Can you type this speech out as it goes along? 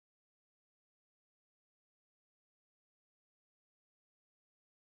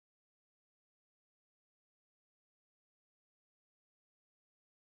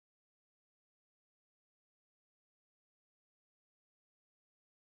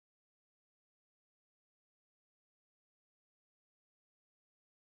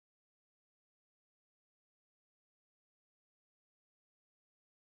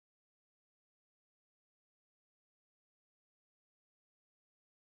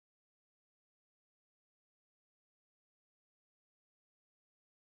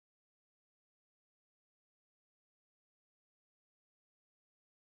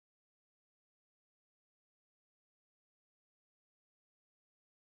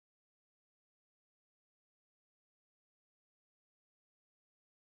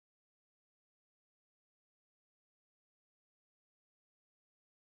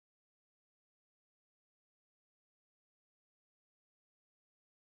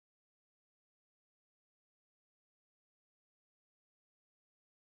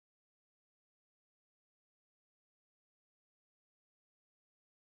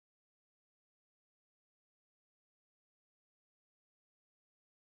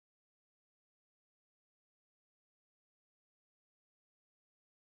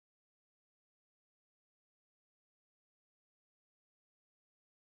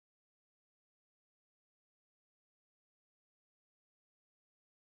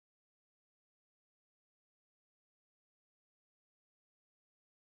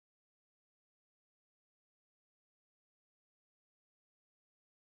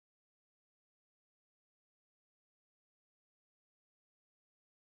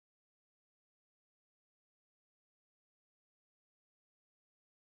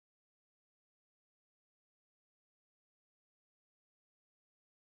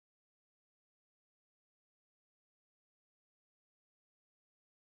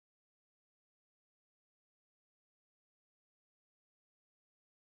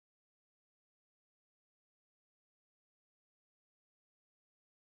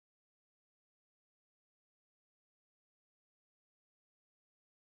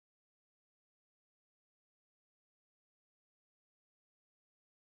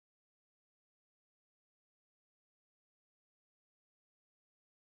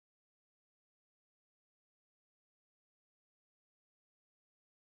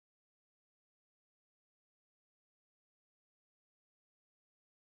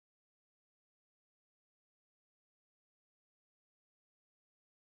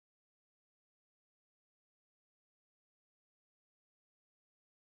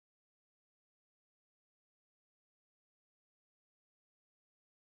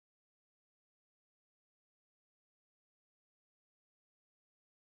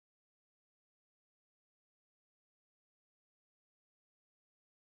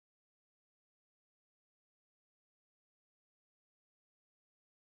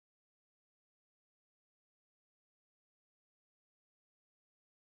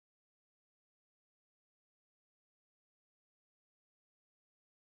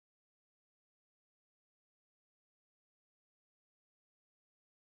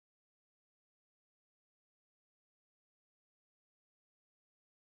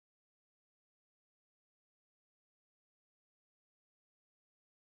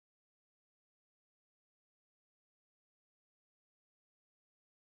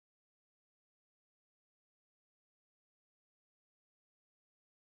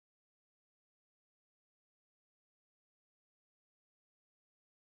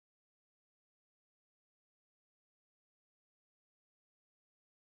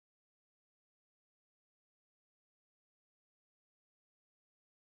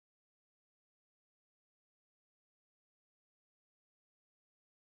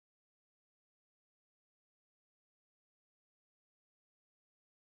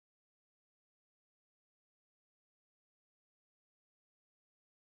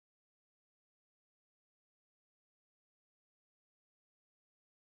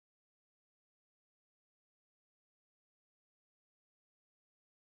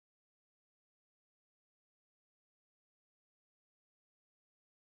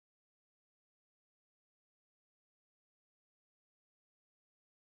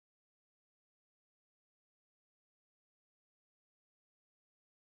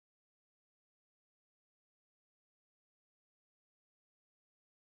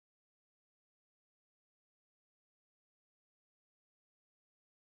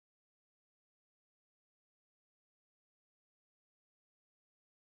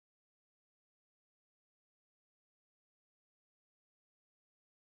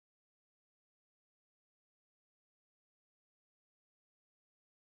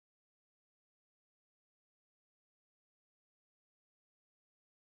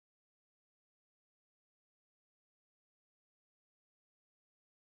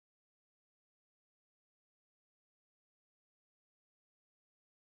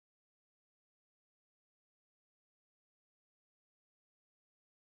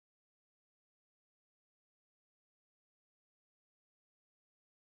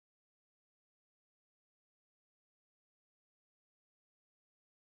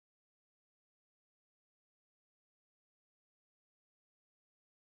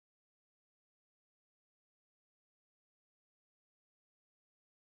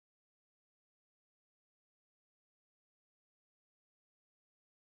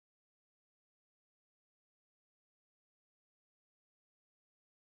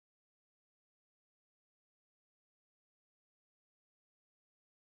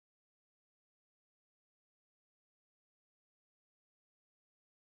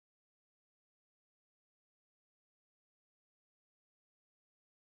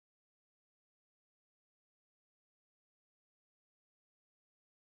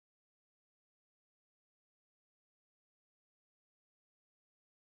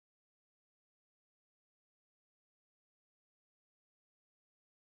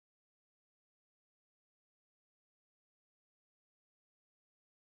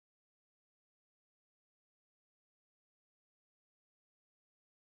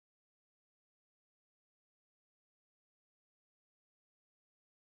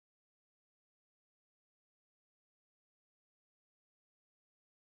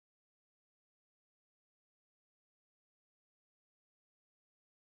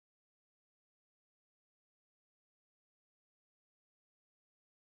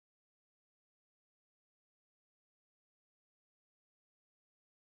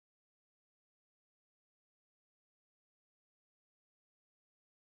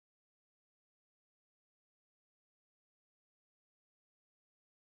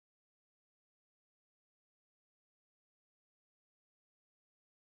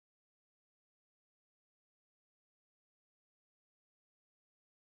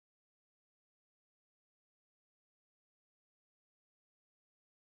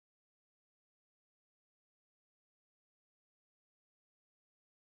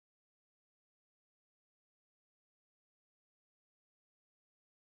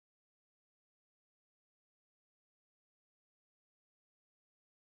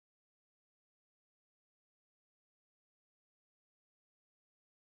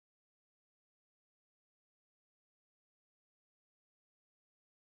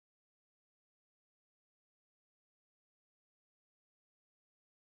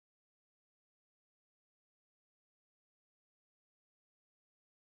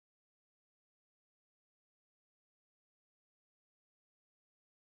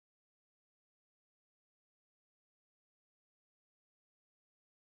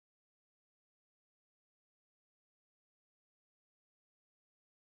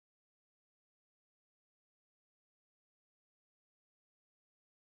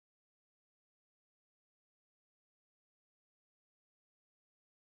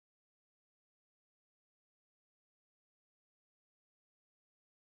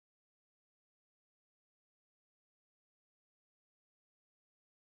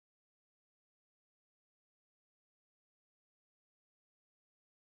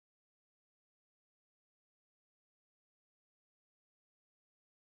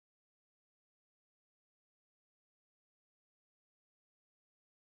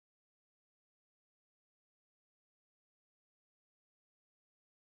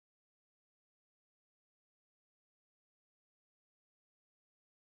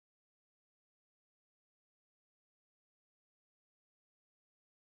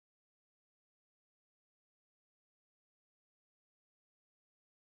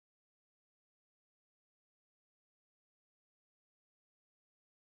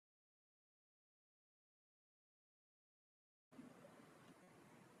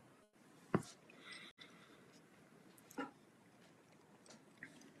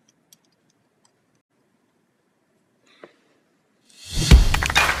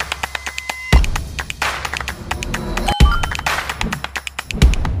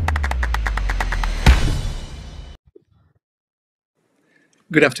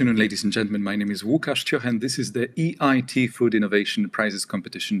Good afternoon, ladies and gentlemen. My name is Łukasz Cioch, and this is the EIT Food Innovation Prizes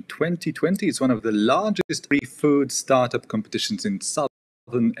Competition 2020. It's one of the largest food startup competitions in Southern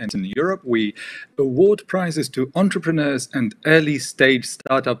and Eastern Europe. We award prizes to entrepreneurs and early-stage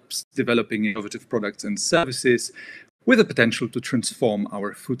startups developing innovative products and services with the potential to transform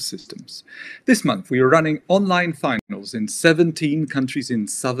our food systems. This month, we are running online finals in 17 countries in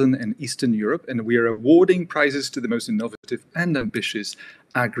Southern and Eastern Europe, and we are awarding prizes to the most innovative and ambitious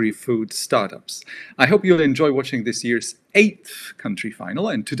agri-food startups. I hope you'll enjoy watching this year's 8th country final,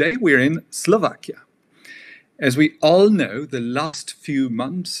 and today we're in Slovakia. As we all know, the last few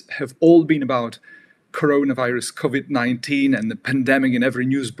months have all been about coronavirus, COVID-19, and the pandemic in every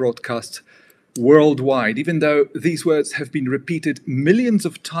news broadcast worldwide. Even though these words have been repeated millions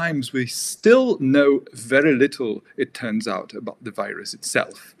of times, we still know very little, it turns out, about the virus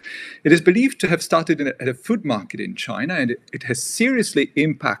itself. It is believed to have started at a food market in China, and it has seriously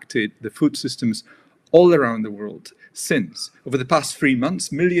impacted the food systems all around the world since. Over the past 3 months,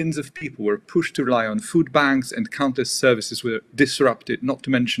 millions of people were pushed to rely on food banks and countless services were disrupted, not to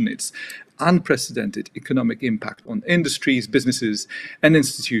mention its unprecedented economic impact on industries, businesses, and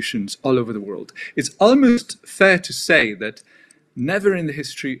institutions all over the world. It's almost fair to say that never in the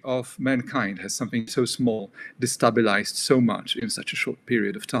history of mankind has something so small destabilized so much in such a short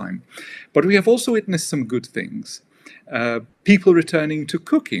period of time. But we have also witnessed some good things. People returning to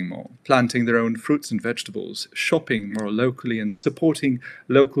cooking more, planting their own fruits and vegetables, shopping more locally, and supporting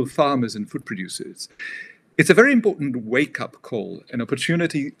local farmers and food producers. It's a very important wake-up call, an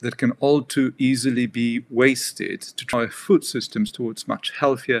opportunity that can all too easily be wasted to drive food systems towards much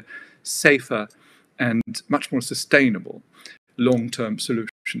healthier, safer, and much more sustainable long-term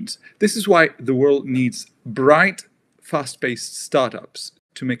solutions. This is why the world needs bright, fast-paced startups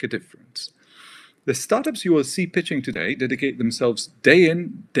to make a difference. The startups you will see pitching today dedicate themselves day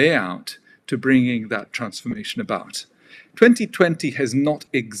in, day out to bringing that transformation about. 2020 has not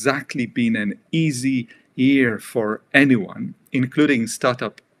exactly been an easy year for anyone, including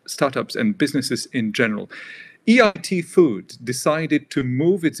startups and businesses in general. EIT Food decided to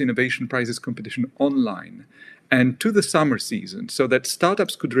move its Innovation Prizes competition online and to the summer season so that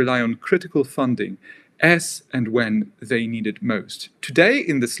startups could rely on critical funding as and when they need it most. Today,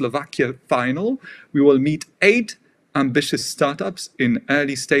 in the Slovakia final, we will meet 8 ambitious startups in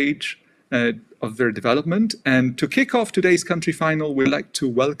early stage of their development. And to kick off today's country final, we'd like to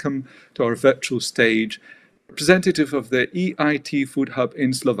welcome to our virtual stage representative of the EIT Food Hub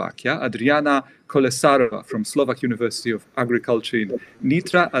in Slovakia, Adriana Kolesarova from Slovak University of Agriculture in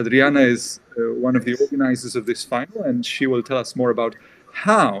Nitra. Adriana is one of the organizers of this final, and she will tell us more about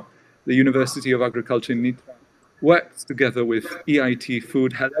how the University of Agriculture in Nitra works together with EIT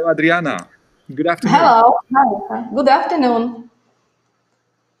Food. Hello, Adriana. Good afternoon. Hello. Hi. Good afternoon.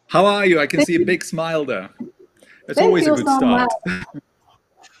 How are you? I can see a big smile there. That's always a good start.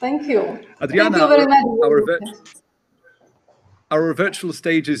 Thank you. Adriana, Thank you very much. Our virtual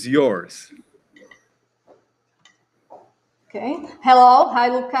stage is yours. Okay. Hello. Hi,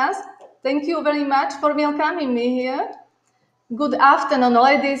 Lucas. Thank you very much for welcoming me here. Good afternoon,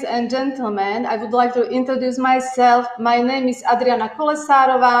 ladies and gentlemen. I would like to introduce myself. My name is Adriana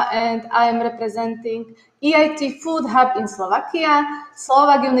Kolesarova, and I am representing EIT Food Hub in Slovakia,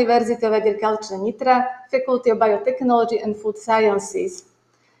 Slovak University of Agriculture Nitra, Faculty of Biotechnology and Food Sciences.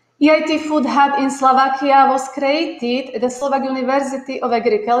 EIT Food Hub in Slovakia was created at the Slovak University of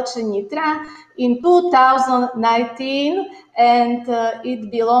Agriculture Nitra in 2019, and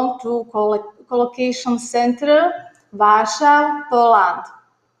it belonged to Collocation Center, Warsaw, Poland.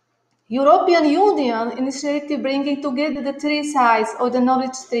 European Union initiative bringing together the 3 sides of the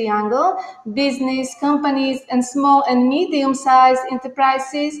knowledge triangle: business, companies, and small and medium-sized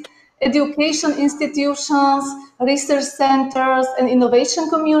enterprises, education institutions, research centers, and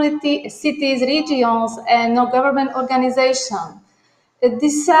innovation community, cities, regions, and non-government organizations.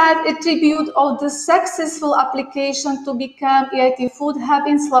 Decide a tribute of the successful application to become EIT Food Hub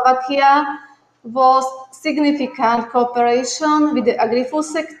in Slovakia was significant cooperation with the agri-food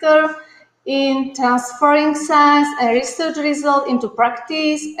sector in transferring science and research results into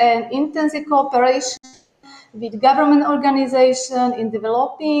practice, and intensive cooperation with government organizations in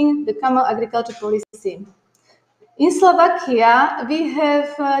developing the common agriculture policy. In Slovakia, we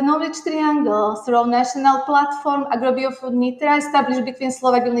have a knowledge triangle through national platform AgroBioFood Nitra, established between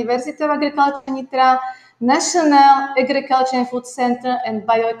Slovak University of Agriculture Nitra, National Agriculture and Food Center, and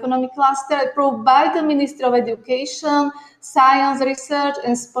Bioeconomic Cluster, approved by the Ministry of Education, Science, Research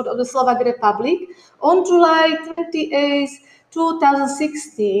and Sport of the Slovak Republic on July 28,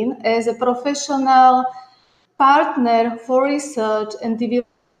 2016, as a professional partner for research and development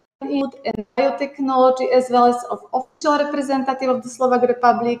in food and biotechnology, as well as of official representative of the Slovak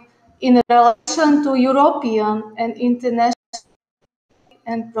Republic in relation to European and international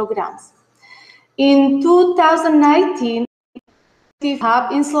and programs. In 2019,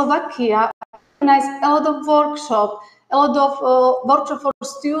 Hub in Slovakia organized a lot of workshops, for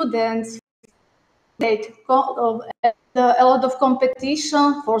students, a lot of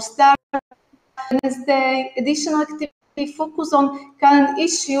competition for startups. Wednesday, additional activity focus on current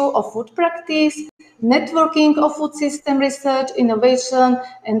issue of food practice, networking of food system research, innovation,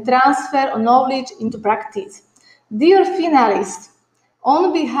 and transfer of knowledge into practice. Dear finalists,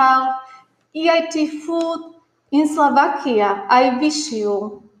 on behalf EIT Food in Slovakia, I wish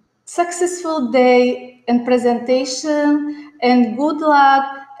you successful day and presentation and good luck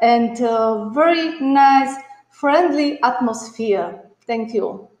and very nice, friendly atmosphere. Thank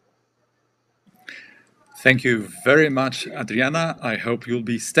you. Thank you very much, Adriana. I hope you'll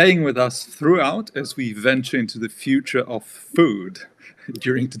be staying with us throughout as we venture into the future of food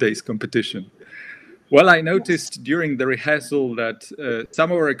during today's competition. Well, I noticed during the rehearsal that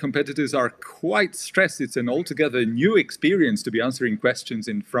some of our competitors are quite stressed. It's an altogether new experience to be answering questions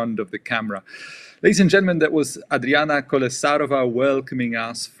in front of the camera. Ladies and gentlemen, that was Adriana Kolesarova welcoming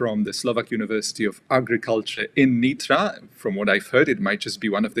us from the Slovak University of Agriculture in Nitra. From what I've heard, it might just be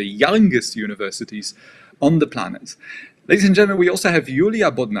one of the youngest universities on the planet. Ladies and gentlemen, we also have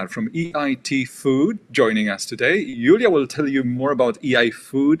Julia Bodnar from EIT Food joining us today. Julia will tell you more about EI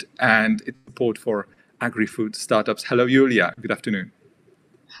Food and its support for agri-food startups. Hello, Julia. Good afternoon.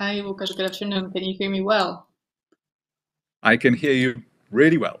 Hi, Łukasz. Good afternoon. Can you hear me well? I can hear you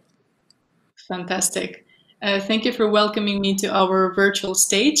really well. Fantastic. Thank you for welcoming me to our virtual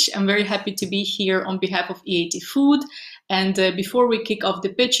stage. I'm very happy to be here on behalf of EIT Food. And before we kick off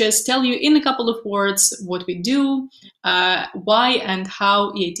the pitches, tell you in a couple of words what we do, why and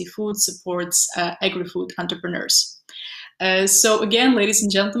how EIT Food supports agri-food entrepreneurs. So again, ladies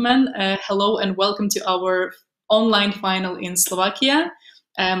and gentlemen, hello and welcome to our online final in Slovakia.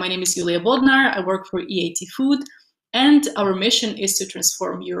 My name is Julia Bodnar. I work for EIT Food. And our mission is to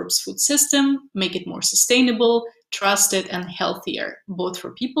transform Europe's food system, make it more sustainable, trusted, and healthier, both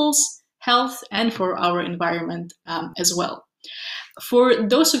for people's health and for our environment as well. For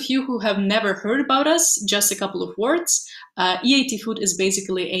those of you who have never heard about us, just a couple of words. EIT Food is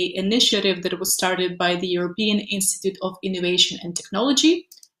basically an initiative that was started by the European Institute of Innovation and Technology,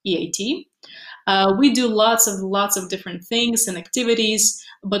 EIT. We do lots of different things and activities,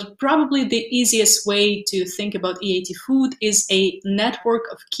 but probably the easiest way to think about EIT Food is a network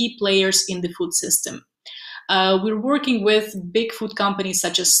of key players in the food system. We're working with big food companies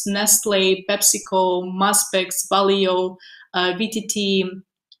such as Nestle, PepsiCo, Maspex, Valio, VTT,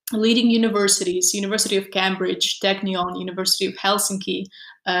 leading universities, University of Cambridge, Technion, University of Helsinki,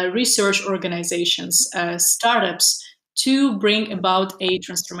 research organizations, startups, to bring about a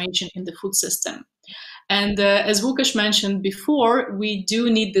transformation in the food system. And as Łukasz mentioned before, we do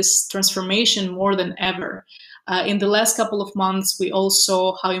need this transformation more than ever. In the last couple of months, we all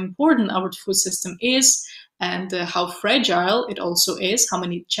saw how important our food system is and how fragile it also is, how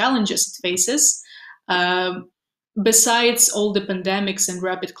many challenges it faces. Besides all the pandemics and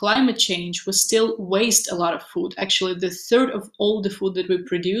rapid climate change, we still waste a lot of food. Actually, the third of all the food that we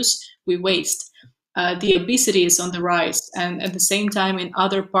produce, we waste. The obesity is on the rise, and at the same time in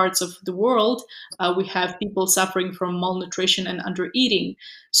other parts of the world we have people suffering from malnutrition and undereating.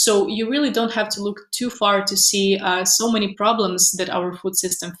 So you really don't have to look too far to see so many problems that our food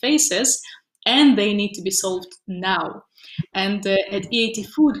system faces, and they need to be solved now. And at EIT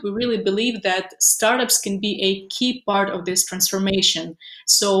Food, we really believe that startups can be a key part of this transformation.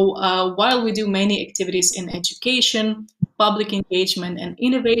 So while we do many activities in education, public engagement, and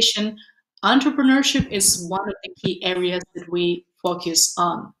innovation, entrepreneurship is one of the key areas that we focus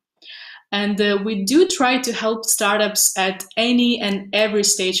on. And we do try to help startups at any and every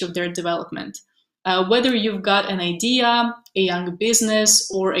stage of their development. Whether you've got an idea, a young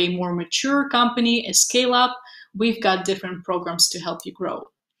business, or a more mature company, a scale-up, we've got different programs to help you grow.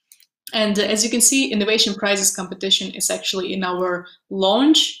 And as you can see, Innovation Prizes competition is actually in our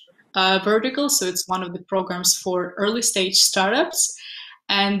launch vertical. So it's one of the programs for early stage startups.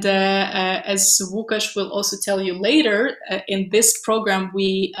 And as Łukasz will also tell you later, in this program,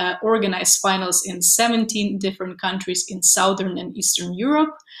 we organize finals in 17 different countries in Southern and Eastern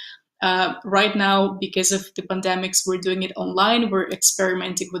Europe. Right now, because of the pandemics, we're doing it online. We're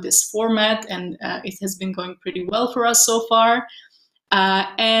experimenting with this format, and it has been going pretty well for us so far.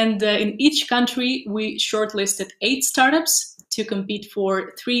 And in each country, we shortlisted 8 startups to compete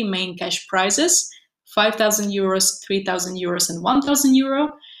for 3 main cash prizes. 5,000 euros, 3,000 euros, and 1,000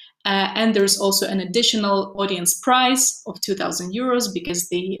 euro. And there's also an additional audience prize of 2,000 euros because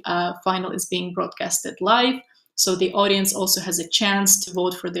the final is being broadcasted live. So the audience also has a chance to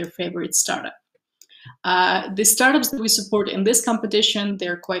vote for their favorite startup. The startups that we support in this competition,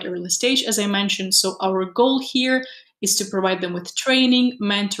 they're quite early stage, as I mentioned. So our goal here is to provide them with training,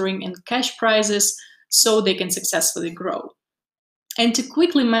 mentoring, and cash prizes so they can successfully grow. And to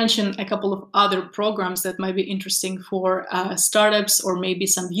quickly mention a couple of other programs that might be interesting for startups or maybe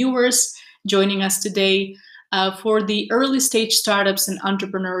some viewers joining us today. For the early stage startups and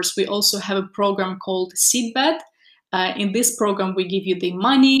entrepreneurs, we also have a program called Seedbed. In this program, we give you the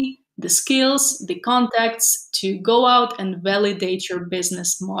money, the skills, the contacts to go out and validate your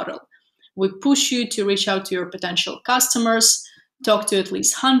business model. We push you to reach out to your potential customers, talk to at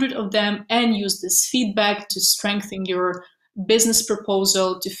least 100 of them, and use this feedback to strengthen your business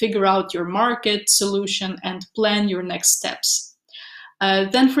proposal, to figure out your market solution and plan your next steps.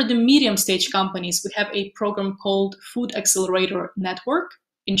 Then for the medium stage companies, we have a program called Food Accelerator Network,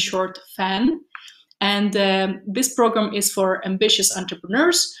 in short, FAN. And this program is for ambitious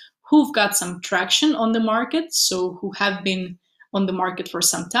entrepreneurs who've got some traction on the market, so who have been on the market for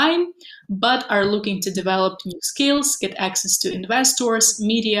some time, but are looking to develop new skills, get access to investors,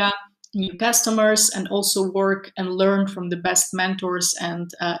 media, new customers, and also work and learn from the best mentors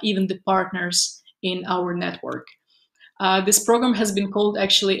and even the partners in our network. This program has been called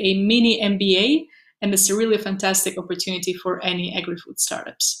actually a mini MBA, and it's a really fantastic opportunity for any agri-food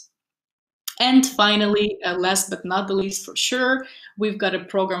startups. And finally, last but not the least for sure, we've got a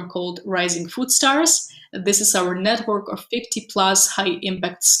program called Rising Food Stars. This is our network of 50 plus high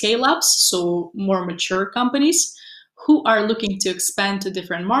impact scale-ups, so more mature companies, who are looking to expand to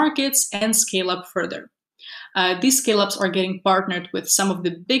different markets and scale up further. These scale-ups are getting partnered with some of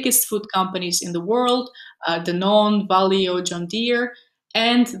the biggest food companies in the world, Danone, Valio, John Deere,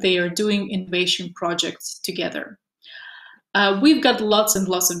 and they are doing innovation projects together. We've got lots and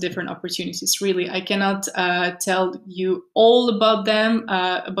lots of different opportunities, really. I cannot tell you all about them,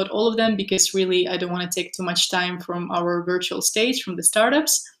 about all of them, because really I don't want to take too much time from our virtual stage, from the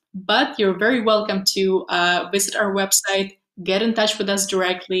startups. But you're very welcome to visit our website, get in touch with us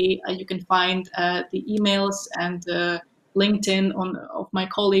directly. You can find the emails and LinkedIn of my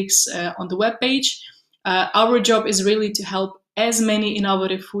colleagues on the webpage. Our job is really to help as many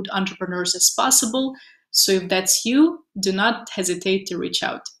innovative food entrepreneurs as possible. So if that's you, do not hesitate to reach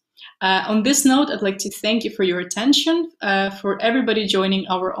out. On this note, I'd like to thank you for your attention, for everybody joining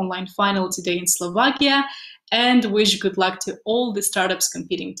our online final today in Slovakia, and wish good luck to all the startups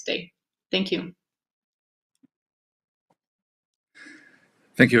competing today. Thank you.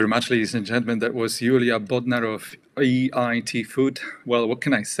 Thank you very much, ladies and gentlemen. That was Julia Bodnar of EIT Food. Well, what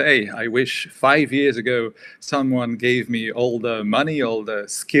can I say? I wish 5 years ago someone gave me all the money, all the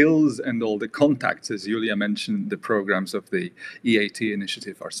skills, and all the contacts. As Julia mentioned, the programs of the EIT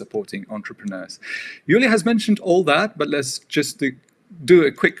initiative are supporting entrepreneurs. Julia has mentioned all that, but let's just do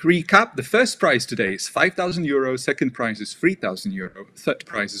a quick recap. The first prize today is 5,000 euro, second prize is 3,000 euro, third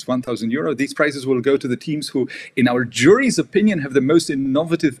prize is 1,000 euro. These prizes will go to the teams who, in our jury's opinion, have the most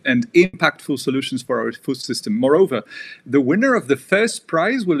innovative and impactful solutions for our food system. Moreover, the winner of the first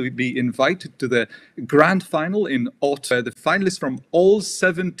prize will be invited to the grand final in autumn, where the finalists from all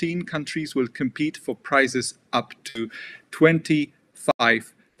 17 countries will compete for prizes up to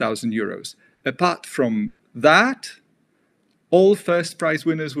 25,000 euros. Apart from that, all first prize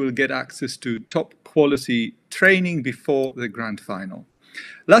winners will get access to top quality training before the grand final.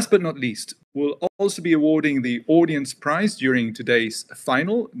 Last but not least, we'll also be awarding the audience prize during today's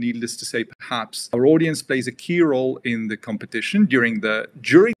final. Needless to say, perhaps our audience plays a key role in the competition. During the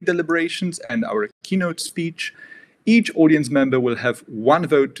jury deliberations and our keynote speech, each audience member will have one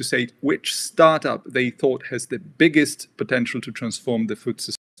vote to say which startup they thought has the biggest potential to transform the food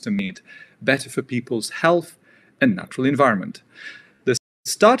system need, better for people's health and natural environment. The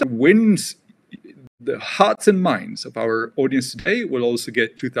startup wins the hearts and minds of our audience today will also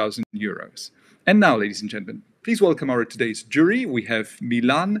get 2,000 euros. And now, ladies and gentlemen, please welcome our today's jury. We have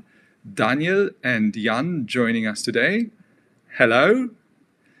Milan, Daniel, and Jan joining us today. Hello,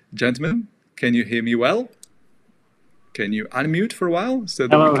 gentlemen. Can you hear me well? Can you unmute for a while so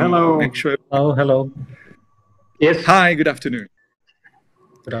that we can make sure? Hello. Yes. Hi, good afternoon.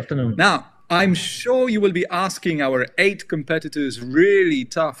 Good afternoon. Now, I'm sure you will be asking our 8 competitors really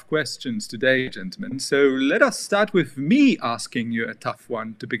tough questions today, gentlemen. So let us start with me asking you a tough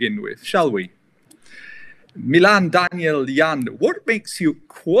one to begin with, shall we? Milan, Daniel, Jan, what makes you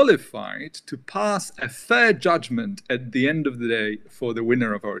qualified to pass a fair judgment at the end of the day for the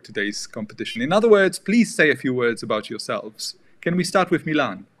winner of our today's competition? In other words, please say a few words about yourselves. Can we start with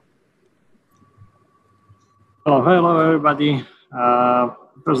Milan? Oh, hello, everybody.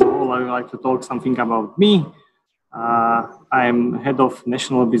 First of all, I would like to talk something about me. I'm head of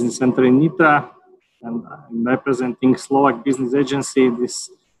National Business Center in Nitra, and I'm representing Slovak Business Agency. This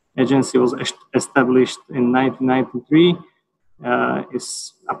agency was established in 1993.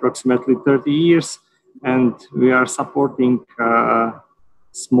 It's approximately 30 years, and we are supporting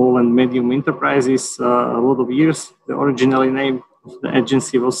small and medium enterprises a lot of years. The original name of the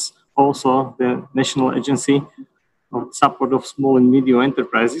agency was also the National Agency of Support of Small and Medium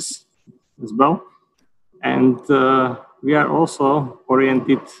Enterprises as well. And we are also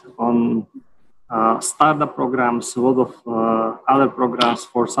oriented on startup programs, a lot of other programs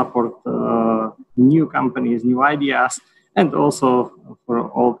for support new companies, new ideas, and also for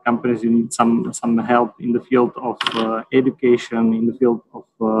all companies you need some help in the field of education, in the field of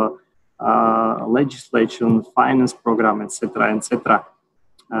legislation, finance program, etc., etc.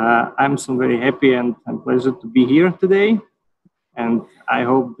 I'm so very happy and I'm pleased to be here today, and I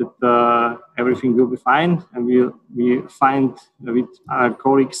hope that everything will be fine, and we find with our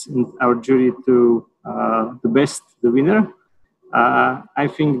colleagues in our jury to the best, the winner. I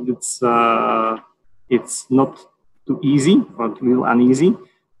think that's it's not too easy or a little uneasy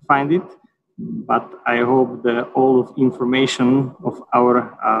to find it, but I hope that all of information of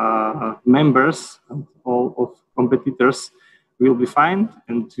our members and all of competitors will be fine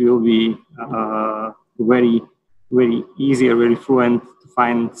and will be very, very easy or very fluent to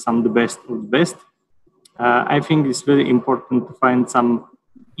find some of the best of the best. I think it's very important to find some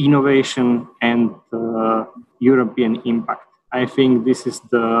innovation and European impact. I think this is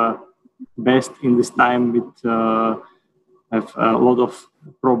the best in this time with have a lot of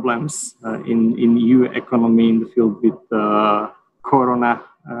problems in EU economy in the field with Corona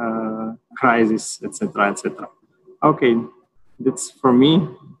crisis, etc., etc. Okay, that's for me.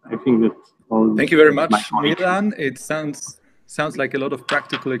 I think that. Thank you very much, Milan. It sounds like a lot of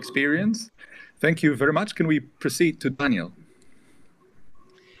practical experience. Thank you very much. Can we proceed to Daniel?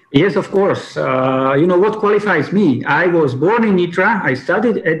 Yes, of course. You know what qualifies me? I was born in Nitra. I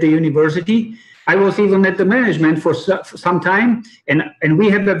studied at the university. I was even at the management for some time, and we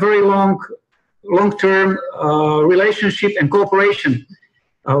have a very long-term relationship and cooperation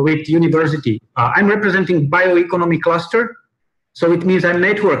with university. I'm representing bioeconomy cluster, so it means I'm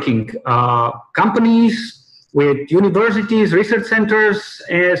networking companies with universities, research centers,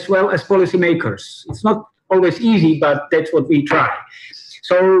 as well as policymakers. It's not always easy, but that's what we try.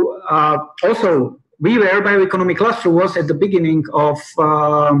 So also, bioeconomy cluster was at the beginning of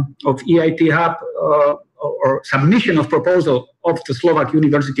EIT Hub or submission of proposal of the Slovak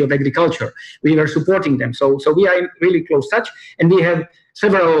University of Agriculture. We were supporting them. So we are in really close touch, and we have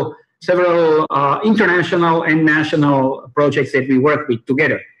several international and national projects that we work with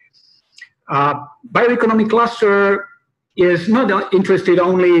together. Bioeconomy cluster is not interested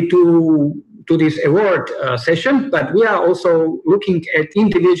only to this award session, but we are also looking at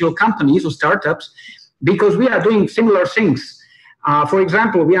individual companies or startups because we are doing similar things. For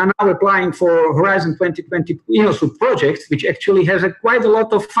example, we are now applying for Horizon 2020 InnoSoup projects, which actually has quite a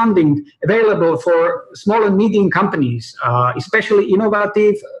lot of funding available for small and medium companies, especially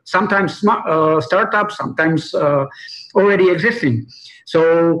innovative, sometimes startups, sometimes already existing.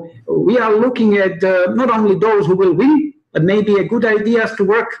 So we are looking at not only those who will win, but maybe good ideas to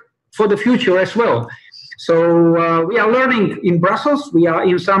work for the future as well. So we are learning in Brussels. We are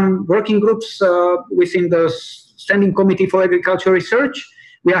in some working groups within the Standing Committee for Agriculture Research.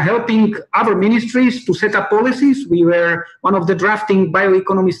 We are helping other ministries to set up policies. We were one of the drafting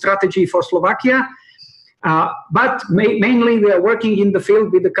bioeconomy strategy for Slovakia. But mainly we are working in the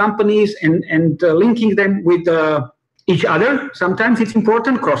field with the companies and linking them with each other. Sometimes it's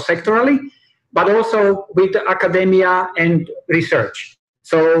important cross-sectorally, but also with academia and research.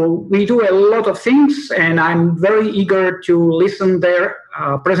 So we do a lot of things, and I'm very eager to listen their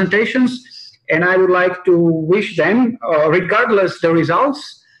presentations. And I would like to wish them, regardless the results,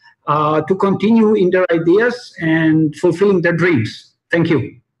 to continue in their ideas and fulfilling their dreams. Thank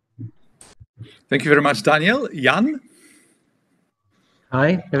you. Thank you very much, Daniel. Jan?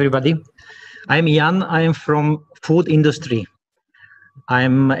 Hi, everybody. I'm Jan. I am from food industry.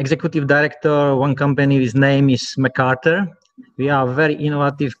 I'm executive director of one company. His name is MacArthur. We are a very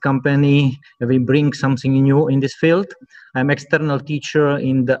innovative company. We bring something new in this field. I'm external teacher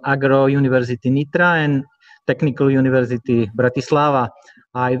in the Agro University Nitra and Technical University Bratislava.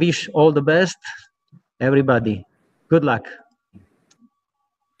 I wish all the best everybody. Good luck.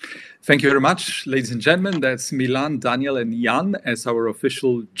 Thank you very much, ladies and gentlemen. That's Milan, Daniel, and Jan as our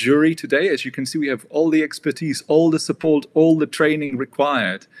official jury today. As you can see, we have all the expertise, all the support, all the training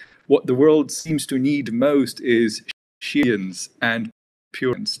required. What the world seems to need most is champions and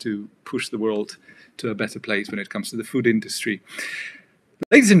purists to push the world to a better place when it comes to the food industry.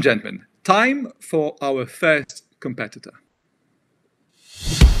 Ladies and gentlemen, time for our first competitor.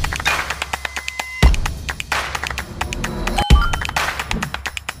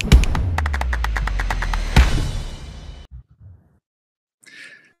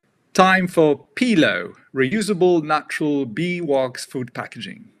 Time for Pilo, reusable natural beeswax food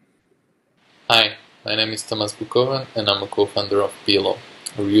packaging. Hi, my name is Tomasz Bukovan and I'm a co-founder of Pilo,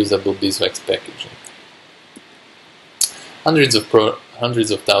 reusable beeswax packaging. Hundreds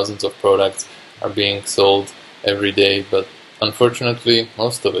of thousands of products are being sold every day, but unfortunately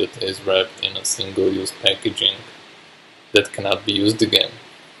most of it is wrapped in a single-use packaging that cannot be used again.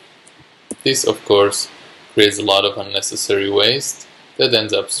 This, of course, creates a lot of unnecessary waste that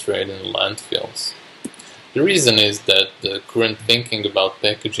ends up straight in landfills. The reason is that the current thinking about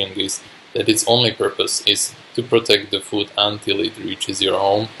packaging is that its only purpose is to protect the food until it reaches your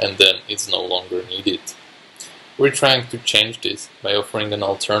home and then it's no longer needed. We're trying to change this by offering an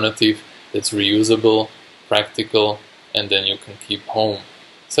alternative that's reusable, practical, and then you can keep home,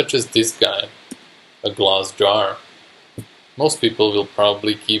 such as this guy, a glass jar. Most people will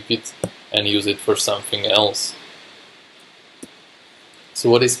probably keep it and use it for something else. So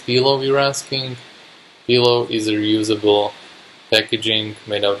what is Pilo, you're asking? Pilo is a reusable packaging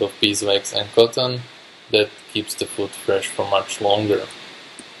made out of beeswax and cotton that keeps the food fresh for much longer.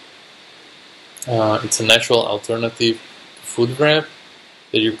 It's a natural alternative to food wrap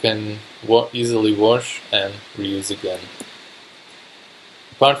that you can easily wash and reuse again.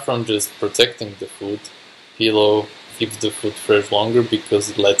 Apart from just protecting the food, Pilo keeps the food fresh longer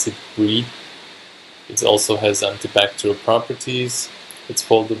because it lets it breathe. It also has antibacterial properties. It's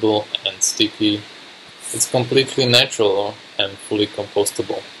foldable and sticky. It's completely natural and fully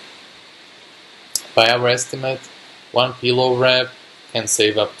compostable. By our estimate, one Pilo wrap can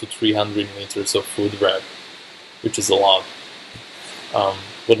save up to 300 meters of food wrap, which is a lot.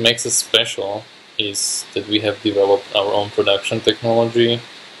 What makes us special is that we have developed our own production technology,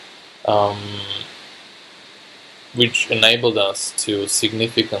 which enabled us to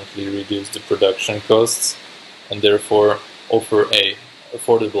significantly reduce the production costs and therefore offer a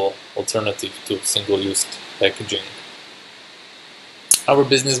affordable alternative to single-use packaging. Our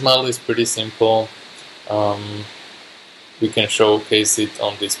business model is pretty simple. We can showcase it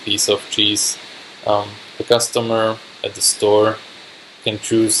on this piece of cheese. The customer at the store can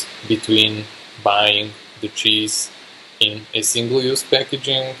choose between buying the cheese in a single-use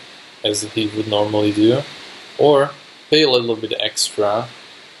packaging, as he would normally do, or pay a little bit extra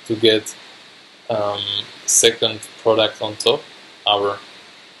to get second product on top, our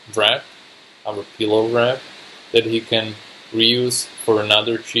wrap, our Pilo wrap, that he can reuse for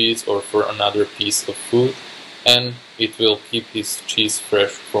another cheese or for another piece of food, and it will keep his cheese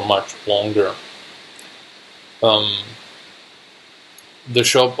fresh for much longer. The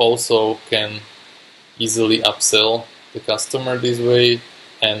shop also can easily upsell the customer this way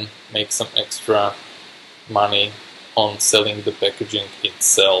and make some extra money on selling the packaging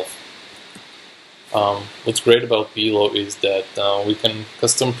itself. What's great about Pilo is that we can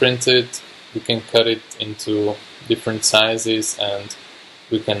custom print it, we can cut it into different sizes, and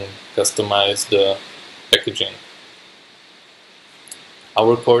we can customize the packaging.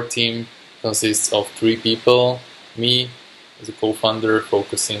 Our core team consists of 3 people: me as a co-founder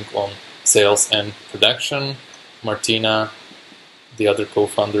focusing on sales and production, Martina, the other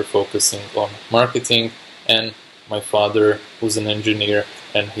co-founder, focusing on marketing, and my father, who's an engineer,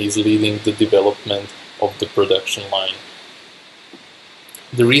 and he's leading the development of the production line.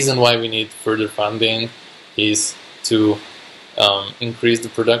 The reason why we need further funding is to increase the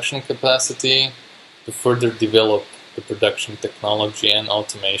production capacity, to further develop the production technology and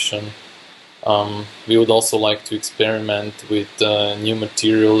automation. We would also like to experiment with new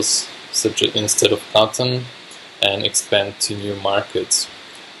materials, such as instead of cotton, and expand to new markets.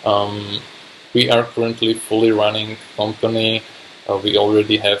 We are currently fully running company. We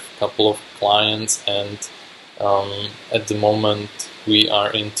already have a couple of clients, and at the moment we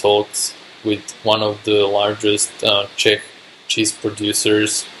are in talks with one of the largest Czech cheese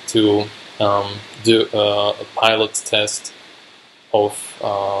producers to do a pilot test of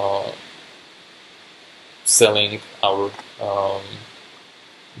selling our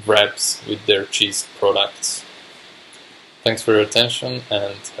wraps with their cheese products. Thanks for your attention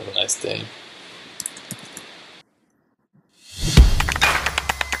and have a nice day.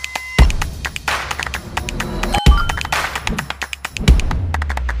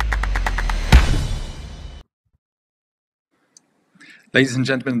 Ladies and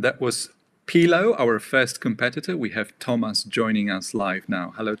gentlemen, that was Pilo, our first competitor. We have Thomas joining us live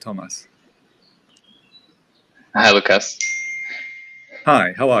now. Hello, Thomas. Hi, Lucas.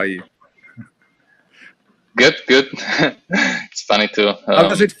 Hi, how are you? Good, good. It's funny to How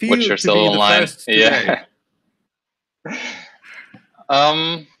does it feel watch to yourself be the online. first today?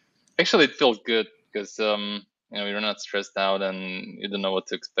 Yeah. Actually, it feels good because you're not stressed out and you don't know what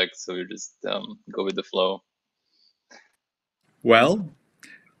to expect, so you just go with the flow. Well,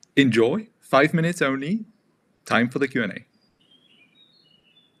 enjoy. 5 minutes only. Time for the Q&A.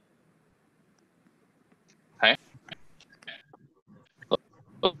 Hi.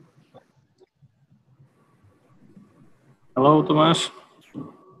 Hello, Tomasz.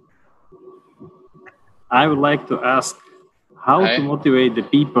 I would like to ask how Hi. to motivate the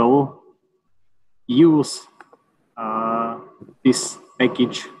people use this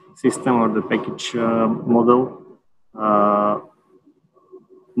package system or the package model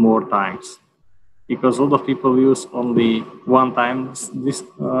more times, because a lot of people use only one time this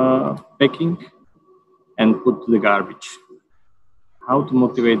packing and put to the garbage. How to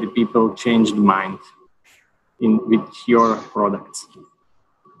motivate the people change the mind with your products?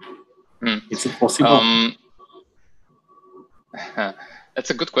 Is it possible?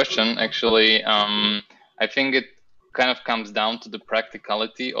 That's a good question, actually. I think it kind of comes down to the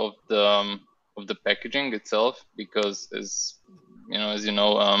practicality of the packaging itself, because as you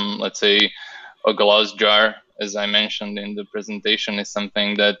know, let's say a glass jar, as I mentioned in the presentation, is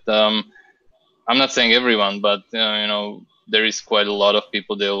something that I'm not saying everyone, but there is quite a lot of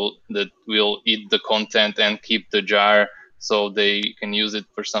people that will eat the content and keep the jar so they can use it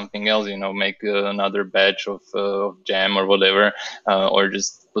for something else, make another batch of jam or whatever, or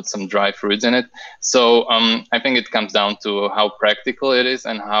just put some dry fruits in it. So I think it comes down to how practical it is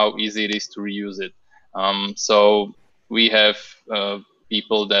and how easy it is to reuse it. So we have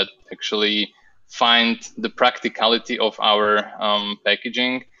people that actually find the practicality of our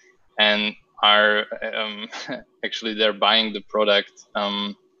packaging and are actually they're buying the product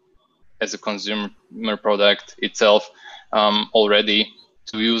as a consumer product itself already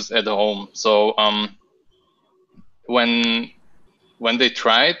to use at home. So when they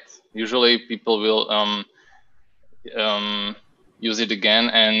try it, usually people will use it again,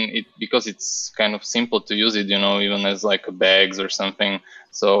 and because it's kind of simple to use it, even as like a bags or something.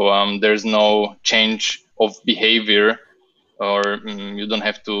 So there's no change of behavior, or you don't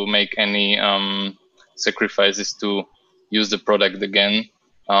have to make any sacrifices to use the product again.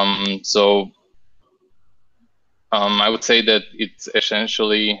 So I would say that it's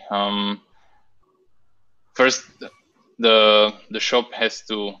essentially first the shop has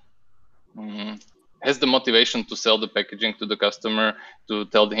to has the motivation to sell the packaging to the customer, to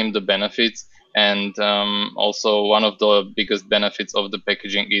tell him the benefits, and also one of the biggest benefits of the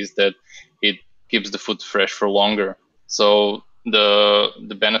packaging is that it keeps the food fresh for longer. So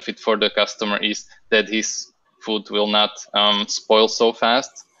the benefit for the customer is that his food will not spoil so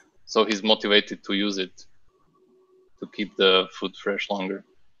fast, so he's motivated to use it to keep the food fresh longer.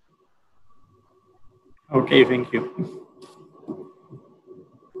 Okay, thank you.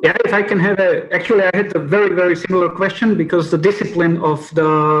 Yeah, if I can have actually I had a very, very similar question, because the discipline of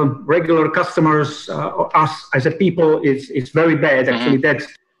the regular customers, us as a people, is very bad. Actually, that's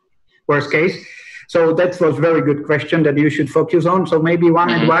worst case. So that was a very good question that you should focus on. So maybe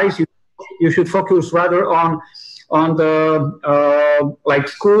one advice, you should focus rather on the like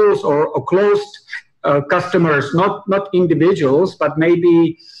schools or closed customers, not individuals, but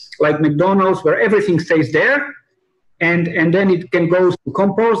maybe like McDonald's, where everything stays there. And then it can go to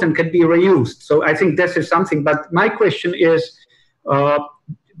compost and can be reused. So I think this is something. But my question is,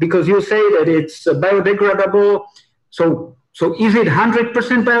 because you say that it's biodegradable, so is it 100%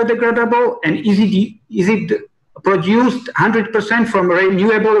 biodegradable, and is it produced 100% from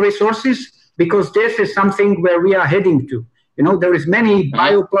renewable resources? Because this is something where we are heading to. There is many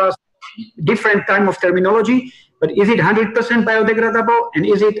bioplus, different type of terminology, but is it 100% biodegradable, and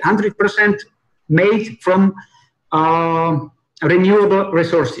is it 100% made from renewable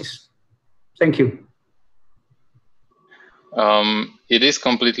resources? Thank you. It is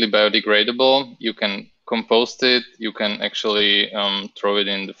completely biodegradable. You can compost it. You can actually throw it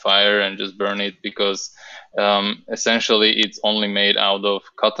in the fire and just burn it, because essentially it's only made out of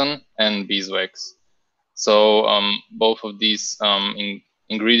cotton and beeswax. So both of these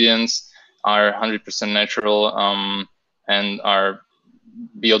ingredients are 100% natural and are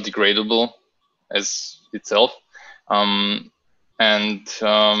biodegradable as itself. And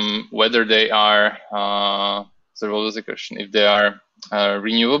whether they are, so what was the question? If they are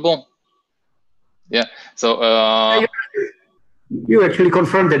renewable? Yeah. So You actually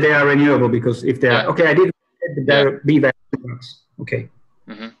confirm that they are renewable, because if they are, okay, I didn't that there be values. Okay.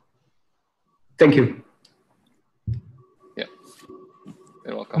 Thank you. Yeah.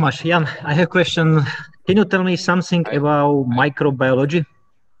 You're welcome. Tomas, Jan, I have a question. Can you tell me something about microbiology?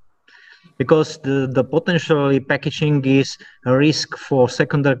 Because the potentially packaging is a risk for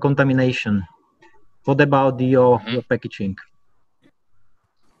secondary contamination. What about your packaging?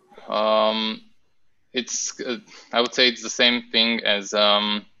 It's I would say it's the same thing as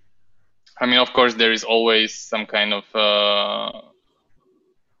I mean, of course, there is always some kind of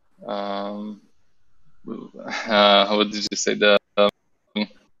what did you say,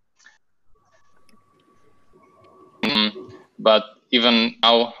 but even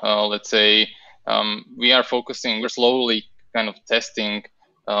now, let's say we're slowly kind of testing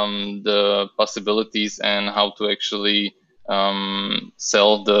the possibilities and how to actually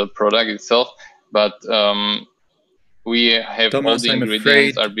sell the product itself. But we have Thomas, all the I'm ingredients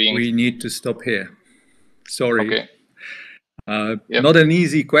afraid are being. we need to stop here. Sorry. Okay. Not an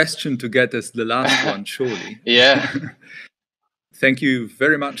easy question to get as the last one, surely. Yeah. Thank you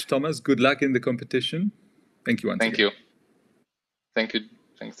very much, Thomas. Good luck in the competition. Thank you once again. Thank you. Thank you.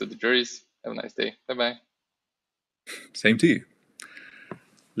 Thanks to the juries. Have a nice day. Bye-bye. Same to you.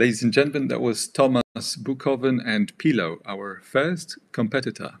 Ladies and gentlemen, that was Thomas Bukhoven and Pilo, our first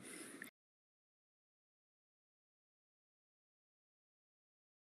competitor.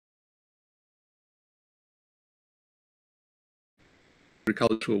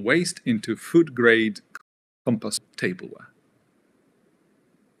 Agricultural waste into food-grade compost tableware.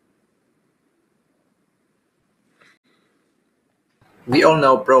 We all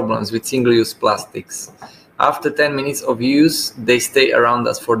know problems with single-use plastics. After 10 minutes of use, they stay around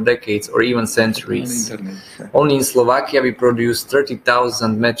us for decades or even centuries. Only in Slovakia, we produce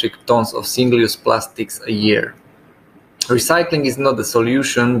 30,000 metric tons of single-use plastics a year. Recycling is not the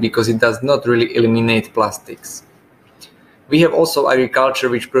solution because it does not really eliminate plastics. We have also agriculture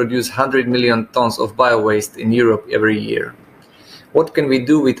which produces 100 million tons of bio-waste in Europe every year. What can we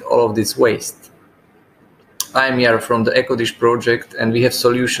do with all of this waste? I am Jaro from the EcoDish project, and we have a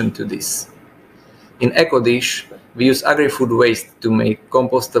solution to this. In EcoDish, we use agri-food waste to make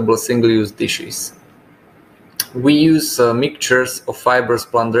compostable single-use dishes. We use mixtures of fibrous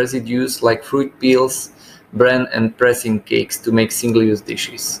plant residues like fruit peels, bran and pressing cakes to make single-use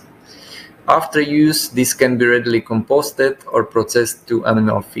dishes. After use, this can be readily composted or processed to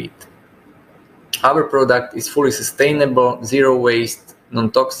animal feed. Our product is fully sustainable, zero waste,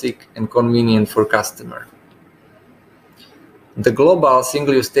 non-toxic and convenient for customer. The global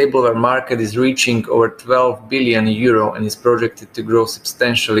single-use tableware market is reaching over 12 billion euro and is projected to grow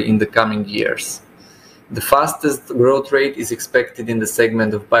substantially in the coming years. The fastest growth rate is expected in the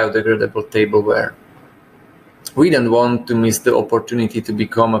segment of biodegradable tableware. We don't want to miss the opportunity to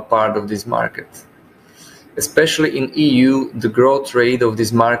become a part of this market. Especially in EU, the growth rate of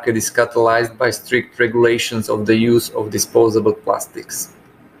this market is catalyzed by strict regulations of the use of disposable plastics.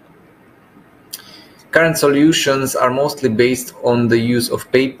 Current solutions are mostly based on the use of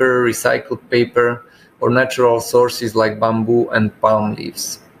paper, recycled paper, or natural sources like bamboo and palm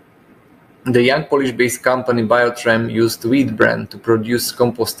leaves. The young Polish-based company Biotrem used wheat bran to produce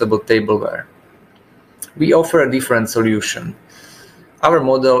compostable tableware. We offer a different solution. Our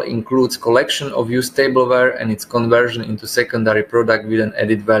model includes collection of used tableware and its conversion into secondary product with an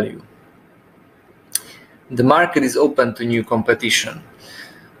added value. The market is open to new competition.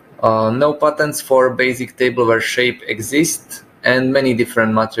 No patents for basic tableware shape exist, and many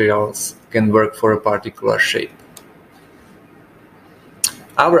different materials can work for a particular shape.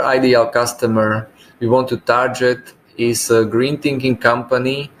 Our ideal customer we want to target is a green thinking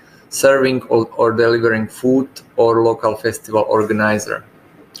company serving or delivering food or local festival organizer.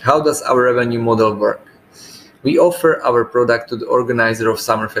 How does our revenue model work? We offer our product to the organizer of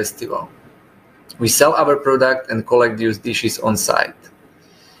summer festival. We sell our product and collect used dishes on site.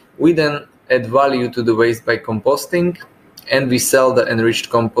 We then add value to the waste by composting, and we sell the enriched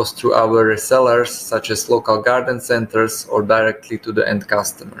compost through our resellers such as local garden centers or directly to the end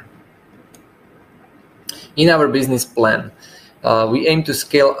customer. In our business plan, we aim to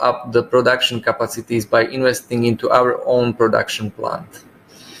scale up the production capacities by investing into our own production plant.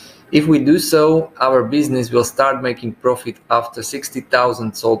 If we do so, our business will start making profit after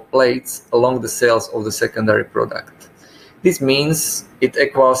 60,000 sold plates along the sales of the secondary product. This means it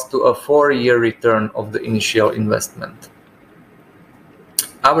equals to a 4-year return of the initial investment.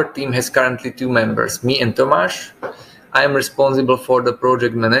 Our team has currently 2 members, me and Tomáš. I am responsible for the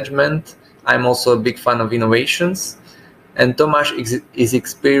project management. I'm also a big fan of innovations. And Tomáš is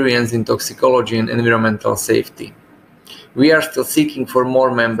experienced in toxicology and environmental safety. We are still seeking for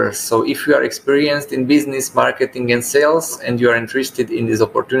more members, so if you are experienced in business, marketing and sales and you are interested in this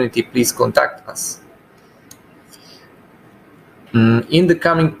opportunity, please contact us. In the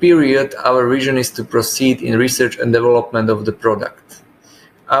coming period, our vision is to proceed in research and development of the product.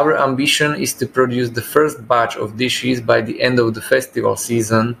 Our ambition is to produce the first batch of dishes by the end of the festival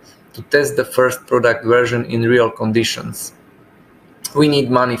season to test the first product version in real conditions. We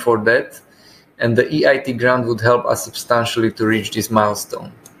need money for that, and the EIT grant would help us substantially to reach this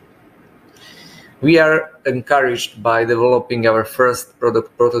milestone. We are encouraged by developing our first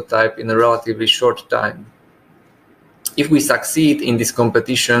product prototype in a relatively short time. If we succeed in this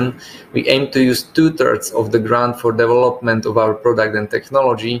competition, we aim to use 2/3 of the grant for development of our product and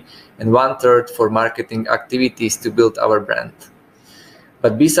technology and 1/3 for marketing activities to build our brand.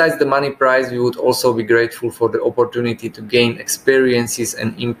 But besides the money prize, we would also be grateful for the opportunity to gain experiences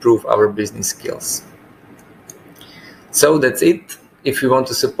and improve our business skills. So that's it. If you want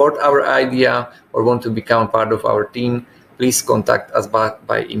to support our idea or want to become part of our team, please contact us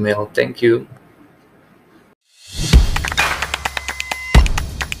by email. Thank you.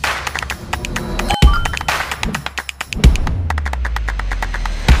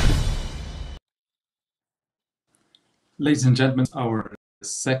 Ladies and gentlemen, our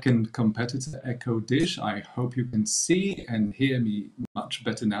second competitor, Echo Dish. I hope you can see and hear me much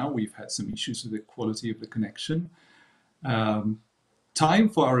better now. We've had some issues with the quality of the connection. Time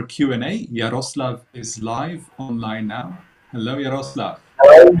for our Q&A. Yaroslav is live online now. Hello, Yaroslav.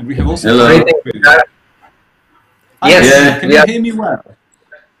 Hello. And we have also Hello. Yes, yeah, can you hear me well?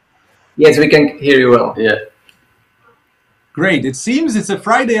 Yes, we can hear you well. Yeah. Great. It seems it's a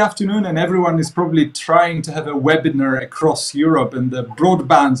Friday afternoon and everyone is probably trying to have a webinar across Europe and the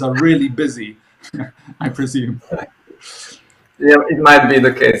broadbands are really busy, I presume. Yeah, it might be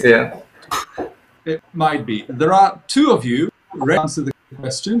the case, yeah. It might be. There are two of you ready to answer the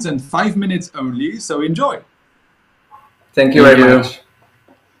questions and 5 minutes only, so enjoy. Thank you very much.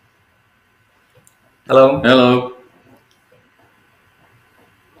 Hello. Hello.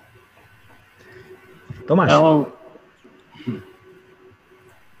 Tomáš. Hello.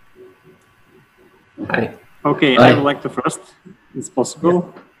 Hi. Okay, Hi. I would like to first, it's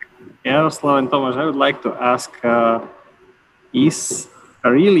possible. Jaroslav and Tomáš, I would like to ask, is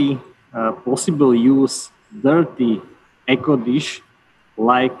really possible use dirty eco dish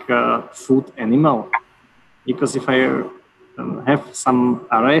like food animal? Because if I have some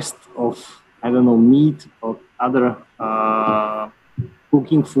arrest of, I don't know, meat or other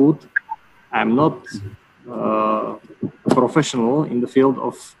cooking food, I'm not a professional in the field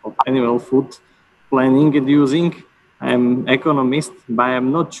of animal food planning and using. I'm economist, but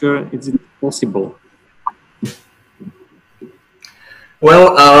I'm not sure is it possible.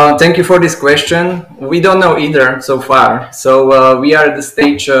 Well, thank you for this question. We don't know either so far. So we are at the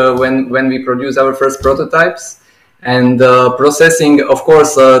stage when we produce our first prototypes, and processing, of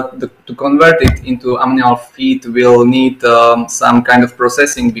course, to convert it into animal feed will need some kind of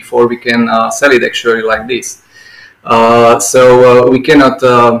processing before we can sell it actually like this. So we cannot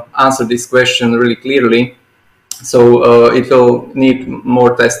answer this question really clearly. So it will need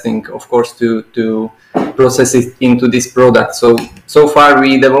more testing, of course, to process it into this product. So far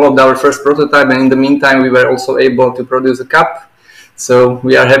we developed our first prototype, and in the meantime we were also able to produce a cup. So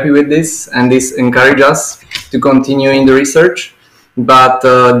we are happy with this, and this encourages us to continue in the research. But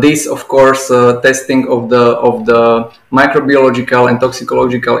this, of course, testing of the microbiological and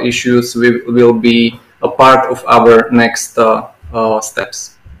toxicological issues will be a part of our next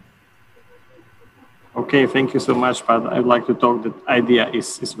steps. Okay, thank you so much, but I'd like to talk that idea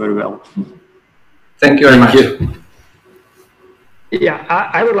is very well. Thank you very much. Yeah,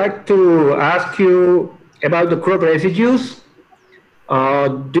 I would like to ask you about the crop residues.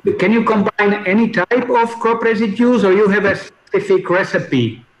 Can you combine any type of crop residues, or you have a specific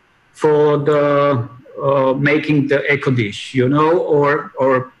recipe for the making the eco dish, you know,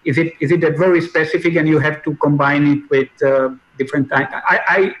 or is it a very specific and you have to combine it with different types?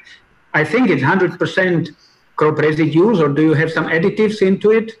 I think it's 100% crop residues, or do you have some additives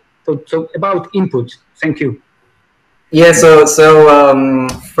into it? So about input. Thank you. Yeah, so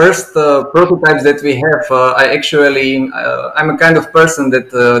first prototypes that we have, I'm a kind of person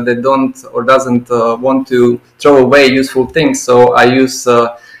that don't or doesn't want to throw away useful things. So I use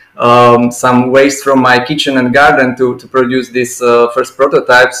some waste from my kitchen and garden to produce this first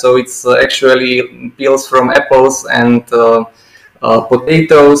prototype. So it's actually peels from apples and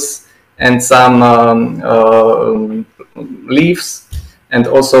potatoes and some leaves, and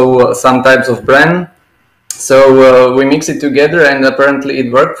also some types of bran. So we mix it together, and apparently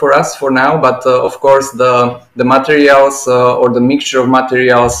it worked for us for now. But of course, the materials or the mixture of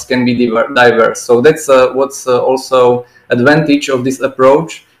materials can be diverse. So that's what's also advantage of this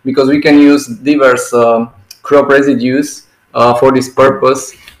approach, because we can use diverse crop residues for this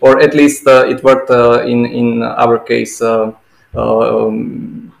purpose, or at least it worked in our case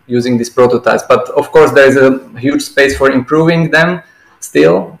using these prototypes. But of course, there is a huge space for improving them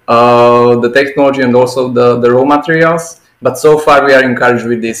still, the technology and also the raw materials. But so far we are encouraged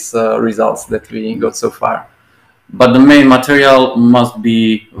with these results that we got so far. But the main material must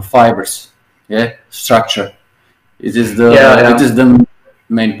be fibers, structure. It is the it is the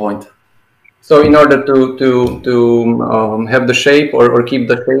main point. So in order to have the shape or keep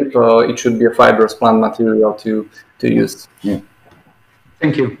the shape, it should be a fibrous plant material to use. Yeah.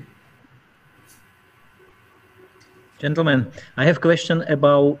 Thank you. Gentlemen, I have a question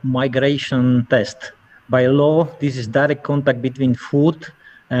about migration test. By law, this is direct contact between food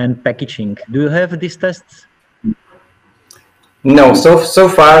and packaging. Do you have these tests? No, so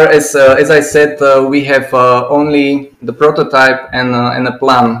far, as I said, we have only the prototype and a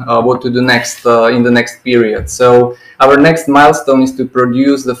plan what to do next in the next period. So our next milestone is to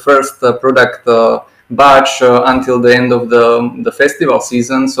produce the first product batch until the end of the festival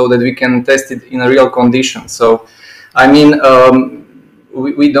season, so that we can test it in a real condition. So, I mean,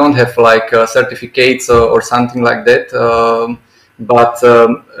 we don't have like certificates or something like that, but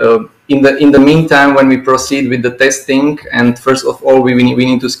in the meantime, when we proceed with the testing, and first of all we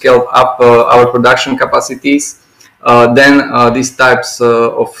need to scale up our production capacities, then these types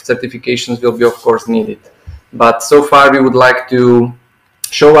of certifications will be of course needed. But so far we would like to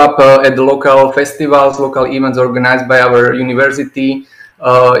show up at the local festivals, local events organized by our university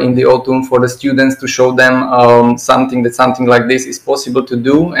in the autumn, for the students, to show them something like this is possible to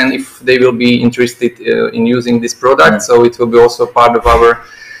do, and if they will be interested in using this product. So it will be also part of our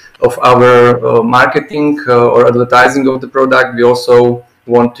marketing or advertising of the product. We also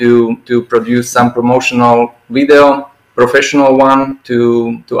want to produce some promotional video, professional one,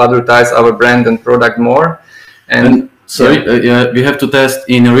 to advertise our brand and product more. And we have to test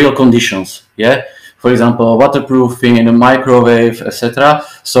in real conditions. For example, waterproofing in a microwave, etc.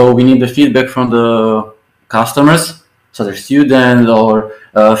 So we need the feedback from the customers, so the students or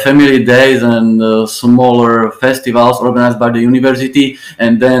family days and smaller festivals organized by the university,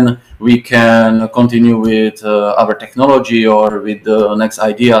 and then we can continue with our technology or with the next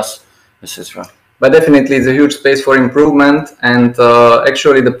ideas, etc. But definitely it's a huge space for improvement, and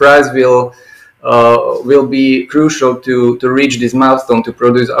actually the prize will be crucial to reach this milestone, to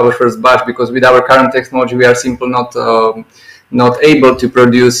produce our first batch, because with our current technology we are simply not able to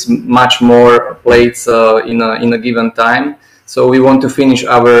produce much more plates in a given time. So we want to finish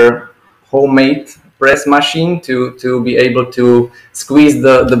our homemade press machine to be able to squeeze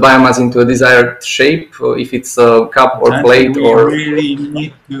the biomass into a desired shape, if it's a cup or plate. We really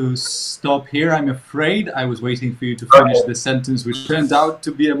need to stop here, I'm afraid. I was waiting for you to finish the sentence, which turned out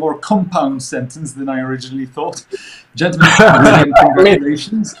to be a more compound sentence than I originally thought. Gentlemen, again,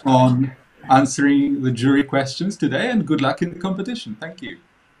 congratulations on answering the jury questions today, and good luck in the competition. Thank you.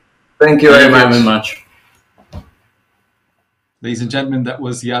 Thank you very much. Ladies and gentlemen, that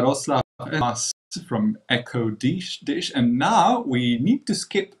was Jaroslav from Echo Dish, and now we need to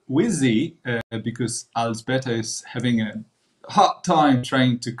skip Wizzy because Alsbeta is having a hard time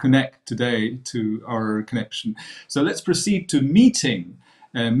trying to connect today to our connection. So let's proceed to Meeting.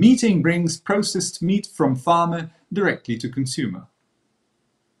 Meeting brings processed meat from farmer directly to consumer.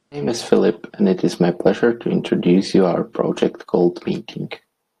 My name is Philip, and it is my pleasure to introduce you our project called Meeting.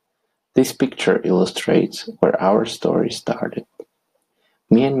 This picture illustrates where our story started.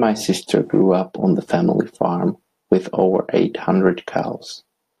 Me and my sister grew up on the family farm with over 800 cows.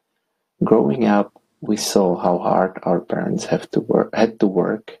 Growing up, we saw how hard our parents had to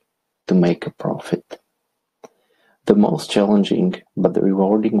work to make a profit. The most challenging but the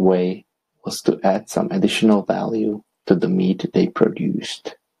rewarding way was to add some additional value to the meat they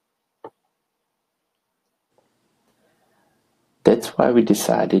produced. That's why we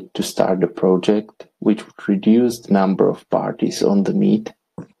decided to start a project which would reduce the number of parties on the meat's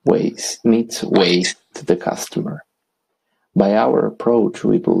waste to the customer. By our approach,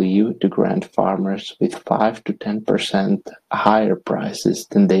 we believe to grant farmers with 5 to 10% higher prices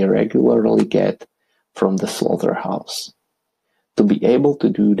than they regularly get from the slaughterhouse. To be able to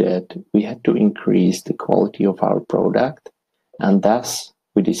do that, we had to increase the quality of our product, and thus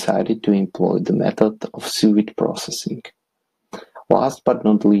we decided to employ the method of sous vide processing. Last but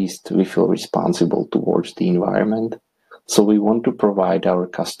not least, we feel responsible towards the environment, So we want to provide our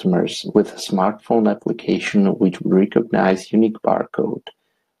customers with a smartphone application which would recognize unique barcode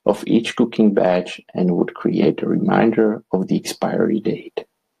of each cooking batch and would create a reminder of the expiry date.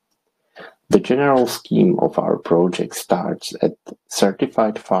 The general scheme of our project starts at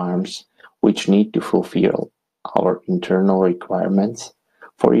certified farms which need to fulfill our internal requirements,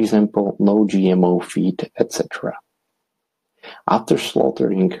 for example, no GMO feed, etc. After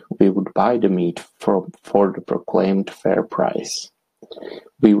slaughtering, we would buy the meat for the proclaimed fair price.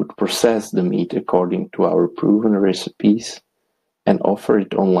 We would process the meat according to our proven recipes and offer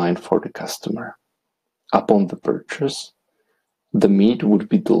it online for the customer. Upon the purchase, the meat would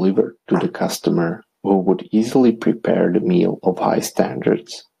be delivered to the customer who would easily prepare the meal of high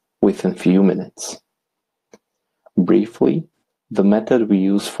standards within few minutes. Briefly, the method we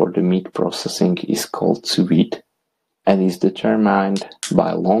use for the meat processing is called sous vide and is determined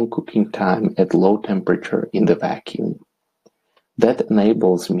by long cooking time at low temperature in the vacuum. That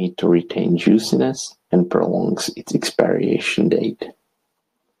enables meat to retain juiciness and prolongs its expiration date.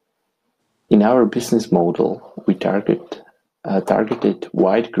 In our business model, we targeted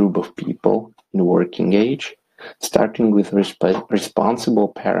wide group of people in working age, starting with responsible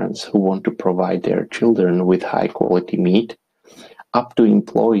parents who want to provide their children with high-quality meat, up to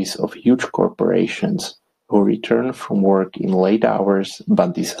employees of huge corporations who return from work in late hours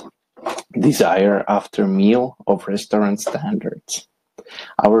but desire after meal of restaurant standards.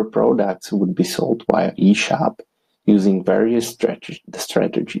 Our products would be sold via e-shop using various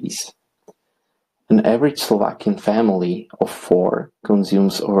strategies. An average Slovakian family of 4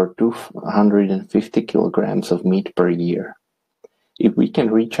 consumes over 250 kilograms of meat per year. If we can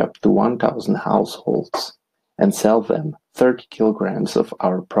reach up to 1,000 households and sell them 30 kilograms of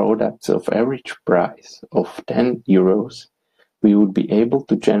our products of average price of 10 euros, we would be able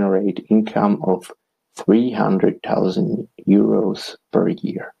to generate income of 300,000 euros per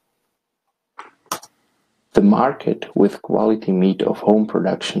year. The market with quality meat of home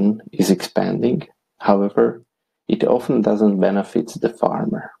production is expanding. However, it often doesn't benefit the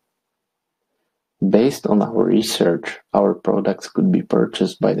farmer. Based on our research, our products could be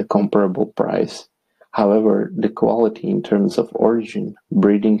purchased by the comparable price. However, the quality in terms of origin,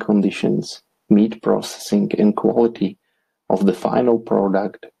 breeding conditions, meat processing, and quality of the final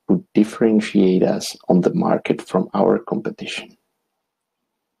product would differentiate us on the market from our competition.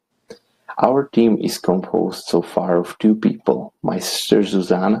 Our team is composed so far of 2 people, my sister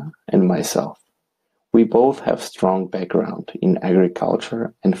Zuzana and myself. We both have strong background in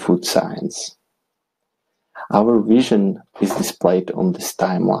agriculture and food science. Our vision is displayed on this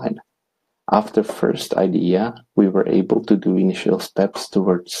timeline. After first idea, we were able to do initial steps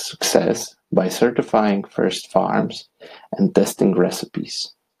towards success by certifying first farms and testing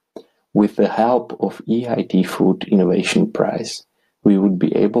recipes. With the help of EIT Food Innovation Prize, we would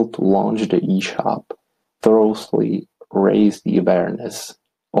be able to launch the e-shop, thoroughly raise the awareness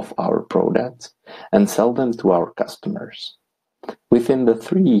of our products, and sell them to our customers. Within the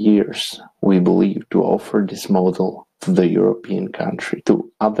 3 years, we believe to offer this model to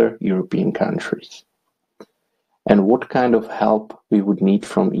other European countries. And what kind of help we would need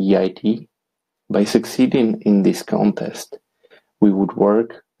from EIT? By succeeding in this contest, we would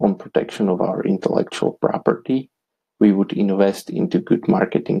work on protection of our intellectual property, we would invest into good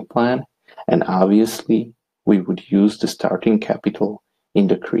marketing plan, and obviously, we would use the starting capital in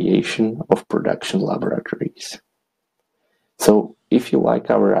the creation of production laboratories. So if you like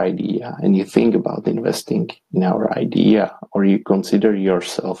our idea and you think about investing in our idea, or you consider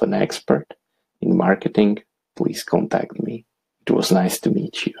yourself an expert in marketing, please contact me. It was nice to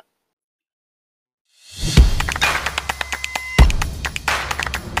meet you.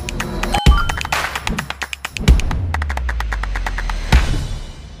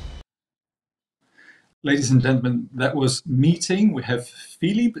 Ladies and gentlemen, that was Meeting. We have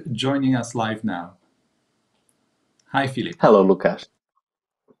Filip joining us live now. Hi, Filip. Hello, Lukasz.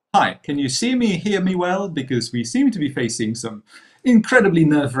 Hi, can you see me, hear me well? Because we seem to be facing some incredibly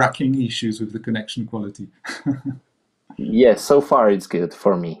nerve-wracking issues with the connection quality. Yes, so far it's good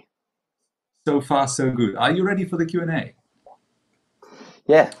for me. So far, so good. Are you ready for the Q&A?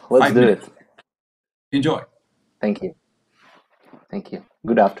 Yeah, let's do it. Enjoy. Thank you. Thank you.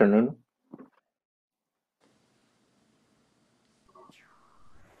 Good afternoon.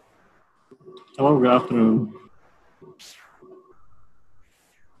 Hello, good afternoon.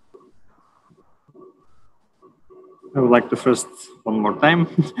 I would like to first, one more time.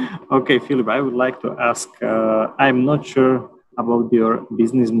 Okay, Filip, I would like to ask, I'm not sure about your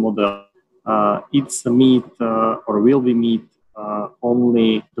business model. It's a meat or will be meat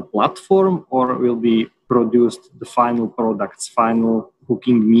only the platform, or will be produced the final products, final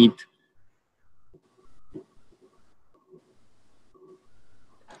cooking meat?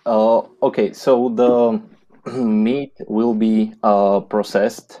 Okay, so the meat will be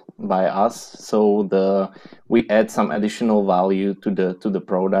processed by us. So we add some additional value to the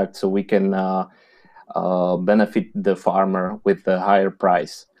product, so we can benefit the farmer with a higher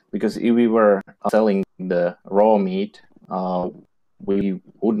price. Because if we were selling the raw meat, we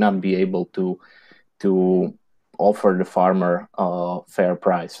would not be able to offer the farmer a fair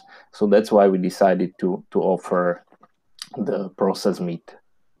price. So that's why we decided to offer the processed meat.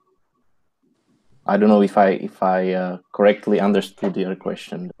 I don't know if I correctly understood your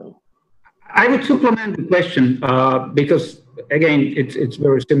question, though. I would supplement the question because, again, it's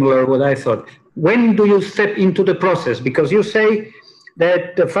very similar to what I thought. When do you step into the process? Because you say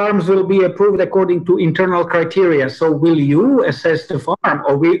that the farms will be approved according to internal criteria. So will you assess the farm,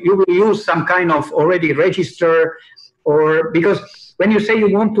 or you will use some kind of already register? Or because when you say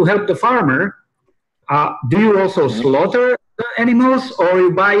you want to help the farmer, do you also slaughter the animals, or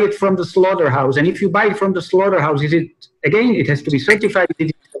you buy it from the slaughterhouse? And if you buy it from the slaughterhouse, is it, again, it has to be certified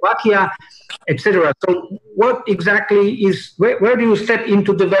in Slovakia, etc. So what exactly is, where do you step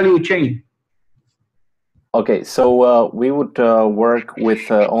into the value chain? Okay, so we would work with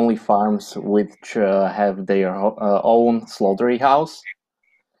only farms which have their own slaughterhouse.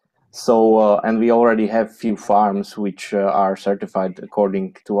 So, and we already have few farms which are certified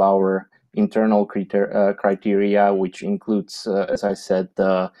according to our internal criteria, which includes, as I said,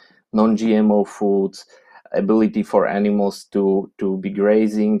 non-GMO foods, ability for animals to be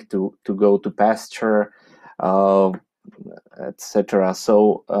grazing, to go to pasture, etc.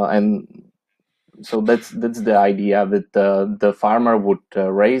 So, and so that's the idea, that the farmer would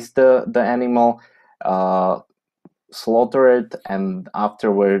raise the animal, slaughter it, and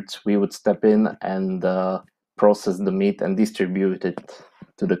afterwards we would step in and process the meat and distribute it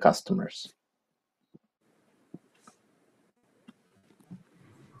to the customers.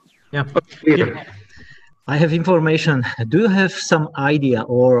 Yeah. I have information. Do you have some idea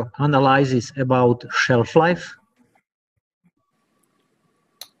or analysis about shelf life?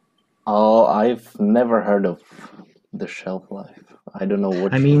 Oh, I've never heard of the shelf life. I don't know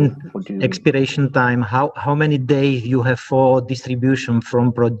what. I mean, expiration time. How many days you have for distribution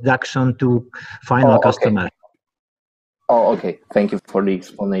from production to final customer? Oh, okay. Thank you for the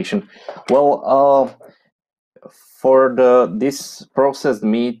explanation. Well, for this processed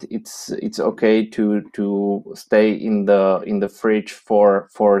meat, it's okay to stay in the fridge for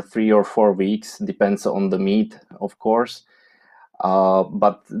 3 or 4 weeks. Depends on the meat, of course.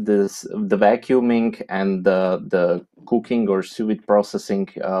 But the vacuuming and the cooking or sous vide processing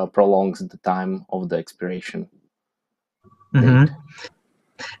prolongs the time of the expiration date.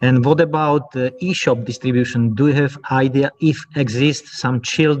 And what about e-shop distribution? Do you have idea if exists some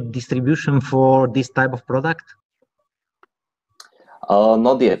chilled distribution for this type of product?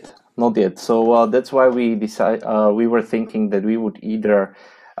 Not yet. So that's why we we were thinking that we would either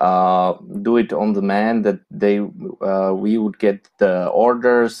do it on demand, that we would get the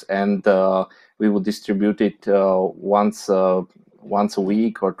orders and we would distribute it once a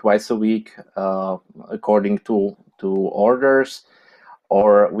week or twice a week according to orders,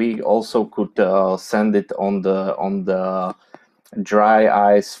 or we also could send it on the dry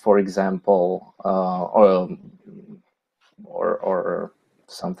ice, for example, or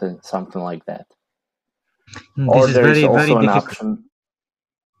something like that. This is there is also very an difficult. option.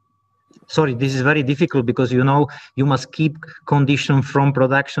 Sorry, this is very difficult because you must keep condition from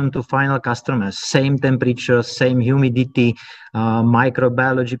production to final customers, same temperature, same humidity,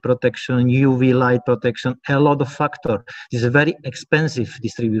 microbiology protection, UV light protection, a lot of factor. This is a very expensive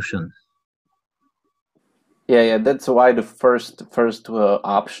distribution. Yeah, that's why the first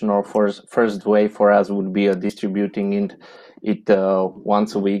option or first way for us would be distributing it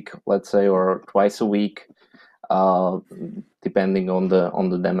once a week, let's say, or twice a week, depending on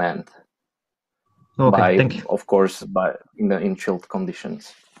the demand. Okay, thank you. Of course, in chilled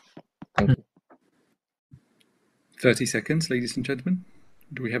conditions. Thank you. 30 seconds, ladies and gentlemen.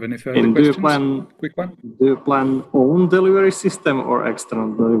 Do we have any further questions? Quick one. Do you plan own delivery system or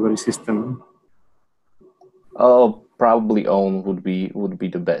external delivery system? Probably own would be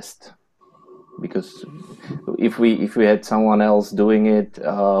the best, because if we had someone else doing it,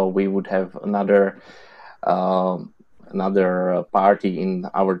 we would have another party in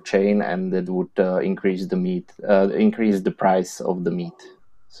our chain, and that would increase the price of the meat.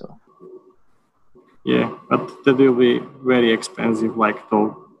 So yeah, but that will be very expensive, like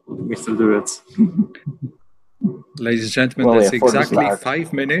told Mr. Durec. Ladies and gentlemen, that's exactly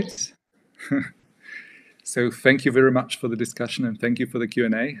 5 minutes. So thank you very much for the discussion and thank you for the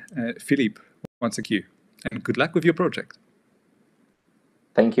Q&A. Philippe, once again, and good luck with your project.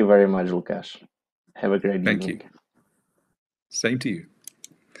 Thank you very much, Lukáš. Have a great evening. Thank you. Same to you.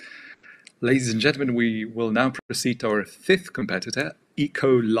 Ladies and gentlemen, we will now proceed to our fifth competitor,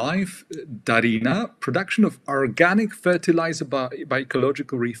 EcoLife Darina, production of organic fertilizer by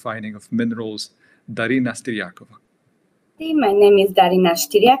ecological refining of minerals. Darina Styriakova. My name is Darina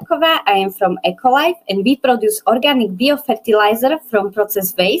Styriakova. I am from EcoLife and we produce organic biofertilizer from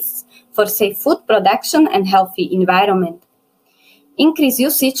process wastes for safe food production and healthy environment. Increased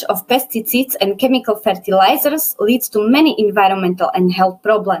usage of pesticides and chemical fertilizers leads to many environmental and health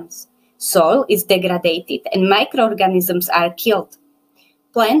problems. Soil is degraded and microorganisms are killed.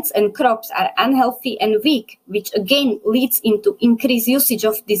 Plants and crops are unhealthy and weak, which again leads into increased usage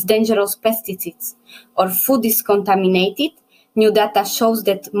of these dangerous pesticides. Our food is contaminated. New data shows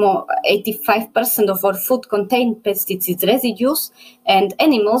that more 85% of our food contain pesticide residues, and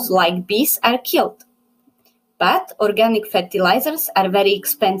animals like bees are killed. But organic fertilizers are very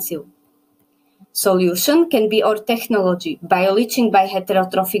expensive. Solution can be our technology, bioleaching by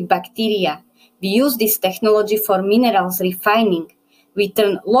heterotrophic bacteria. We use this technology for minerals refining. We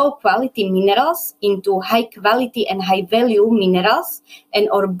turn low-quality minerals into high-quality and high-value minerals, and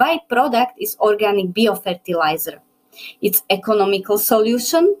our byproduct is organic biofertilizer. It's economical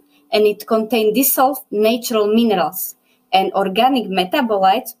solution, and it contains dissolved natural minerals, and organic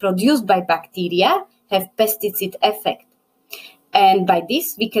metabolites produced by bacteria have pesticide effect. And by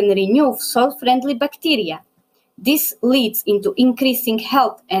this, we can remove soil-friendly bacteria. This leads into increasing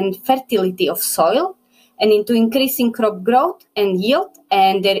health and fertility of soil, and into increasing crop growth and yield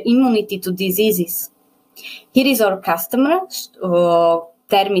and their immunity to diseases. Here is our customer,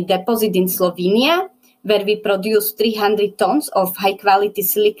 Termi deposit in Slovenia, where we produce 300 tons of high-quality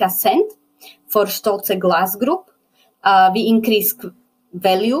silica sand for Stolze Glass Group. We increase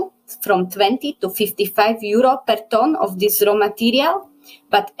value from 20 to 55 euro per ton of this raw material,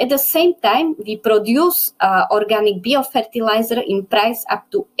 but at the same time, we produce organic biofertilizer in price up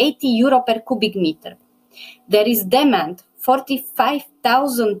to 80 euro per cubic meter. There is demand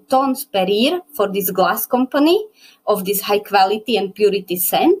 45,000 tons per year for this glass company of this high quality and purity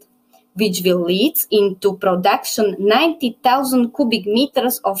sand, which will lead into production 90,000 cubic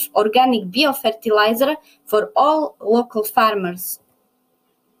meters of organic biofertilizer for all local farmers.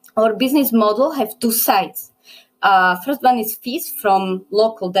 Our business model has two sides. First one is fees from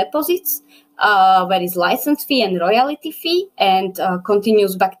local deposits, where is license fee and royalty fee and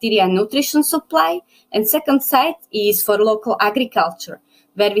continuous bacteria and nutrition supply. And second side is for local agriculture,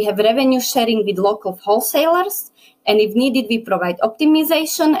 where we have revenue sharing with local wholesalers. And if needed, we provide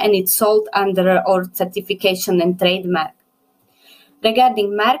optimization and it's sold under our certification and trademark.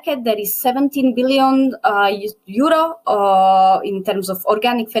 Regarding market, there is 17 billion euro in terms of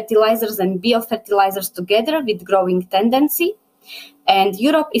organic fertilizers and biofertilizers together with growing tendency. And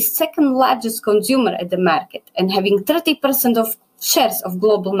Europe is second largest consumer at the market and having 30% of shares of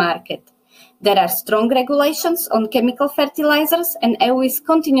global market. There are strong regulations on chemical fertilizers and EU is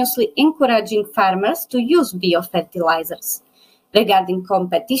continuously encouraging farmers to use biofertilizers. Regarding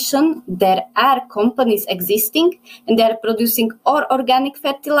competition, there are companies existing and they are producing or organic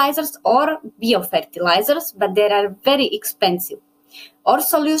fertilizers or biofertilizers, but they are very expensive. Our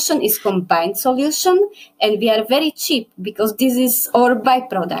solution is combined solution and we are very cheap because this is our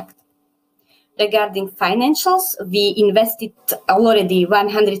byproduct. Regarding financials, we invested already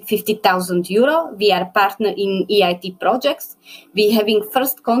 150,000 euro. We are partner in EIT projects. We having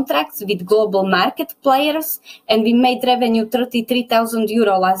first contracts with global market players and we made revenue 33,000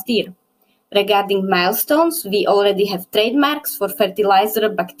 euro last year. Regarding milestones, we already have trademarks for fertilizer,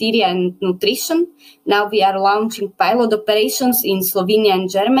 bacteria and nutrition. Now we are launching pilot operations in Slovenia and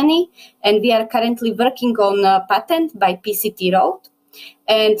Germany and we are currently working on a patent by PCT Road.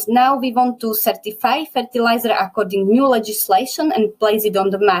 And now we want to certify fertilizer according to new legislation and place it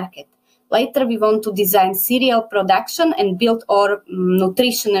on the market. Later, we want to design serial production and build our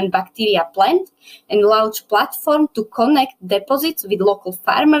nutrition and bacteria plant and launch platform to connect deposits with local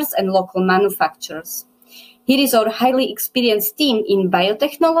farmers and local manufacturers. Here is our highly experienced team in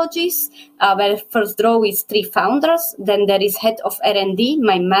biotechnologies, where first row is 3 founders. Then there is head of R&D,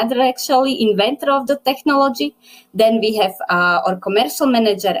 my mother actually, inventor of the technology. Then we have our commercial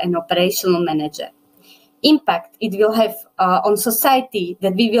manager and operational manager. Impact it will have on society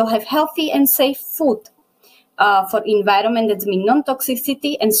that we will have healthy and safe food for environment that means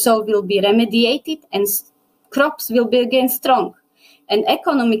non-toxicity and soil will be remediated and crops will be again strong. And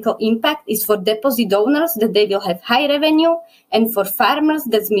economical impact is for deposit owners that they will have high revenue, and for farmers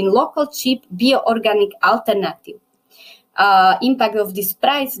that means local, cheap, bio-organic alternative. Impact of this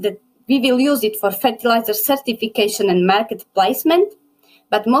price that we will use it for fertilizer certification and market placement,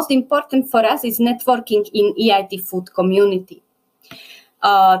 but most important for us is networking in EIT food community.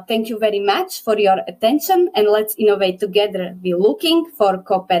 Thank you very much for your attention, and let's innovate together. We're looking for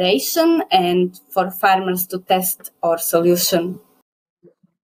cooperation and for farmers to test our solution.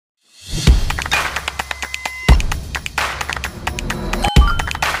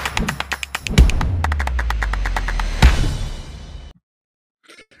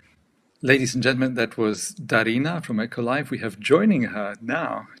 Ladies and gentlemen, that was Darina from EcoLife. We have joining her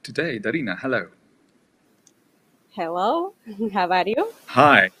now today. Darina, hello. Hello, how are you?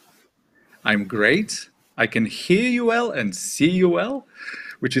 Hi, I'm great. I can hear you well and see you well,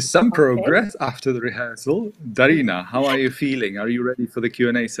 which is some progress after the rehearsal. Darina, how are you feeling? Are you ready for the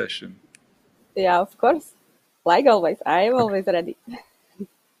Q&A session? Yeah, of course. Like always, I am always ready.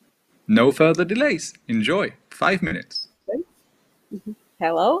 No further delays. Enjoy. 5 minutes.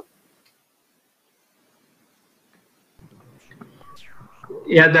 Hello.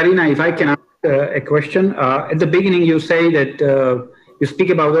 Yeah, Darina, if I can ask a question. At the beginning, you say that you speak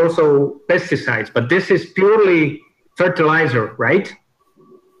about also pesticides, but this is purely fertilizer, right?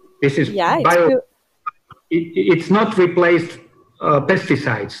 This is it's not replaced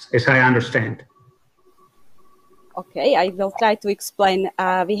pesticides, as I understand. Okay, I will try to explain.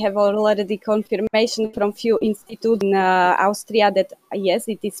 We have already confirmation from few institutes in Austria that yes,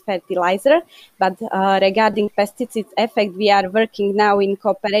 it is fertilizer, but regarding pesticides effect, we are working now in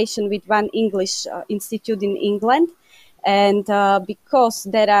cooperation with one English institute in England, and because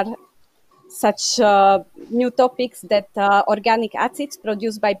there are such new topics that organic acids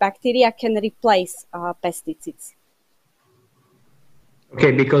produced by bacteria can replace pesticides.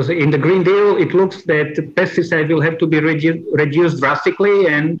 Okay, because in the Green Deal, it looks that pesticide will have to be reduced drastically,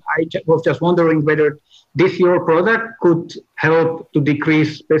 and I was just wondering whether this your product could help to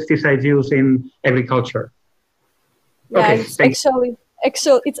decrease pesticide use in agriculture. Yeah, okay,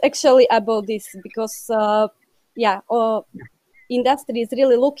 it's actually about this because industry is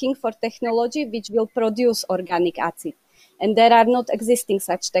really looking for technology which will produce organic acid. And there are not existing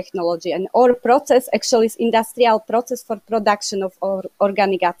such technology. And our process actually is industrial process for production of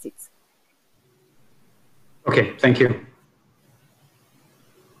organic acids. Okay, thank you.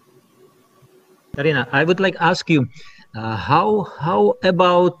 Darina, I would like to ask you, how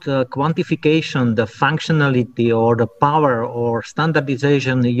about quantification, the functionality or the power or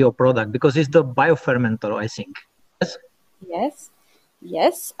standardization in your product? Because it's the biofermenter, I think. Yes?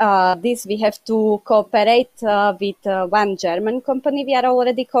 Yes, this we have to cooperate with one German company. We are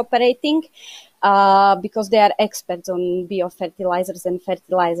already cooperating because they are experts on biofertilizers and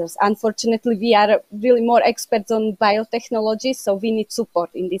fertilizers. Unfortunately, we are really more experts on biotechnology, so we need support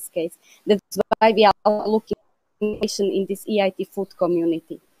in this case. That's why we are looking in this EIT food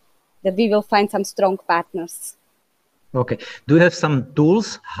community, that we will find some strong partners. Okay. Do you have some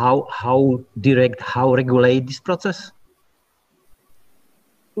tools how regulate this process?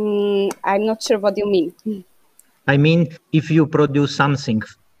 I'm not sure what you mean. I mean, if you produce something,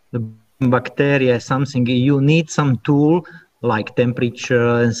 bacteria, something, you need some tool like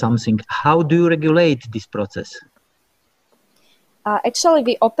temperature and something. How do you regulate this process? Actually,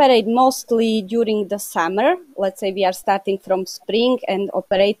 we operate mostly during the summer. Let's say we are starting from spring and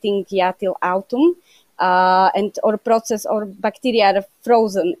operating till autumn. And our process, our bacteria are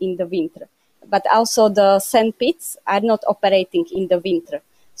frozen in the winter. But also the sand pits are not operating in the winter.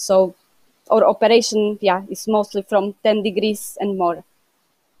 So our operation, is mostly from 10 degrees and more.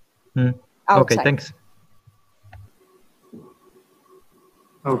 Okay, thanks.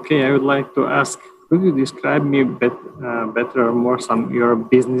 Okay, I would like to ask, could you describe me better or more your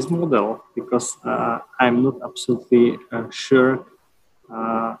business model? Because I'm not absolutely sure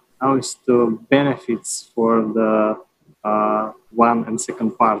how is the benefits for the one and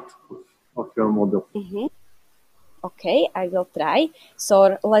second part of your model. Okay, I will try.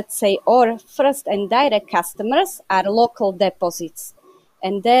 So let's say our first and direct customers are local deposits.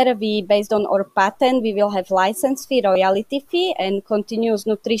 And there we, based on our patent, we will have license fee, royalty fee, and continuous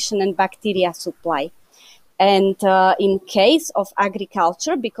nutrition and bacteria supply. And in case of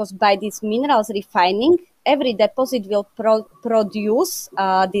agriculture, because by this minerals refining, every deposit will produce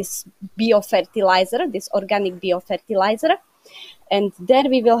this biofertilizer, this organic biofertilizer. And there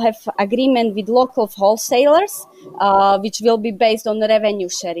we will have agreement with local wholesalers, which will be based on the revenue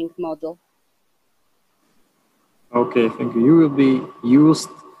sharing model. Okay, thank you. You will be used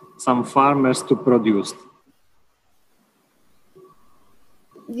some farmers to produce.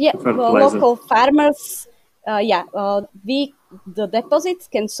 Yeah, local farmers. The deposits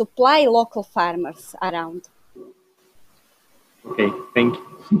can supply local farmers around. Okay, thank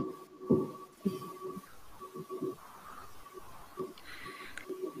you.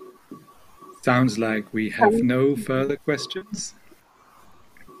 Sounds like we have no further questions.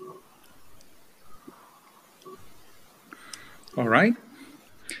 All right.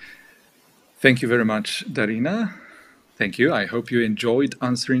 Thank you very much, Darina. Thank you. I hope you enjoyed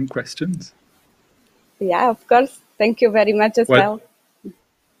answering questions. Yeah, of course. Thank you very much as well.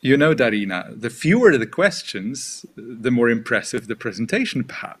 You know, Darina, the fewer the questions, the more impressive the presentation,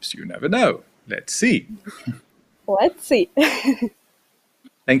 perhaps. You never know. Let's see. Let's see.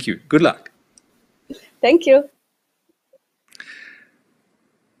 Thank you. Good luck. Thank you.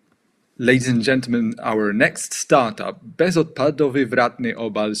 Ladies and gentlemen, our next startup, bezodpadowy wratny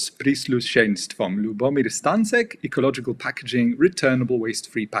obal z przysłuszeństwem Lubomir Stancek, ecological packaging, returnable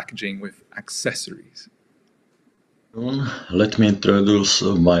waste-free packaging with accessories. Let me introduce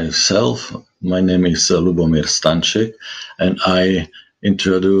myself. My name is Lubomir Stancek, and I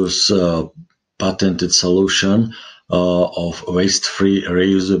introduce a patented solution of waste-free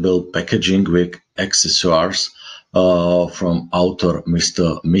reusable packaging with accessories from author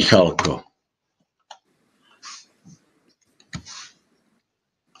Mr. Michalko.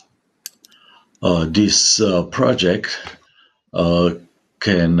 This project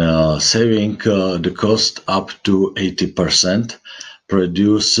can saving the cost up to 80%,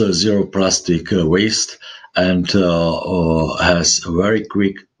 produce zero plastic waste, and has very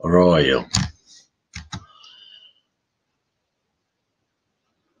quick ROI.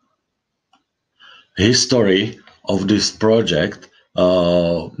 History of this project,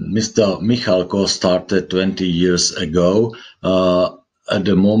 Mr. Michalko started 20 years ago. At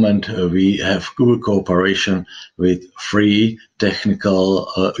the moment, we have good cooperation with 3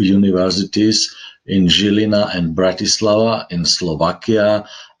 technical universities in Žilina and Bratislava in Slovakia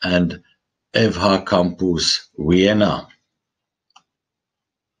and FH Campus Vienna.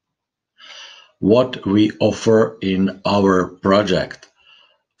 What we offer in our project?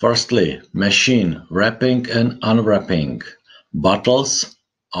 Firstly, machine wrapping and unwrapping. Bottles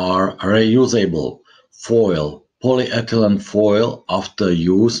are reusable. Foil, polyethylene foil after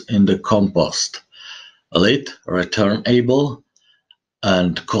use in the compost. Lid, returnable.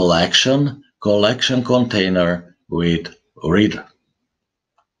 And collection container with lid.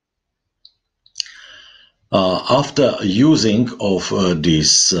 After using of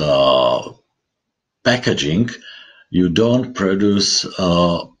this packaging, you don't produce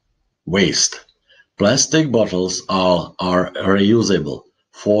waste. Plastic bottles are reusable.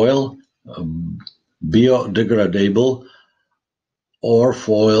 Foil, biodegradable, or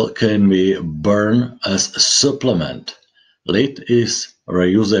foil can be burned as a supplement. Lid is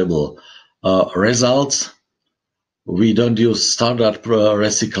reusable. Results, we don't use standard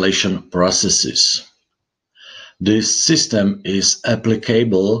recyclation processes. This system is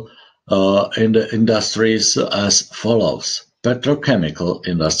applicable in the industries as follows: petrochemical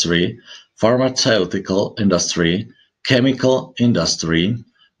industry, pharmaceutical industry, chemical industry,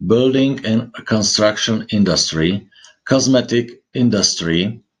 building and construction industry, cosmetic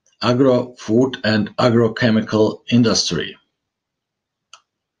industry, agro-food and agrochemical industry.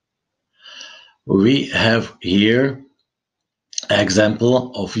 We have here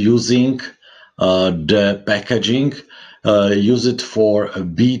example of using the packaging, use it for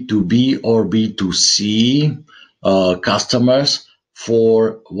B2B or B2C customers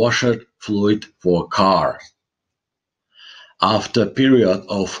for washer fluid for cars. After a period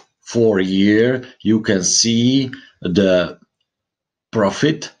of 4 years, you can see the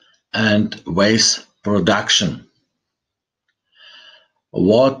profit and waste production.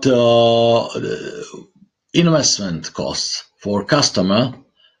 What investment costs for customer,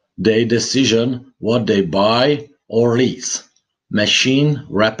 they decision what they buy or lease. Machine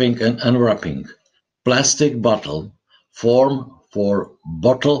wrapping and unwrapping, plastic bottle, form for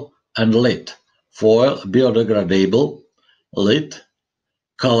bottle and lid, foil biodegradable, lid,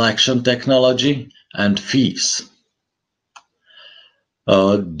 collection technology, and fees.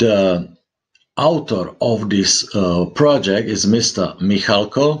 The author of this project is Mr.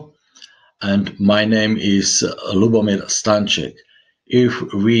 Michalko, and my name is Lubomir Stancek. If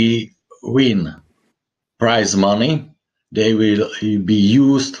we win prize money, they will be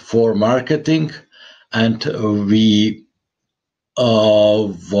used for marketing, and we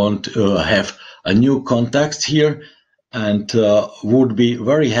want to have a new contact here, and would be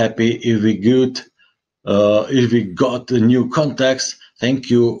very happy if we got a new contacts. Thank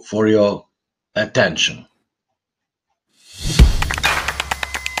you for your attention.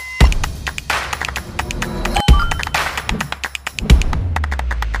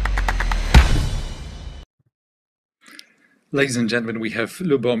 Ladies and gentlemen, we have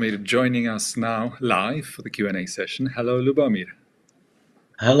Lubomir joining us now live for the Q&A session. Hello, Lubomir.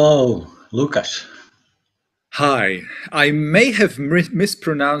 Hello, Lukasz. Hi. I may have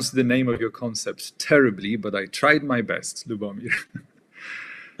mispronounced the name of your concept terribly, but I tried my best, Lubomir.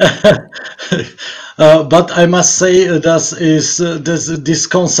 But I must say this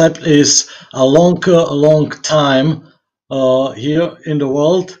concept is a long time here in the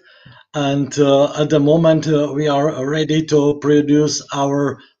world, and at the moment we are ready to produce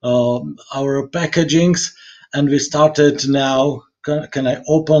our packagings, and we started now. Can I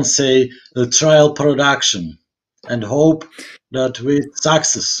open say the trial production, and hope that with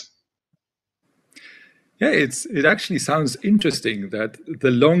success. Yeah, it actually sounds interesting that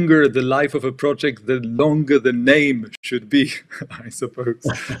the longer the life of a project, the longer the name should be, I suppose.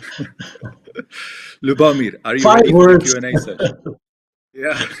 Lubomir, are you ready for the Q&A session?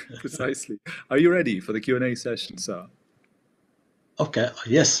 Yeah, precisely. Are you ready for the Q&A session, sir? Okay,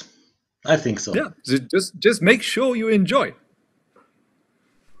 yes, I think so. Yeah, so just make sure you enjoy.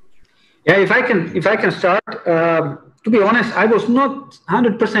 Yeah, if I can start, to be honest, I was not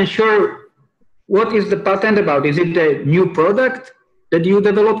 100% sure what is the patent about. Is it a new product that you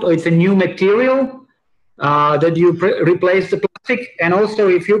developed, or it's a new material that you replace the plastic? And also,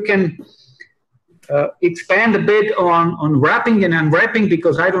 if you can expand a bit on wrapping and unwrapping,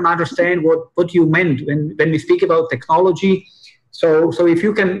 because I don't understand what you meant when we speak about technology. So if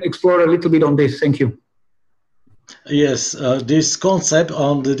you can explore a little bit on this, thank you. Yes, this concept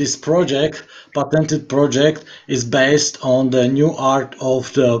on this project, patented project, is based on the new art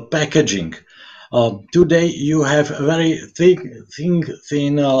of the packaging. Today you have a very thin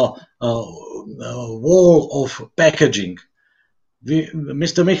wall of packaging.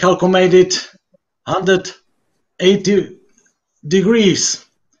 Mr. Michalko made it 180 degrees.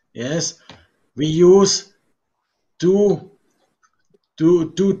 Yes, we use 2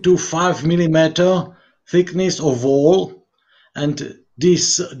 to 5 millimeter thickness of wall, and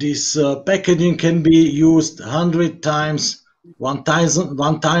this packaging can be used 100 times,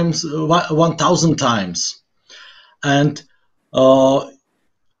 1,000 times. And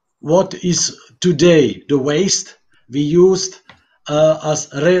what is today the waste we used as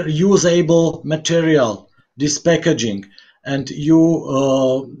reusable material, this packaging, and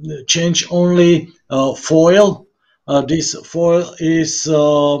you change only foil. This foil is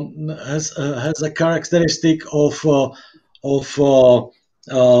has a characteristic of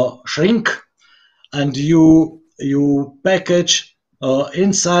shrink, and you package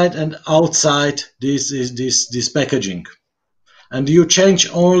inside and outside this packaging, and you change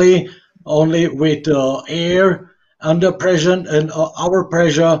only with air under pressure and our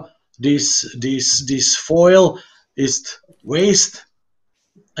pressure. This foil is waste.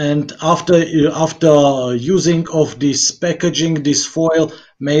 And after using of this packaging, this foil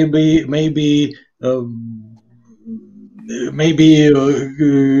maybe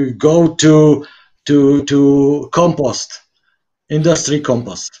go to compost, industry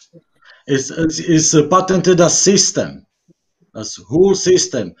compost. Is patented a system, as whole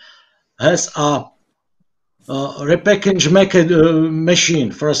system has a repackage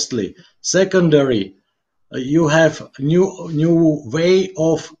machine. Firstly, secondary, you have new way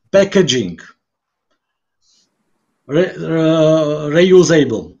of packaging,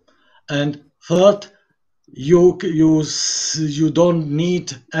 reusable, and third, you don't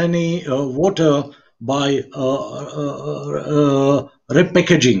need any water by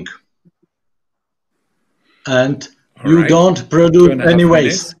repackaging, and you don't produce any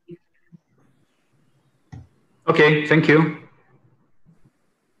waste. Okay, thank you.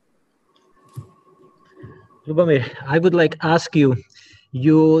 Lubomir, I would like to ask you,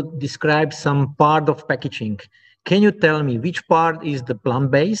 you described some part of packaging. Can you tell me which part is the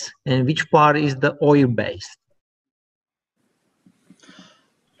plant-based and which part is the oil-based?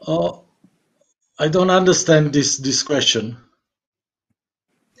 I don't understand this question.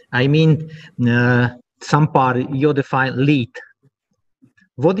 I mean, some part you define lead.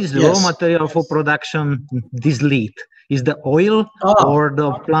 What is the raw material for production this lead? Is the oil or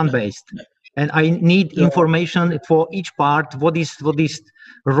the plant-based? And I need information for each part. What is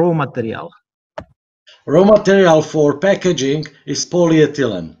raw material? Raw material for packaging is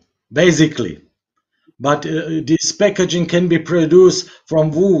polyethylene, basically. But this packaging can be produced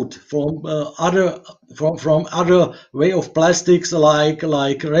from wood, from other way of plastics like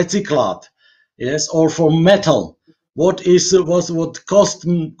recyclate, yes, or from metal. What cost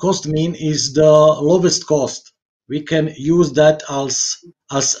mean is the lowest cost. We can use that as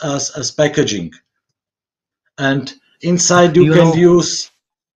packaging, and inside you can use.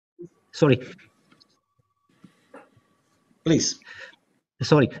 Sorry. Please.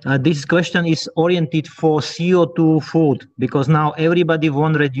 Sorry, this question is oriented for CO2 food, because now everybody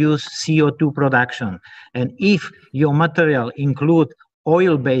wants to reduce CO2 production. And if your material include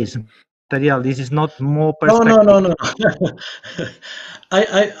oil-based material, this is not more perspective. No.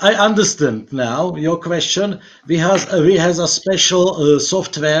 I understand now your question. We has a special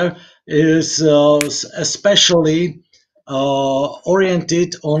software is especially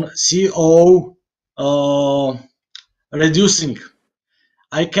oriented on CO reducing.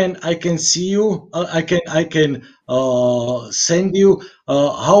 I can see you. I can send you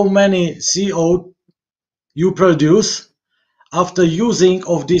how many CO you produce after using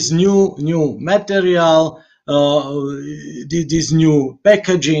of this new material, this new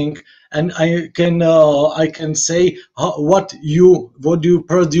packaging, and I can say what you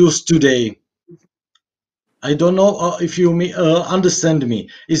produce today. I don't know if you understand me.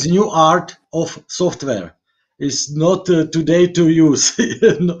 It's new art of software. It's not today to use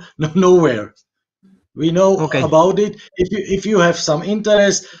nowhere. We know about it. If you have some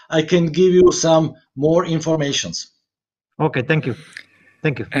interest, I can give you some more informations. Okay, thank you.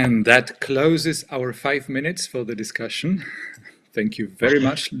 Thank you. And that closes our 5 minutes for the discussion. Thank you very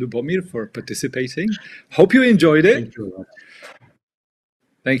much, Lubomir, for participating. Hope you enjoyed it. Thank you.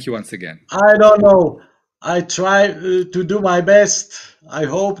 Thank you once again. I don't know. I try to do my best. I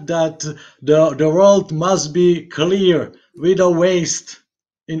hope that the world must be clear without waste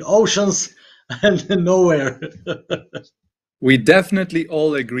in oceans and nowhere. We definitely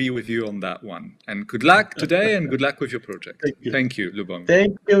all agree with you on that one. And good luck today and good luck with your project. Thank you, Lubomir.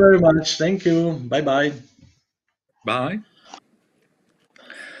 Thank you very much. Thank you. Bye-bye. Bye.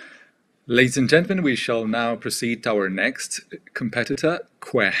 Ladies and gentlemen, we shall now proceed to our next competitor,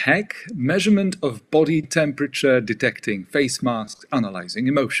 QueHEC, measurement of body temperature, detecting face masks, analyzing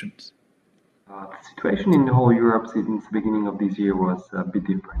emotions. The situation in the whole Europe since the beginning of this year was a bit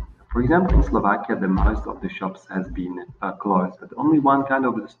different. For example, in Slovakia, the most of the shops has been closed, but only one kind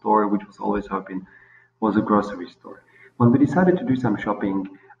of the store which was always open was a grocery store. When we decided to do some shopping,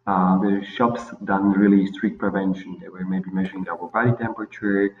 the shops done really strict prevention. They were maybe measuring our body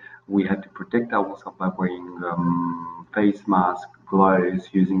temperature. We had to protect ourselves by wearing face mask, gloves,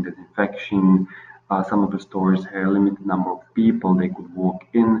 using disinfection. Some of the stores had a limited number of people they could walk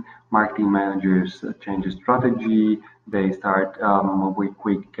in. Marketing managers change the strategy. They start very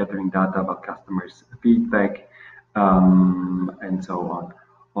quick gathering data about customers' feedback and so on.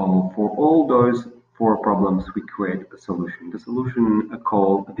 For all those 4 problems, we create a solution. The solution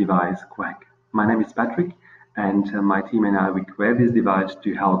called device QueHEC. My name is Patrick, and my team and I, we create this device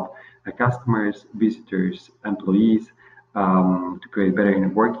to help customers, visitors, employees to create better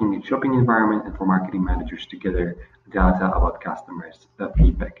working and shopping environment, and for marketing managers to gather data about customers'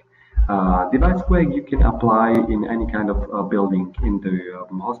 feedback. Device QueHEC you can apply in any kind of building, in the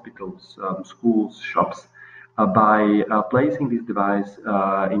hospitals, schools, shops, by placing this device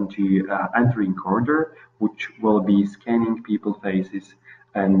into entering corridor, which will be scanning people's faces,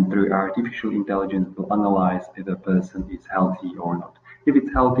 and through artificial intelligence will analyze if the person is healthy or not. If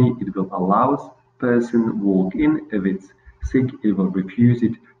it's healthy, it will allow person walk in. If it's sick, it will refuse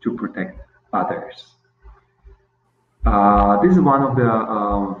it to protect others. This is one of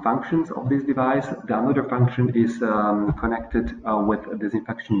the functions of this device. The another function is connected with a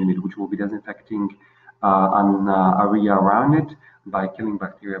disinfection unit, which will be disinfecting an area around it by killing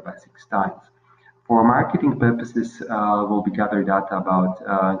bacteria by 6 times. For marketing purposes, we'll be gathering data about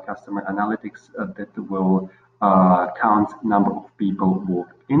customer analytics that will count number of people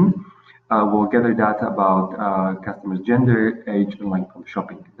walked in. We'll gather data about customers' gender, age, and length of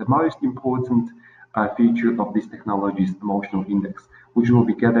shopping. The most important feature of this technology is emotional index, which will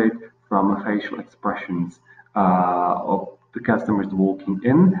be gathered from facial expressions of the customers walking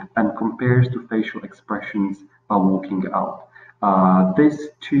in and compares to facial expressions while walking out. These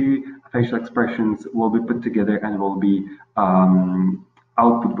 2 facial expressions will be put together and will be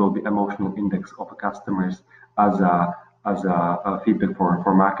output will be emotional index of customers as a feedback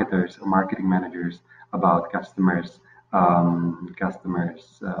for marketers or marketing managers about customers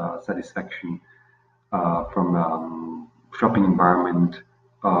satisfaction from shopping environment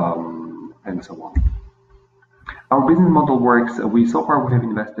and so on. Our business model works. So far we have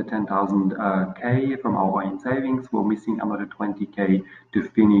invested 10,000 K from our own savings. We're missing another 20K to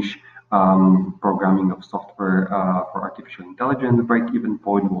finish programming of software for artificial intelligence. The break-even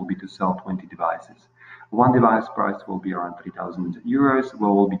point will be to sell 20 devices. One device price will be around 3,000 euros. We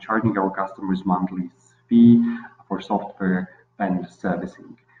will be charging our customers monthly fee for software and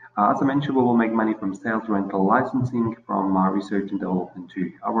servicing. As I mentioned, we will make money from sales, rental, licensing, from research and development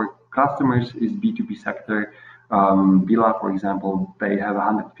too. Our customers is B2B sector. Bila, for example, they have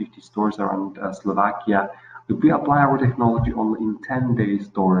 150 stores around Slovakia. If we apply our technology only in 10 days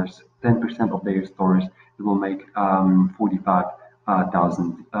stores, 10% of their stores, it will make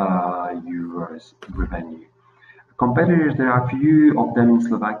 45,000 euros revenue. Competitors, there are few of them in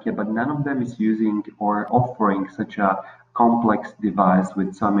Slovakia, but none of them is using or offering such a complex device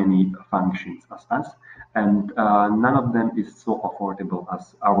with so many functions as us, and none of them is so affordable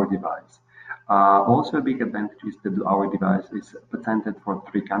as our device. Also, a big advantage is that our device is patented for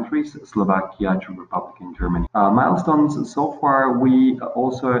 3 countries: Slovakia, Czech Republic, and Germany. Milestones so far, we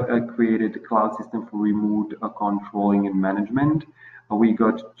also created a cloud system for remote controlling and management. We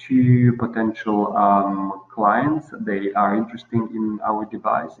got 2 potential clients. They are interested in our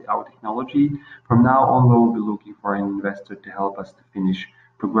device, our technology. From now on, we will be looking for an investor to help us to finish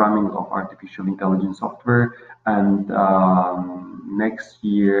programming of artificial intelligence software. And next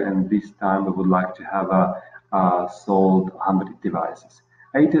year and this time, we would like to have sold 100 devices.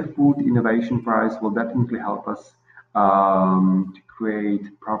 EIT Food Innovation Prize will definitely help us to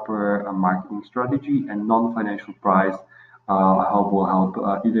create proper marketing strategy, and non-financial prize will help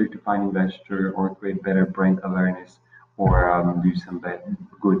either to find investor or create better brand awareness, or do some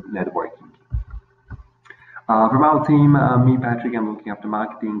good networking. From our team, me, Patrick, I'm looking after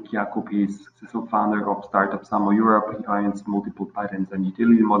marketing. Jakub, he's successful founder of startup Samo Europe. He owns multiple patents and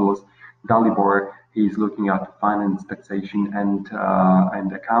utility models. Dalibor, he's looking at finance, taxation,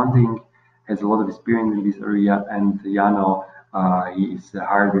 and accounting. Has a lot of experience in this area. And Jano, he is a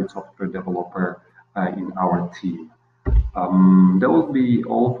hardware software developer in our team. That will be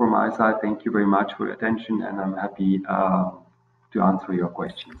all from my side. Thank you very much for your attention, and I'm happy to answer your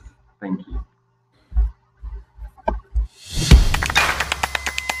questions. Thank you.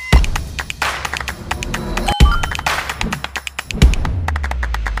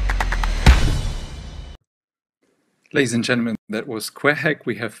 Ladies and gentlemen, that was Quehek.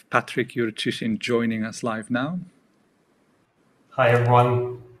 We have Patrick Jurčíšin joining us live now. Hi,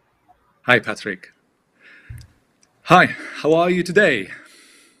 everyone. Hi, Patrick. Hi, how are you today?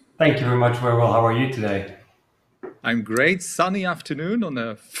 Thank you very much. Very well. How are you today? I'm great. Sunny afternoon on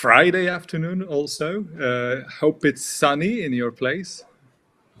a Friday afternoon also. Hope it's sunny in your place.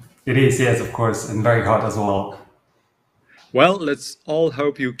 It is, yes, of course, and very hot as well. Well, let's all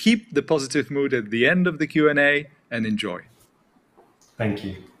hope you keep the positive mood at the end of the Q&A and enjoy. Thank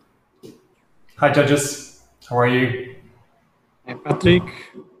you. Hi, judges. How are you? Hi, Patrick.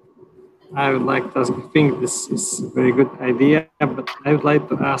 I would like to ask, I think this is a very good idea, but I would like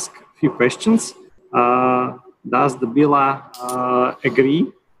to ask a few questions. Does the Bila agree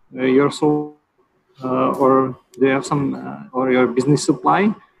your soul, or do you have some, or your business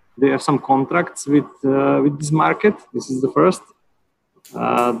supply? Do you have some contracts with this market? This is the first.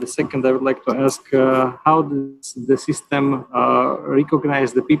 The second, I would like to ask, how does the system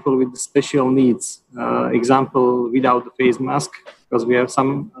recognize the people with special needs? Example, without the face mask, because we have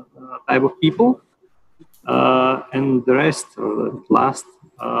some type of people. And the rest, or the last,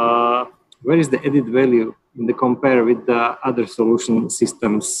 where is the added value in the compare with the other solution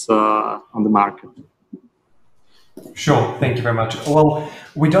systems on the market? Sure, thank you very much. Well,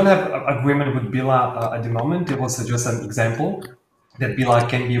 we don't have an agreement with Bila at the moment. It was just an example that Bila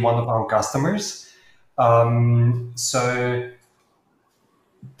can be one of our customers. So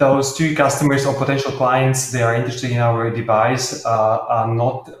those 2 customers or potential clients, they are interested in our device, are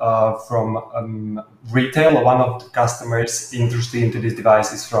not from retail. One of the customers interested into this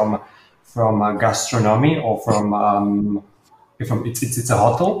device is from gastronomy, or from it's a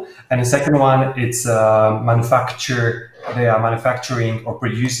hotel, and the second one, it's manufacture. They are manufacturing or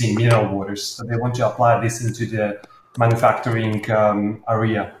producing mineral waters, so they want to apply this into the manufacturing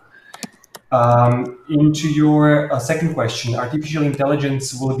area. Into your second question, artificial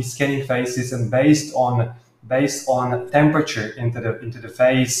intelligence will be scanning faces, and based on temperature into the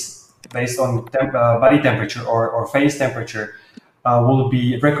face, based on body temperature or face temperature, will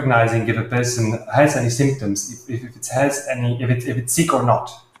be recognizing if a person has any symptoms, if it's sick or not.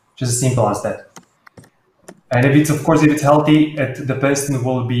 Just as simple as that. And if it's healthy, the person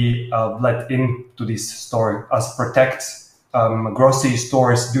will be let into this store as protect grocery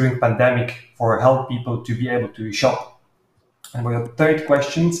stores during pandemic, for help people to be able to shop. And for the third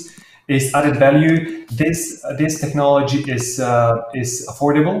question is added value. This technology is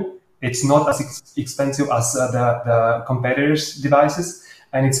affordable. It's not as expensive as the competitors' devices,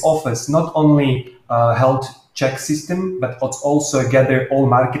 and it offers not only health check system, but it's also gather all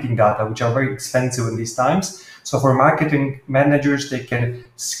marketing data, which are very expensive in these times. So for marketing managers, they can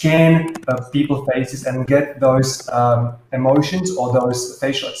scan people's faces and get those emotions or those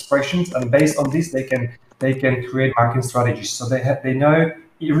facial expressions, and based on this, they can they can create marketing strategies. So they know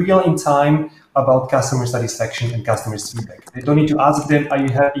real in time about customer satisfaction and customers' feedback. They don't need to ask them, are you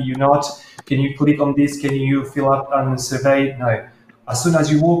happy, you not? Can you click on this? Can you fill up on the survey? No. As soon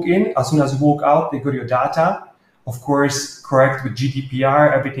as you walk in, as soon as you walk out, they got your data, of course, correct with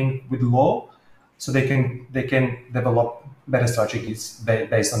GDPR, everything with law, so they can develop better strategies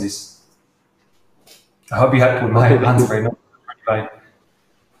based on this. I hope you helped with my answer. Bye.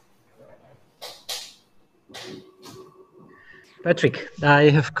 Patrick, I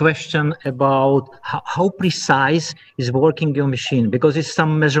have a question about how precise is working your machine, because it's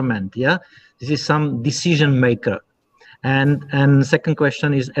some measurement, yeah? This is some decision maker. And second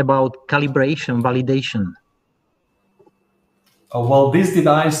question is about calibration, validation. Well, this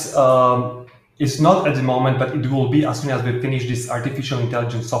device is not at the moment, but it will be as soon as we finish this artificial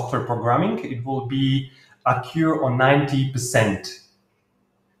intelligence software programming. It will be accurate on 90%.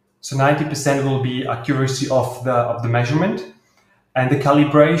 So 90% will be accuracy of the measurement. And the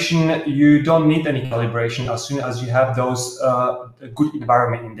calibration, you don't need any calibration as soon as you have those good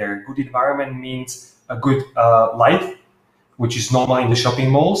environment in there. Good environment means a good light, which is normal in the shopping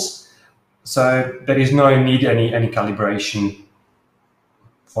malls. So there is no need any calibration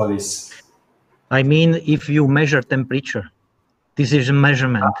for this. I mean, if you measure temperature, this is a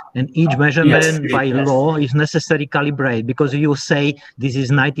measurement, and each measurement by law is necessary calibrate, because you say this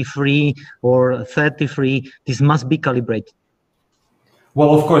is 93 or 33, this must be calibrated.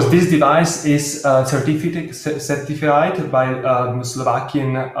 Well, of course, this device is certified by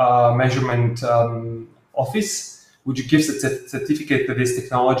Slovakian measurement office, which gives a certificate to this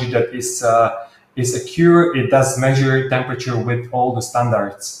technology that is accurate. It does measure temperature with all the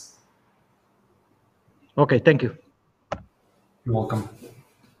standards. Okay, thank you. You're welcome.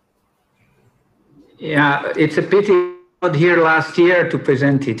 Yeah, it's a pity not here last year to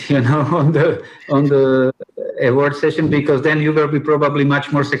present it, you know, on the award session, because then you will be probably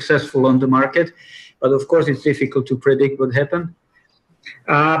much more successful on the market. But of course, it's difficult to predict what happened.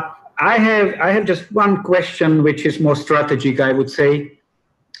 I have just one question, which is more strategic, I would say,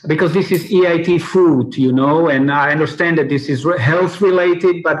 because this is EIT food, you know, and I understand that this is health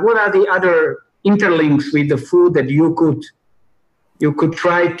related. But what are the other interlinks with the food that you could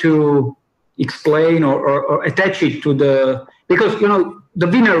try to explain or attach it to the, because, you know, the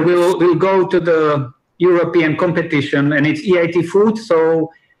winner will go to the European competition and it's EIT food.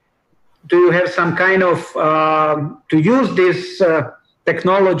 So do you have some kind of, to use this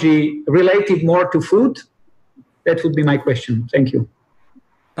technology related more to food? That would be my question. Thank you.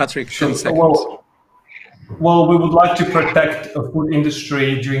 Patrick, sure. Well, we would like to protect the food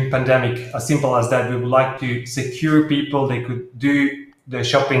industry during pandemic. As simple as that. We would like to secure people. They could do the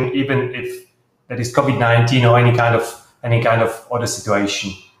shopping even if that is COVID-19 or any kind of other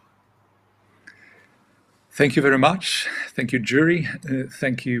situation. Thank you very much. Thank you, jury.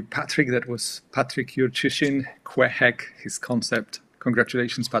 Thank you, Patrick. That was Patrick Jurčishin, Quehek, his concept.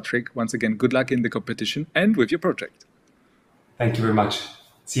 Congratulations, Patrick. Once again, good luck in the competition and with your project. Thank you very much.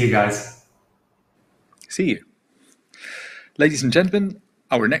 See you guys. See you. Ladies and gentlemen,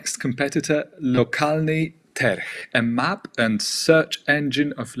 our next competitor, Lokalny Trh, a map and search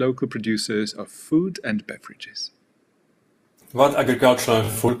engine of local producers of food and beverages. What agricultural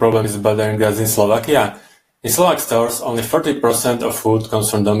and food problem is bothering us in Slovakia? In Slovak stores, only 40% of food comes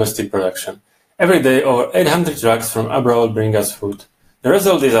from domestic production. Every day, over 800 trucks from abroad bring us food. The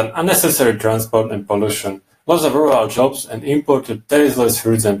result is an unnecessary transport and pollution, loss of rural jobs, and imported tasteless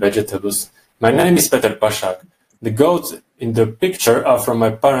fruits and vegetables. My name is Peter Pashak. The goats in the picture are from my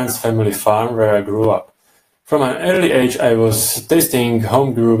parents' family farm where I grew up. From an early age, I was tasting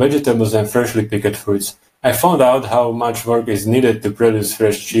home-grew vegetables and freshly picked fruits. I found out how much work is needed to produce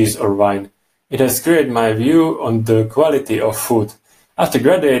fresh cheese or wine. It has created my view on the quality of food. After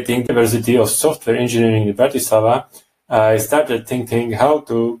graduating at the University of Software Engineering in Bratislava, I started thinking how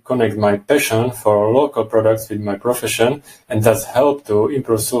to connect my passion for local products with my profession and thus help to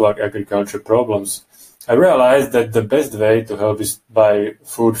improve Slovak agriculture problems. I realized that the best way to help is buy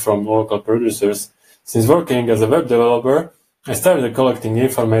food from local producers. Since working as a web developer, I started collecting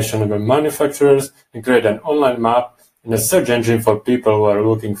information about manufacturers and created an online map and a search engine for people who are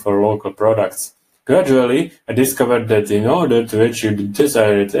looking for local products. Gradually, I discovered that in order to achieve the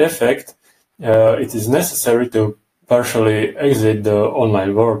desired effect, it is necessary to partially exit the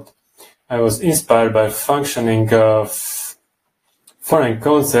online world. I was inspired by functioning foreign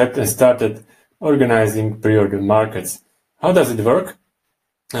concept and started organizing pre-order markets. How does it work?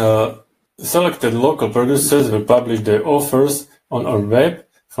 Selected local producers will publish their offers on our web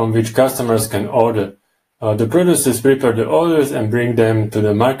from which customers can order. The producers prepare the orders and bring them to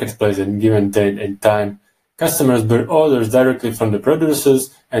the marketplace at a given date and time. Customers buy orders directly from the producers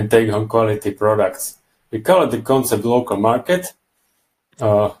and take home quality products. We call it the concept local market.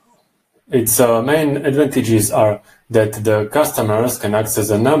 Its main advantages are that the customers can access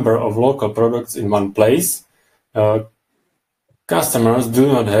a number of local products in one place. Customers do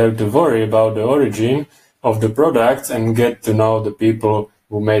not have to worry about the origin of the products and get to know the people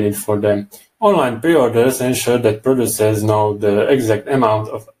who made it for them. Online pre-orders ensure that producers know the exact amount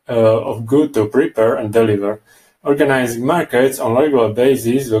of good to prepare and deliver. Organizing markets on a regular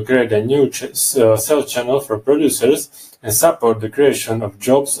basis will create a new sales channel for producers and support the creation of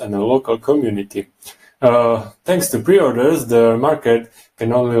jobs and a local community. Thanks to pre-orders, the market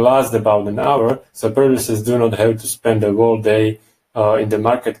can only last about an hour, so producers do not have to spend a whole day in the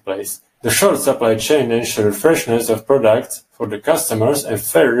marketplace. The short supply chain ensures freshness of products for the customers and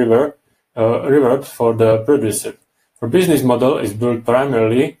fair reward for the producer. Our business model is built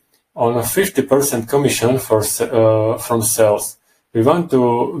primarily on a 50% commission from sales. We want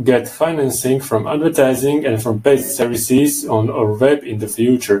to get financing from advertising and from paid services on our web in the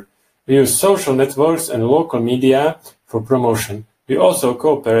future. We use social networks and local media for promotion. We also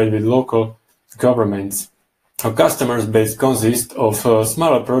cooperate with local governments. Our customer base consists of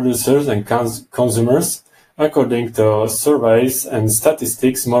smaller producers and consumers. According to surveys and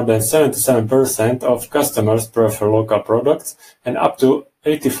statistics, more than 77% of customers prefer local products, and up to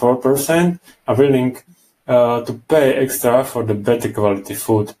 84% are willing to pay extra for the better quality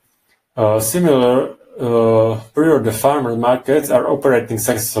food. Similar pre-order farmer markets are operating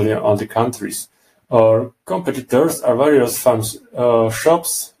successfully on the countries. Our competitors are various farms,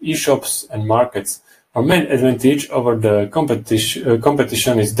 shops, e-shops, and markets. Our main advantage over the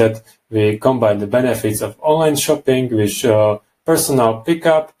competition is that we combine the benefits of online shopping with personal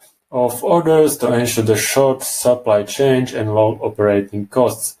pickup of orders to ensure the short supply chain and low operating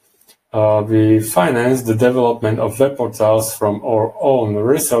costs. We finance the development of web portals from our own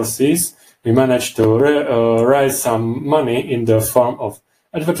resources. We managed to raise some money in the form of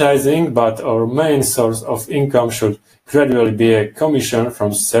advertising, but our main source of income should gradually be a commission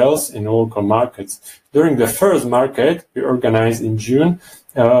from sales in local markets. During the first market we organized in June,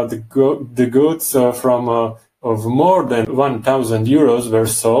 the goods of more than 1,000 euros were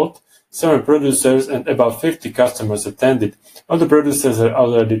sold. 7 producers and about 50 customers attended. All the producers have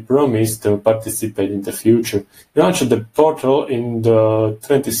already promised to participate in the future. We launched the portal in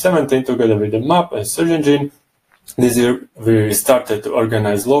 2017 together with the map and search engine. This year we started to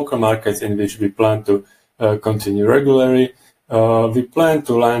organize local markets in which we plan to continue regularly. We plan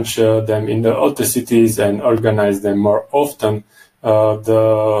to launch them in the other cities and organize them more often.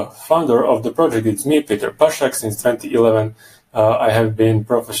 The founder of the project is me, Peter Paszak. Since 2011, I have been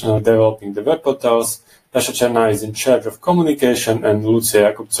professionally developing the web portals. Dasha Cherna is in charge of communication and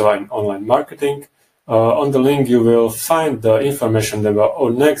Lucia Jakubcova in online marketing. On the link you will find the information about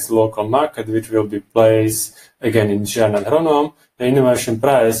our next local market, which will be placed again in Jan and Hronom. The Innovation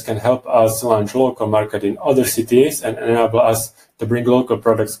Prize can help us launch local market in other cities and enable us to bring local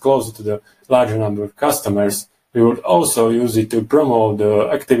products closer to the larger number of customers. We would also use it to promote the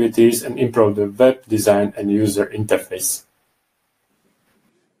activities and improve the web design and user interface.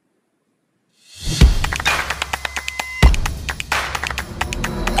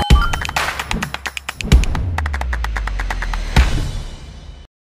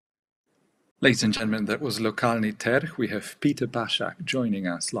 Ladies and gentlemen, that was Lokalny Trh. We have Peter Paszak joining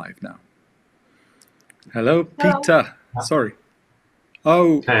us live now. Hello, Peter. Hello. Sorry.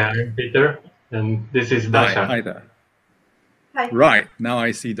 Oh. Hi, I'm Peter, and this is Dasha. Hi there. Hi. Right, now I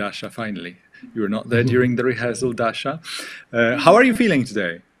see Dasha finally. You were not there during the rehearsal, Dasha. How are you feeling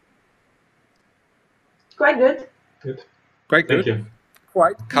today? Quite good. Good. Quite good. Thank you.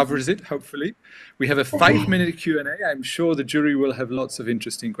 Quite covers it, hopefully. We have a 5-minute Q&A. I'm sure the jury will have lots of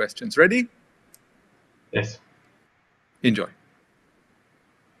interesting questions. Ready? Yes. Enjoy.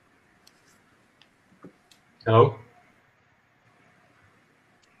 Hello.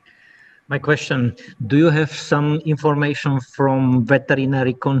 My question, do you have some information from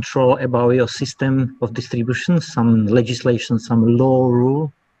veterinary control about your system of distribution, some legislation, some law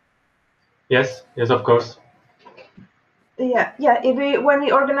rule? Yes, of course. Yeah. When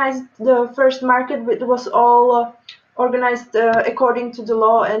we organized the first market, it was all organized according to the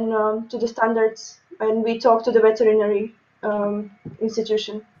law and to the standards, and we talked to the veterinary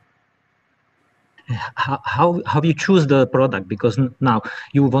institution. How you choose the product? Because now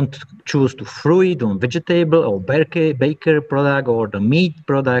you want to choose to fruit or vegetable or baker product or the meat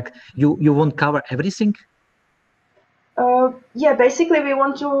product. You won't cover everything? Yeah, basically we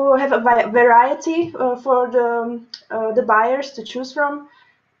want to have a variety for the buyers to choose from,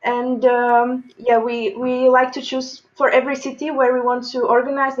 And yeah, we like to choose for every city where we want to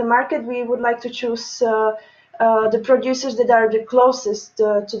organize the market. We would like to choose the producers that are the closest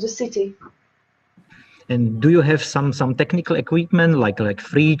to the city. And do you have some technical equipment like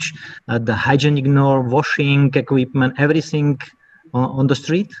fridge, the hygienic door, washing equipment, everything on the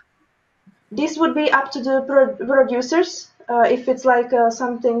street? This would be up to the producers. If it's like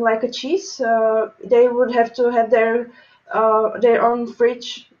something like a cheese, they would have to have their own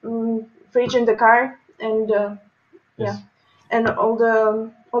fridge in the car, and yeah, and all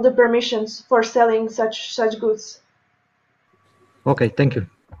the permissions for selling such goods. Okay, thank you.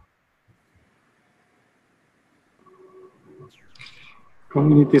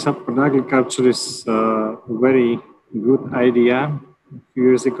 Community support agriculture is a very good idea. A few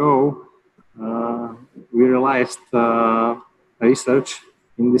years ago, we realized research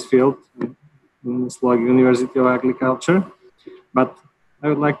in this field in Slovak University of Agriculture. But I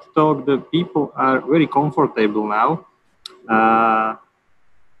would like to talk that people are very comfortable now.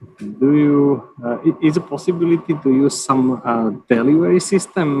 Is a possibility to use some delivery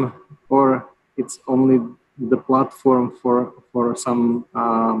system, or it's only the platform for some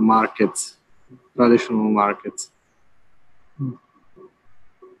markets, traditional markets?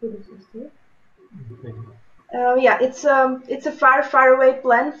 Yeah, it's a far away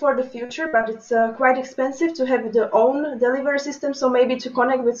plan for the future, but it's quite expensive to have the own delivery system. So maybe to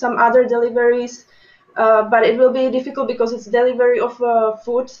connect with some other deliveries, but it will be difficult because it's delivery of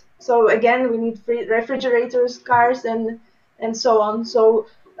food. So again, we need refrigerators, cars, and so on. So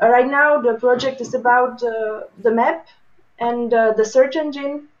right now the project is about the map and the search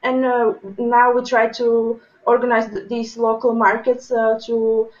engine, and now we try to organize these local markets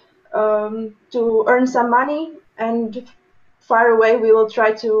to earn some money, and far away we will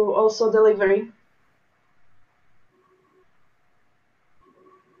try to also delivery.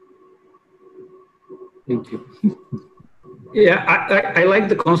 Thank you. Yeah, I like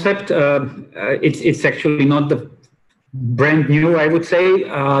the concept. It's actually not the brand new, I would say.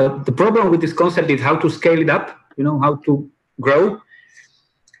 The problem with this concept is how to scale it up, how to grow.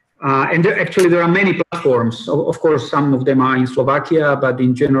 And there are many platforms. Of course, some of them are in Slovakia, but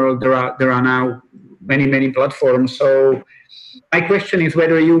in general, there are now many platforms. So my question is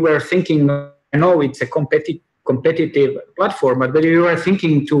whether you were thinking, I know it's a competitive platform, but whether you are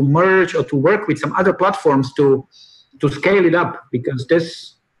thinking to merge or to work with some other platforms to scale it up, because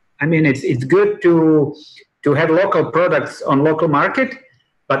it's good to have local products on local market,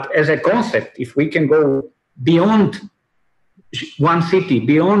 but as a concept, if we can go beyond one city,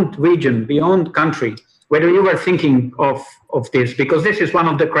 beyond region, beyond country, whether you were thinking of this, because this is one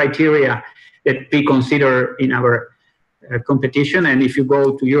of the criteria that we consider in our competition, and if you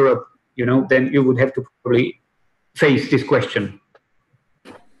go to Europe, then you would have to probably face this question.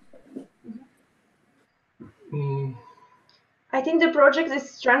 I think the project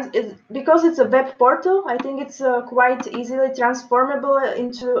is because it's a web portal. I think it's quite easily transformable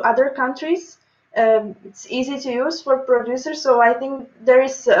into other countries. It's easy to use for producers, so I think there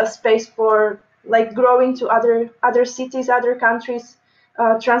is a space for growing to other cities, other countries,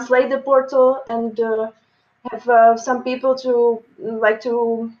 translate the portal, and have some people to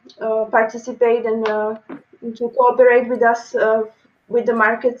participate and to cooperate with us with the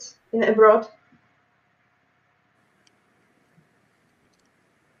markets in abroad.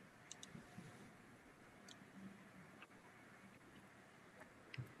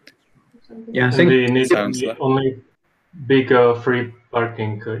 Yeah, I think we need only big free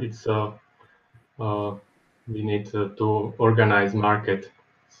parking. We need to organize market.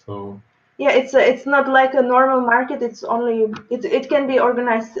 So yeah, it's not like a normal market. It's only it can be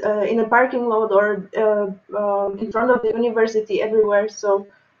organized in a parking lot or in front of the university, everywhere. So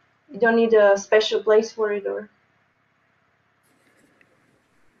you don't need a special place for it. Or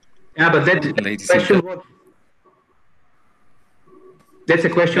yeah, but that's a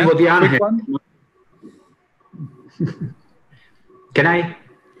question what Jan had. Can I?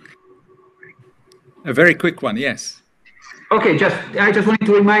 A very quick one, yes. Okay, I just wanted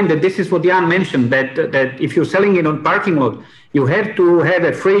to remind that this is what Jan mentioned, that if you're selling it on parking lot, you have to have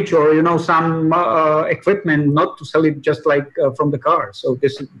a fridge or some equipment, not to sell it just like from the car. So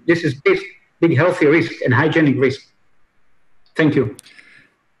this is big healthy risk and hygienic risk. Thank you.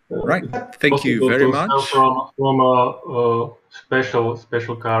 Right, thank you very much. From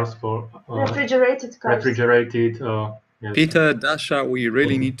special cars for refrigerated cars. Yes. Peter, Dasha, we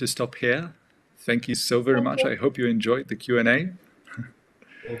really need to stop here. Thank you so very much. I hope you enjoyed the Q&A.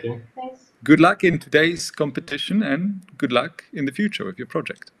 Thank you. Thanks. Good luck in today's competition and good luck in the future with your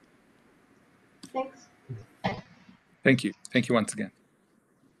project. Thanks. Thank you. Thank you once again.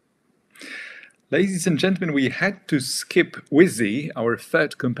 Ladies and gentlemen, we had to skip Wizzy, our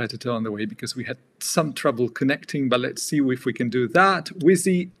third competitor, on the way because we had some trouble connecting, but let's see if we can do that.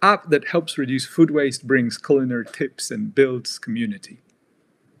 Wizzy, app that helps reduce food waste, brings culinary tips and builds community.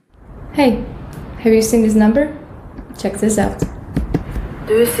 Hey, have you seen this number? Check this out.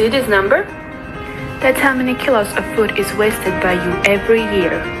 Do you see this number? That's how many kilos of food is wasted by you every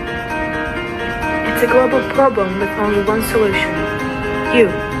year. It's a global problem with only one solution. You.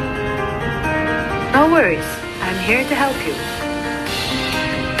 No worries, I'm here to help you.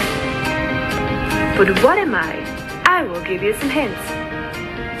 But what am I? I will give you some hints.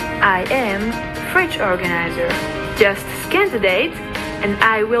 I am fridge organizer. Just scan the date and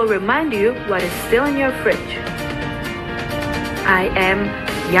I will remind you what is still in your fridge. I am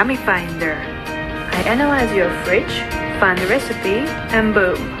Yummy Finder. I analyze your fridge, find the recipe, and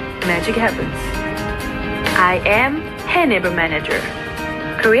boom, magic happens. I am Hey Neighbor Manager.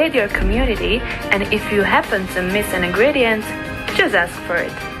 Create your community, and if you happen to miss an ingredient, just ask for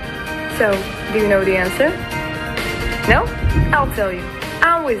it. So, do you know the answer? No? I'll tell you.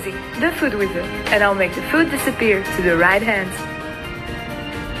 I'm Wizzy, the food wizard, and I'll make the food disappear to the right hands.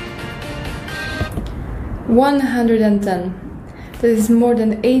 110. That is more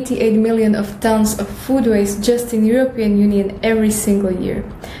than 88 million of tons of food waste just in the European Union every single year.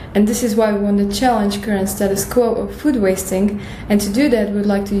 And this is why we want to challenge current status quo of food wasting, and to do that we'd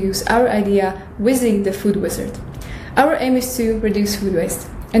like to use our idea, Wizzy the Food Wizard. Our aim is to reduce food waste.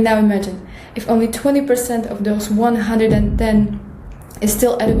 And now imagine, if only 20% of those 110 is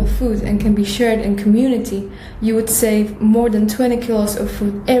still edible food and can be shared in community, you would save more than 20 kilos of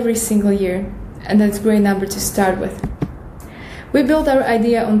food every single year. And that's a great number to start with. We built our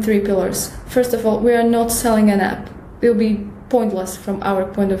idea on 3 pillars. First of all, we are not selling an app. It will be pointless from our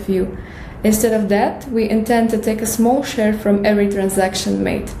point of view. Instead of that, we intend to take a small share from every transaction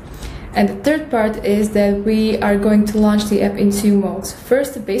made. And the third part is that we are going to launch the app in 2 modes.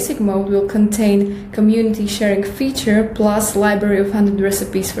 First, the basic mode will contain community sharing feature plus library of 100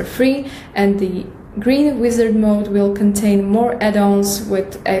 recipes for free, and the green wizard mode will contain more add-ons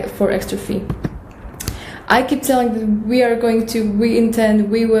for extra fee. I keep telling that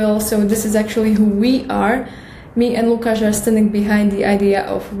we will, so this is actually who we are. Me and Lukáš are standing behind the idea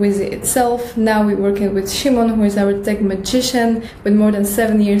of Wizzy itself. Now we're working with Shimon, who is our tech magician with more than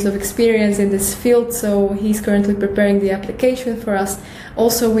 7 years of experience in this field, so he's currently preparing the application for us.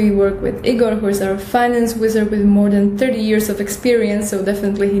 Also, we work with Igor, who is our finance wizard with more than 30 years of experience, so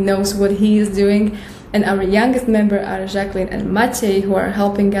definitely he knows what he is doing. And our youngest member are Jacqueline and Maciej, who are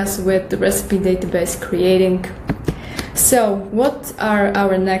helping us with the recipe database creating. So, what are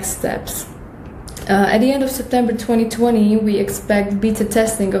our next steps? At the end of September 2020, we expect beta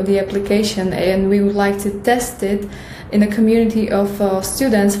testing of the application, and we would like to test it in a community of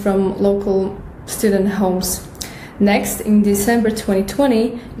students from local student homes. Next, in December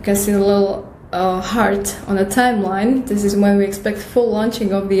 2020, you can see the little heart on a timeline. This is when we expect full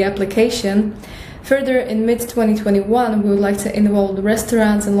launching of the application. Further, in mid-2021, we would like to involve the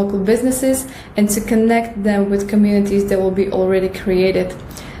restaurants and local businesses and to connect them with communities that will be already created.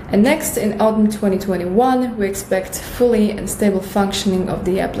 And next, in autumn 2021, we expect fully and stable functioning of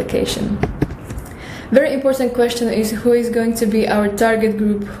the application. Very important question is who is going to be our target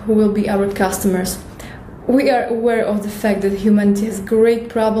group, who will be our customers. We are aware of the fact that humanity has a great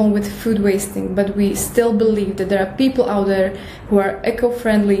problem with food wasting, but we still believe that there are people out there who are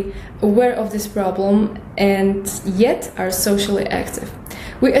eco-friendly, aware of this problem, and yet are socially active.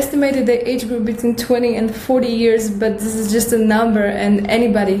 We estimated the age group between 20 and 40 years, but this is just a number, and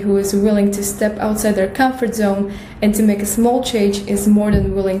anybody who is willing to step outside their comfort zone and to make a small change is more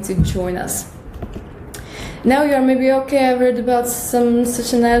than willing to join us. Now you are maybe, okay, I've heard about some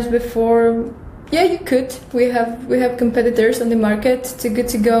such an apps before. Yeah, you could. We have competitors on the market, Too Good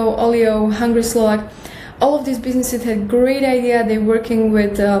To Go, Olio, Hungry Slovak. All of these businesses had great idea. They're working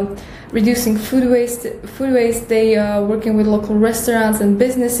with reducing food waste. They are working with local restaurants and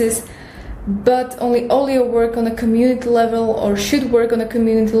businesses, but only Olio work on a community level or should work on a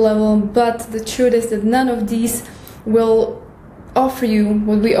community level. But the truth is that none of these will offer you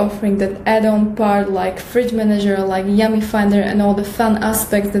what we're offering, that add-on part like Fridge Manager, like Yummy Finder, and all the fun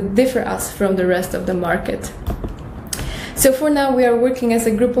aspects that differ us from the rest of the market. So for now we are working as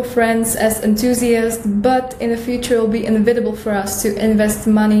a group of friends, as enthusiasts, but in the future it will be inevitable for us to invest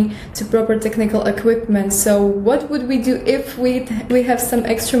money to proper technical equipment. So what would we do if we have some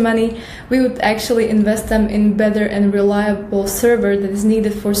extra money? We would actually invest them in better and reliable server that is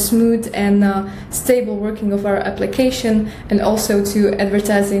needed for smooth and stable working of our application, and also to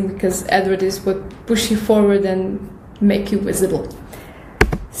advertising, because advert is what push you forward and make you visible.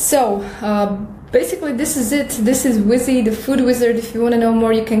 So basically this is it. This is Wizzy, the food wizard. If you want to know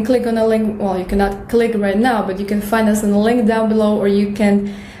more, you can click on a link. Well, you cannot click right now, but you can find us on the link down below, or you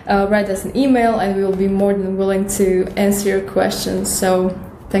can write us an email and we will be more than willing to answer your questions. So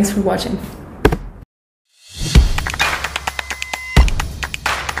thanks for watching.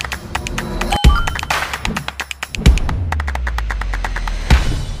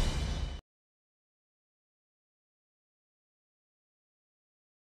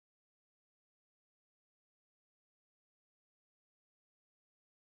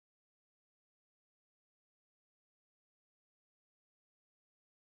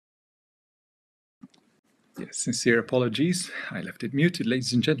 Yes, sincere apologies. I left it muted.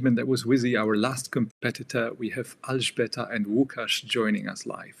 Ladies and gentlemen, that was Wizzy, our last competitor. We have Alžbeta and Łukasz joining us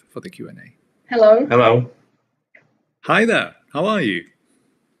live for the Q&A. Hello. Hello. Hi there. How are you?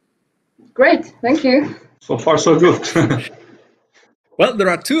 Great, thank you. So far, so good. Well, there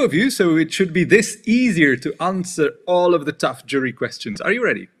are two of you, so it should be this easier to answer all of the tough jury questions. Are you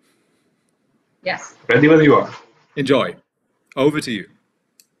ready? Yes. Ready when you are. Enjoy. Over to you.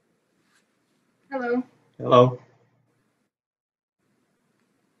 Hello. Hello.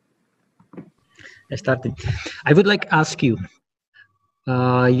 I started. I would like to ask you,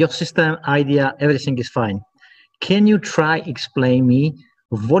 your system idea, everything is fine. Can you try explain me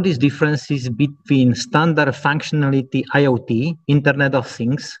what is differences between standard functionality IoT, Internet of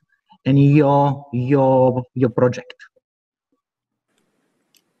Things, and your project?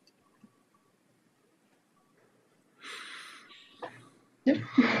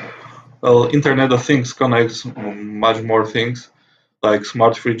 Well, Internet of Things connects much more things, like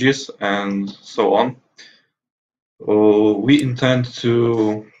smart fridges and so on. We intend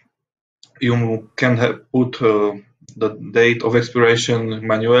to, you can put the date of expiration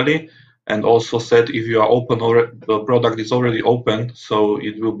manually, and also set if you are open or the product is already open, so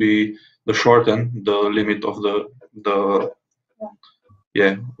it will be the shorten the limit of the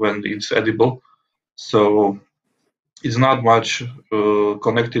when it's edible. So it's not much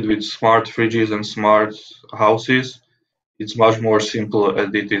connected with smart fridges and smart houses. It's much more simple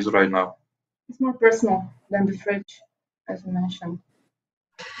as it is right now. It's more personal than the fridge, as you mentioned.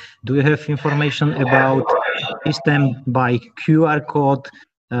 Do you have information about system by QR code,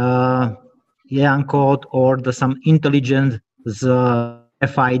 EAN code, or some intelligent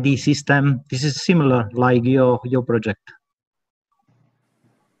FID system? This is similar like your project.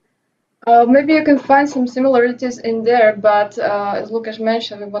 Maybe you can find some similarities in there, but as Łukasz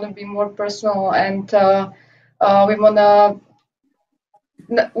mentioned, we want to be more personal, and we want to.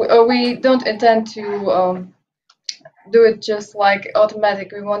 We don't intend to do it just like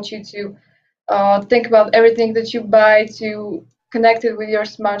automatic. We want you to think about everything that you buy, to connect it with your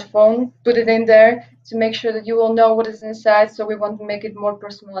smartphone, put it in there to make sure that you will know what is inside. So we want to make it more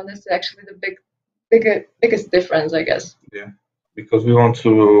personal, and this is actually the biggest difference, I guess. Yeah, because we want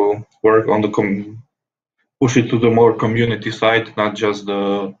to work on the push it to the more community side, not just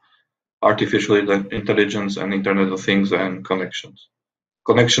the artificial intelligence and Internet of Things and connections.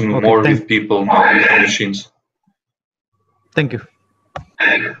 Connection more with people, not with machines. Thank you.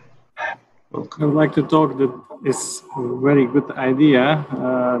 I would like to talk that it's a very good idea,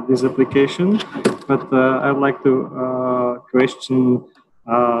 this application, but I would like to question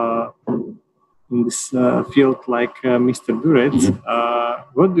in this field like Mr. Durec.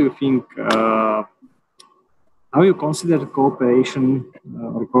 What do you think, how you consider cooperation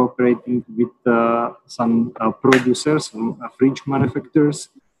or cooperating with some producers, some fridge manufacturers,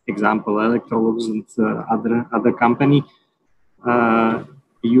 example Electrolux and other company,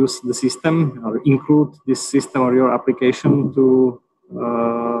 use the system or include this system or your application to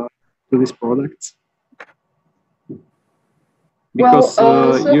these products? Because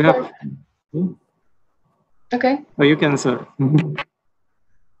so you have. Okay. Oh, you can answer.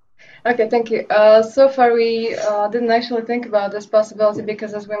 Okay, thank you. So far, we didn't actually think about this possibility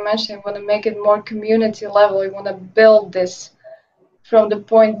because, as we mentioned, we want to make it more community level. We want to build this from the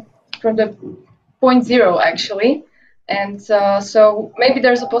point zero, actually. And so maybe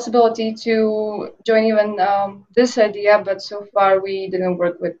there's a possibility to join even this idea, but so far we didn't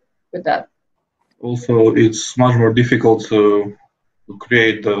work with that. Also, it's much more difficult to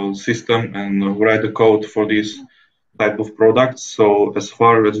create the system and write the code for this type of products. So as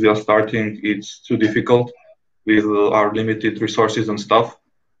far as we are starting, it's too difficult with our limited resources and stuff.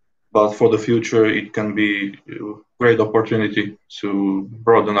 But for the future, it can be a great opportunity to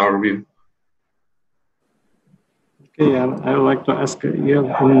broaden our view. Okay, and I would like to ask, you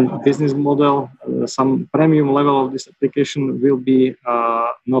have a business model, some premium level of this application will be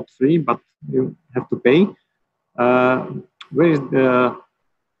not free, but you have to pay. Where is the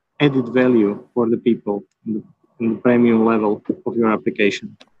added value for the people in the premium level of your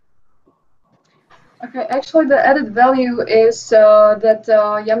application? Okay, actually the added value is that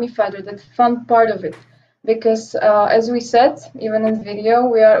yummy fighter, that fun part of it. Because as we said, even in the video,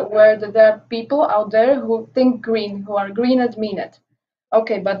 we are aware that there are people out there who think green, who are green and mean it.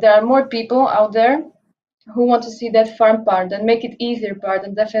 Okay, but there are more people out there who want to see that fun part and make it easier part,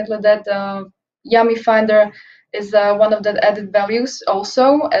 and definitely that yummy finder is one of the added values.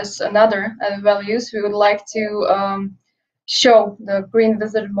 Also, as another added values, we would like to show the green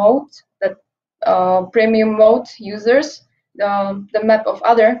visitor mode, that premium mode users, the map of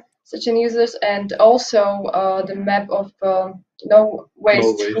other such users, and also the map of no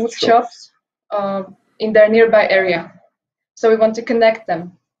waste food shops in their nearby area. So we want to connect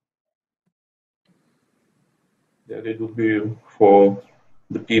them. Yeah, it would be for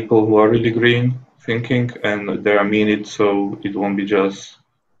the people who are really green thinking, and they are mean it, so it won't be just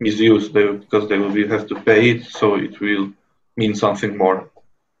misused because they will have to pay it, so it will mean something more.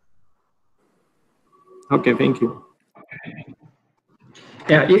 Okay, thank you.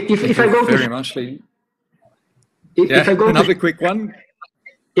 Yeah, if I go very much, Lee. If I go another quick one.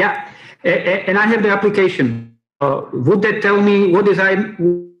 Yeah, and I have the application. Would that tell me what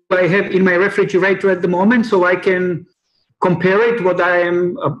I have in my refrigerator at the moment, so I can compare it what I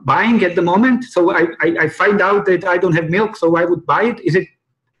am buying at the moment? So I find out that I don't have milk, so I would buy it. Is it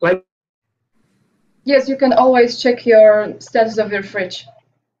like? Yes, you can always check your status of your fridge.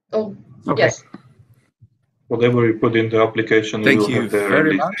 Oh, okay. Yes. Whatever you put in the application, Thank you will you have there.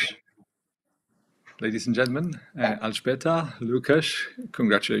 very much. Ladies and gentlemen, Alžbeta, Lukáš,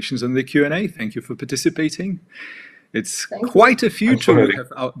 congratulations on the Q&A. Thank you for participating. It's quite a future we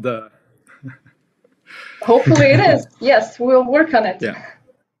have out there. Hopefully it is. Yes, we'll work on it. Yeah.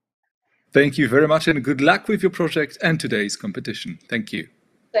 Thank you very much, and good luck with your project and today's competition. Thank you.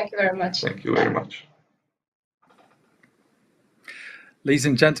 Thank you very much. Thank you very much. Ladies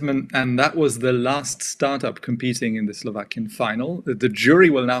and gentlemen, and that was the last startup competing in the Slovakian final. The jury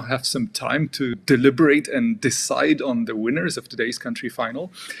will now have some time to deliberate and decide on the winners of today's country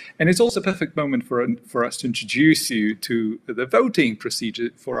final. And it's also a perfect moment for us to introduce you to the voting procedure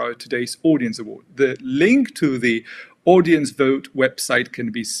for our today's audience award. The link to the audience vote website can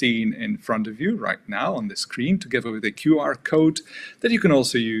be seen in front of you right now on the screen, together with a QR code that you can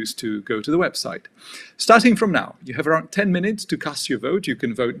also use to go to the website. Starting from now, you have around 10 minutes to cast your vote. You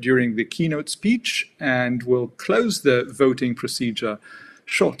can vote during the keynote speech, and we'll close the voting procedure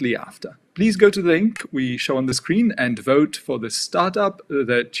shortly after. Please go to the link we show on the screen and vote for the startup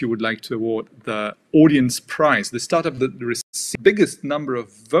that you would like to award the audience prize. The startup that receives the biggest number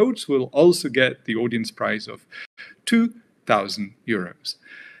of votes will also get the audience prize of 2,000 euros.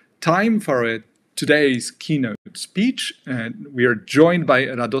 Time for today's keynote speech. We are joined by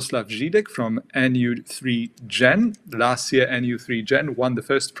Radoslav Židek from NU3 Gen. Last year, NU3 Gen won the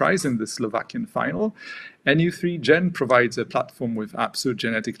first prize in the Slovakian final. NU3 Gen provides a platform with absolute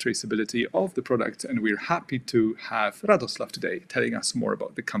genetic traceability of the product, and we're happy to have Radoslav today telling us more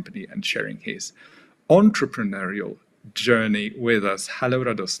about the company and sharing his entrepreneurial journey with us. Hello,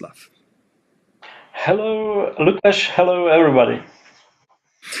 Radoslav. Hello, Lukáš. Hello, everybody.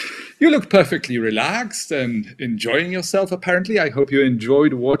 You look perfectly relaxed and enjoying yourself, apparently. I hope you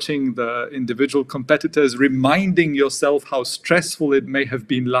enjoyed watching the individual competitors, reminding yourself how stressful it may have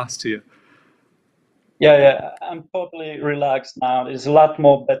been last year. Yeah, I'm totally relaxed now. It's a lot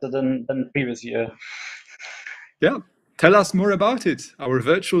more better than previous year. Yeah, tell us more about it. Our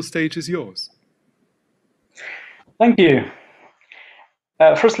virtual stage is yours. Thank you.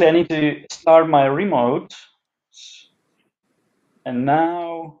 Firstly, I need to start my remote. And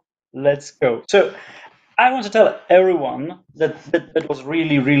now let's go. So I want to tell everyone that was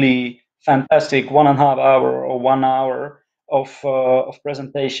really, really fantastic 1.5 hour or 1 hour of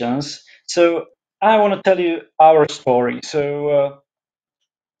presentations. So I want to tell you our story. So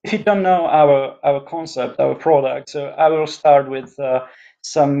if you don't know our concept, our product, so I will start with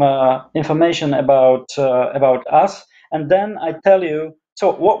some information about us, and then I tell you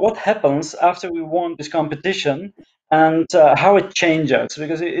so what happens after we won this competition and how it changes,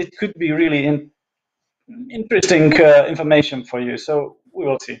 because it could be really interesting information for you. So we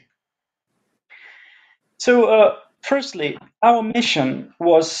will see. So firstly, our mission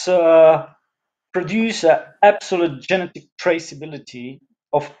was produce absolute genetic traceability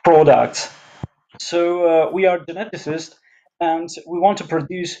of products. So we are geneticists, and we want to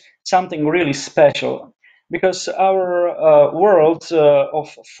produce something really special, because our world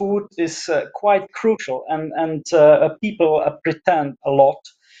of food is quite crucial, and people pretend a lot.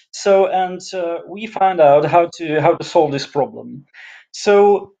 So we find out how to solve this problem.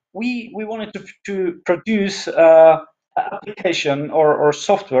 So we wanted to produce application or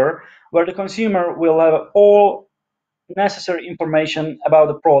software where the consumer will have all necessary information about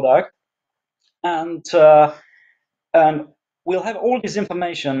the product, and we'll have all this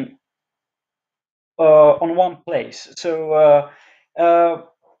information on one place. So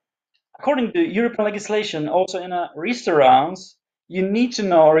according to European legislation, also in restaurants, you need to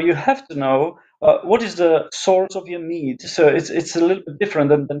know, or you have to know, what is the source of your meat. So it's a little bit different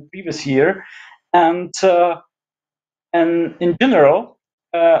than previous year, and in general,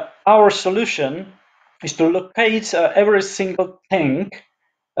 our solution is to locate every single thing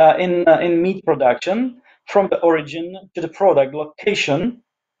in meat production, from the origin to the product location,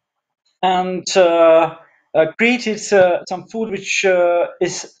 and created some food which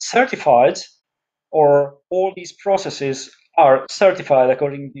is certified, or all these processes are certified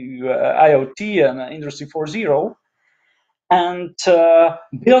according to IoT and Industry 4.0, and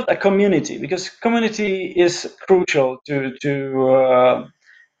build a community, because community is crucial to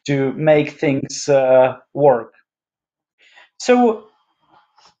make things work. So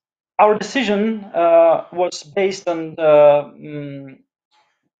our decision was based on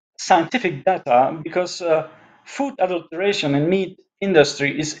scientific data, because food adulteration in meat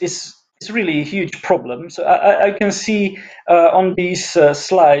industry is really a huge problem. So I can see on these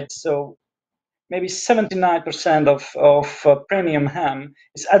slides, so maybe 79% of premium ham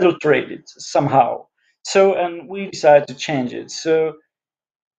is adulterated somehow. So, and we decided to change it. So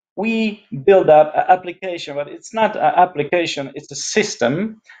we build up an application, but it's not an application, it's a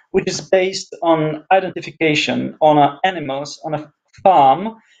system which is based on identification on animals on a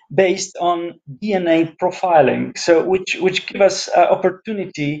farm, based on DNA profiling. So which give us an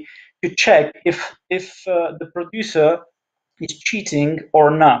opportunity to check if the producer is cheating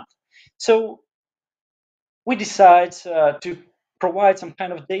or not. So we decide to provide some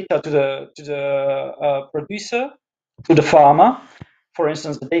kind of data to the producer, to the farmer. For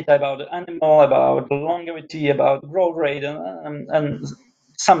instance, the data about the animal, about the longevity, about growth rate, and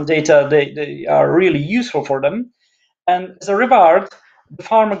some data they are really useful for them. And as a reward, the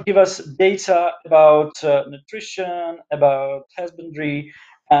farmer give us data about nutrition, about husbandry,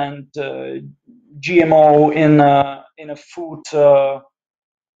 and GMO in a food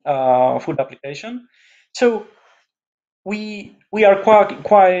food application. So we are quite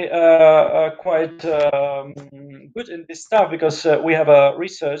good in this stuff, because we have a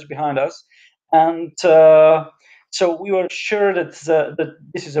research behind us, and so we were sure that that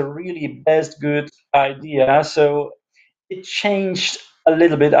this is a really best good idea. So it changed a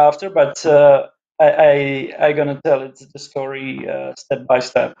little bit after, but I gonna tell it the story step by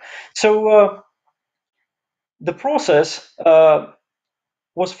step. So the process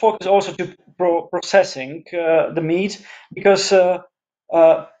was focused also to processing the meat, because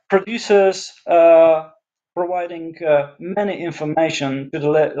producers providing many information to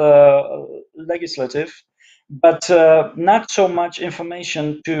the legislative, but not so much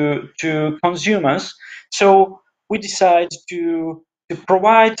information to consumers. So we decided to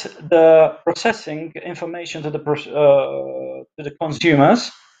provide the processing information to the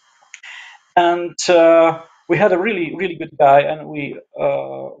consumers, and we had a really good guy, and we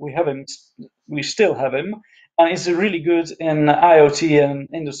have him. We still have him, and he's really good in IoT and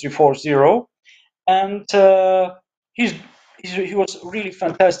Industry 4.0, and he was really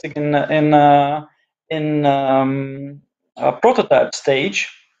fantastic in prototype stage,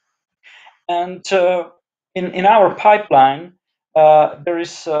 and in our pipeline there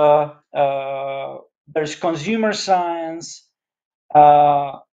is consumer science,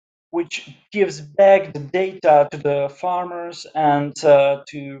 which gives back the data to the farmers and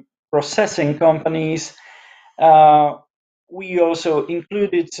to processing companies. We also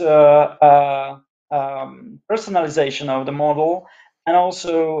included personalization of the model, and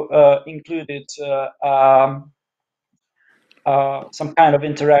also included some kind of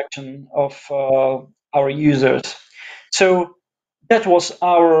interaction of our users. So that was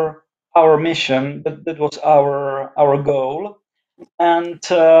our mission. That was our goal. And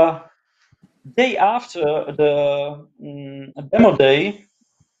day after the demo day,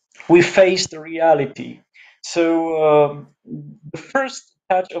 we faced the reality. So the first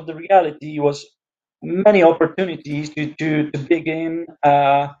touch of the reality was many opportunities to begin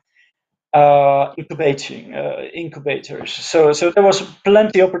incubators. So there was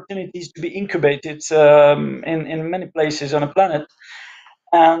plenty opportunities to be incubated in many places on the planet.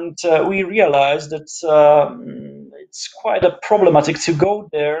 And we realized that it's quite a problematic to go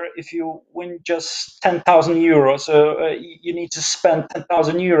there if you win just 10,000 euros. So you need to spend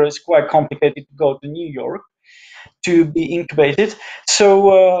 10,000 euros. Quite complicated to go to New York. to be incubated.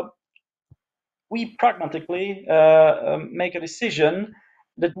 So we pragmatically make a decision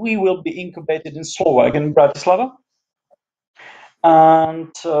that we will be incubated in Slovakia, in Bratislava.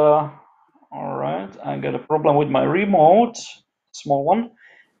 And all right, I got a problem with my remote, small one.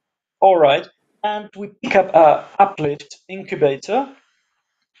 All right, and we pick up a Uplift incubator.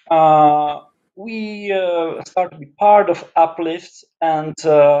 We start to be part of Uplift, and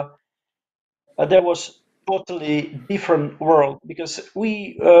there was totally different world, because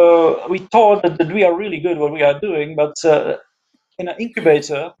we thought that we are really good what we are doing, but in an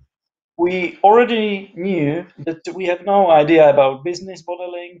incubator we already knew that we have no idea about business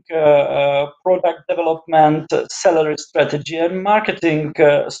modeling, product development, salary strategy, and marketing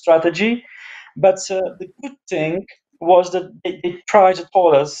strategy. But the good thing was that they tried to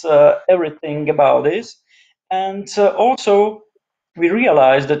tell us everything about this. And also, we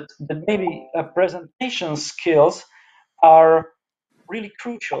realized that maybe presentation skills are really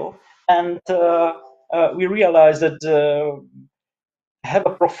crucial. And we realized that have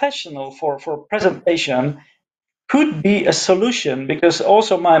a professional for presentation could be a solution, because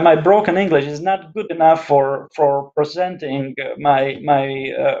also my broken English is not good enough for presenting my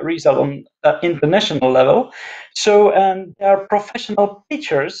result on international level. So, and there are professional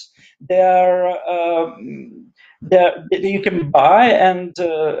pitchers. You can buy, and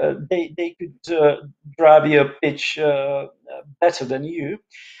they could drive your pitch better than you.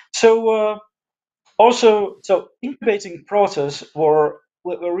 So also, so incubating process were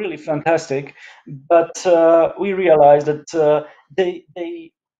really fantastic, but we realized that they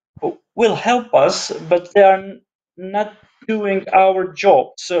will help us, but they are not doing our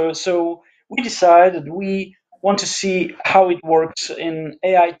job. So we decided we want to see how it works in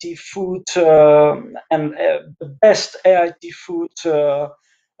EIT food, and the best EIT food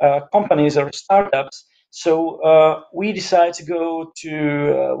companies or startups. So we decided to go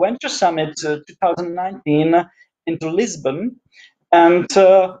to Venture Summit 2019 into Lisbon, and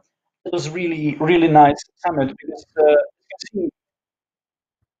it was really, really nice summit, because you can see.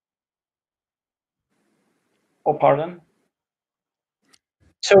 Oh, pardon.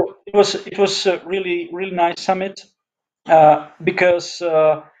 So it was a really, really nice summit, because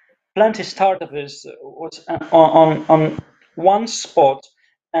plenty startups was on one spot,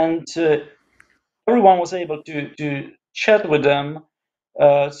 and everyone was able to chat with them,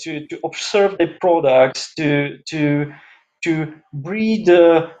 to observe the products, to breed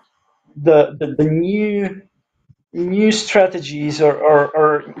the new strategies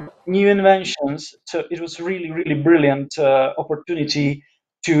or new inventions. So it was really, really brilliant opportunity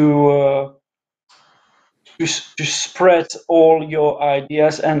to spread all your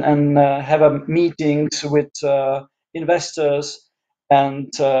ideas and have a meetings with investors and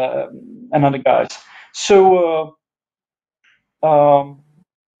other guys. So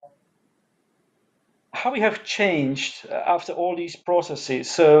how we have changed after all these processes.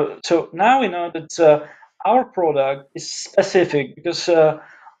 So now we know that our product is specific, because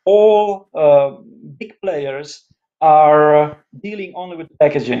all big players are dealing only with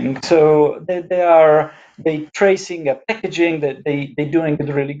packaging. So they tracing a packaging, that they doing it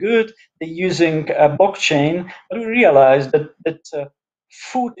really good. They're using a blockchain, but we realized that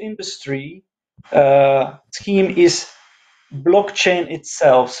food industry scheme is blockchain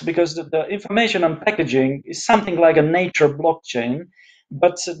itself, because the information on packaging is something like a nature blockchain.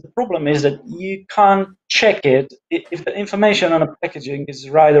 But the problem is that you can't check it if the information on a packaging is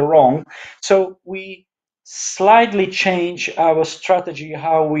right or wrong. So we slightly change our strategy,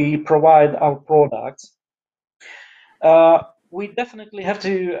 how we provide our products. We definitely have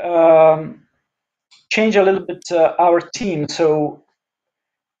to change a little bit our team. So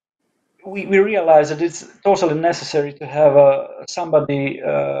we realize that it's totally necessary to have somebody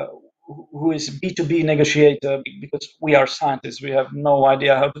who is B2B negotiator, because we are scientists, we have no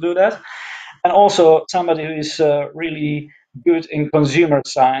idea how to do that, and also somebody who is really good in consumer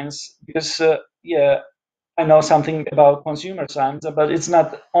science, because yeah, I know something about consumer science, but it's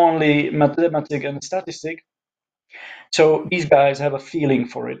not only mathematics and statistics. So these guys have a feeling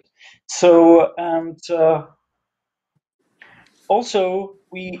for it. So, and also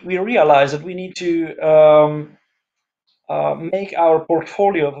we realize that we need to make our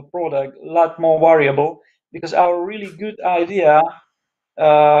portfolio of a product a lot more variable, because our really good idea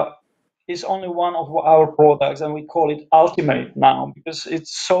is only one of our products, and we call it ultimate now, because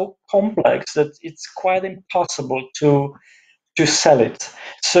it's so complex that it's quite impossible to sell it.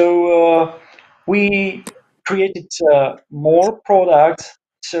 So we created more products.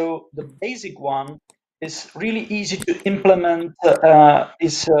 So the basic one is really easy to implement,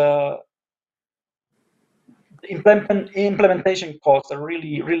 is implementation costs are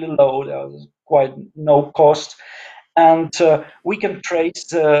really low. There's quite no cost, and we can trace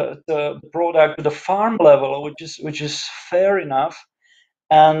the product to the farm level, which is fair enough.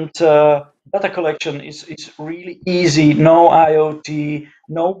 And data collection is really easy. No IoT,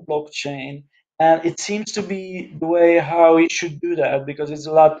 no blockchain, and it seems to be the way how it should do that, because it's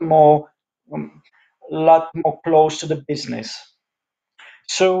a lot more close to the business.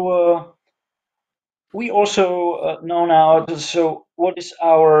 So we also know now. So what is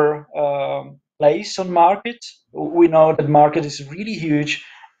our place on market? We know that market is really huge,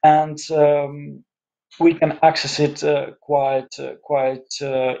 and we can access it quite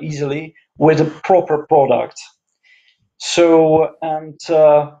easily with a proper product. So, and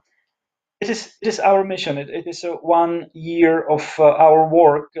it is our mission. It is 1 year of our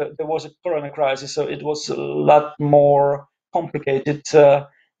work. There was a corona crisis, so it was a lot more complicated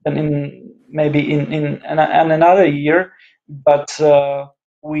than in another year. But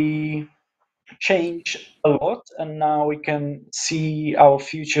we changed a lot, and now we can see our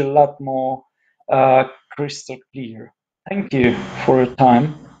future a lot more crystal clear. Thank you for your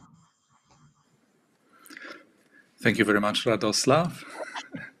time. Thank you very much, Radoslav.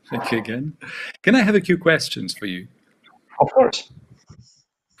 Thank you again. Can I have a few questions for you? Of course.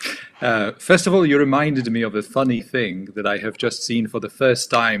 First of all, you reminded me of a funny thing that I have just seen for the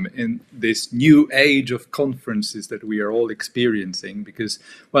first time in this new age of conferences that we are all experiencing, because,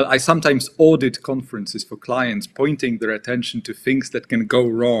 well, I sometimes audit conferences for clients, pointing their attention to things that can go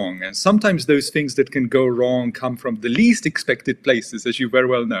wrong. And sometimes those things that can go wrong come from the least expected places, as you very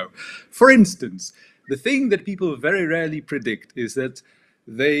well know. For instance, the thing that people very rarely predict is that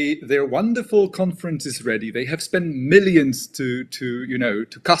their wonderful conference is ready. They have spent millions to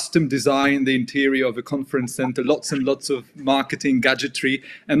custom design the interior of a conference center, lots and lots of marketing gadgetry,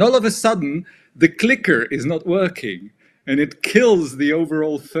 and all of a sudden the clicker is not working, and it kills the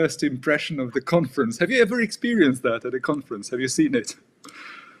overall first impression of the conference. Have you ever experienced that at a conference? Have you seen it?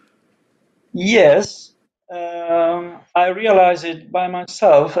 Yes. I realize it by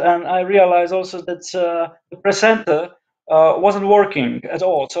myself, and I realize also that the presenter wasn't working at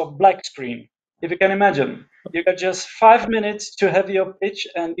all, so black screen. If you can imagine, you got just 5 minutes to have your pitch,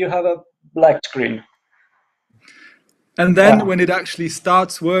 and you have a black screen. And then when it actually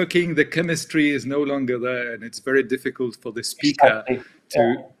starts working, the chemistry is no longer there, and it's very difficult for the speaker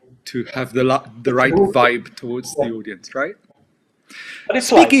to have the right vibe towards the audience, right? But it's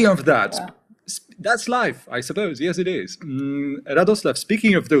Speaking of that, that's life, I suppose. Yes, it is. Radoslav,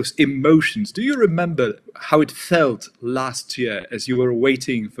 speaking of those emotions, do you remember how it felt last year as you were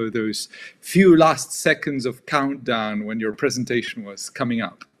waiting for those few last seconds of countdown when your presentation was coming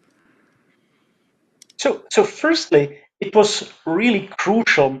up? So firstly, it was really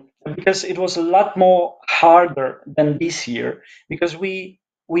crucial because it was a lot more harder than this year, because we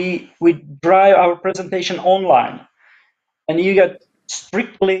drive our presentation online, and you get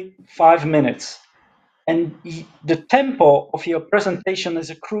strictly 5 minutes. And the tempo of your presentation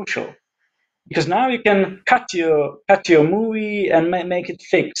is crucial, because now you can cut your movie and make it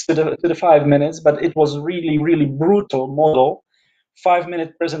fix to the 5 minutes. But it was really brutal model,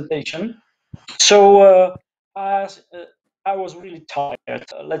 5-minute presentation. So I was really tired,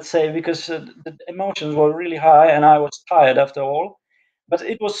 let's say, because the emotions were really high, and I was tired after all. But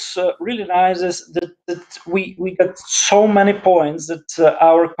it was really nice that we got so many points that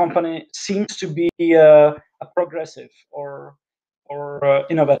our company seems to be a progressive or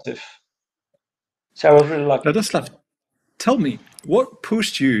innovative. So I was really lucky. Radoslav, tell me, what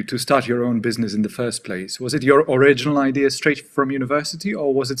pushed you to start your own business in the first place? Was it your original idea straight from university,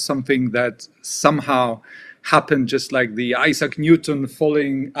 or was it something that somehow happened, just like the Isaac Newton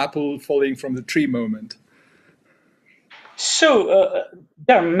apple falling from the tree moment? So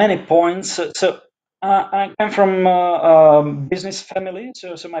there are many points. So I come from a business family.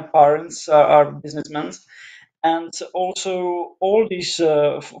 So my parents are businessmen, and also all these,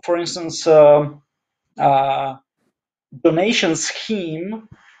 for instance, donation scheme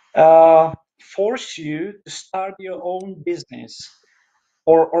force you to start your own business,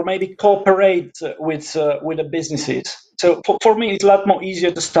 or maybe cooperate with the businesses. So for me, it's a lot more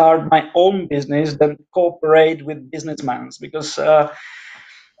easier to start my own business than cooperate with businessmen, because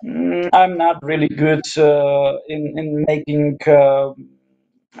I'm not really good in making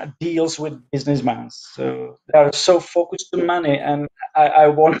deals with businessmen. So they are so focused on money, and I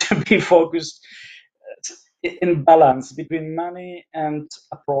want to be focused in balance between money and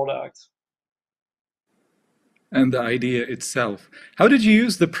a product. And the idea itself. How did you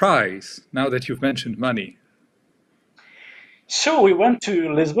use the prize, now that you've mentioned money? So we went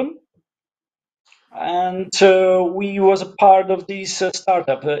to Lisbon, and we was a part of this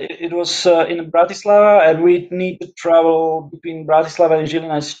startup. It was in Bratislava, and we need to travel between Bratislava and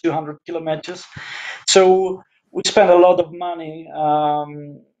Žilina is 200 kilometers. So we spent a lot of money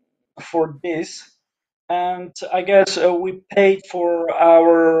for this, and I guess we paid for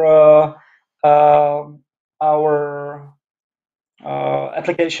our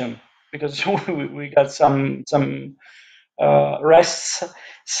application because we got some rests,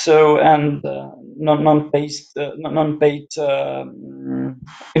 so and non-paid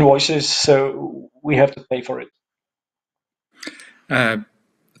invoices, so we have to pay for it.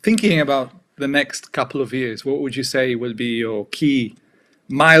 Thinking about the next couple of years, what would you say will be your key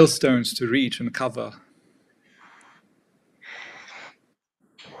milestones to reach and cover?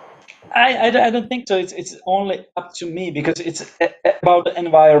 I don't think so. It's only up to me because it's about the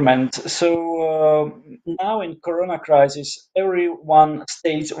environment. So now in Corona crisis, everyone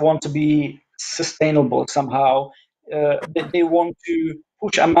states want to be sustainable somehow. They want to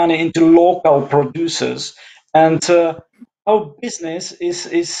push money into local producers, and our business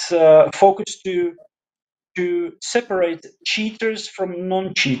is focused to separate cheaters from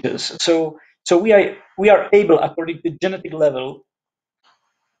non-cheaters. So we are able, according to genetic level,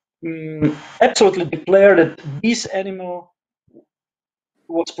 absolutely declare that this animal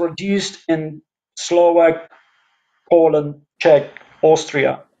was produced in Slovak, Poland, Czech,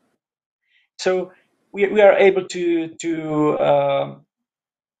 Austria. So we are able to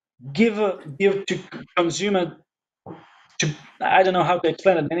give to consumer. I don't know how to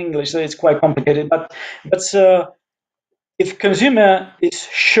explain it in English, so it's quite complicated. But if consumer is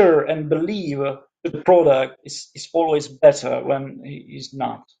sure and believe the product is always better when he is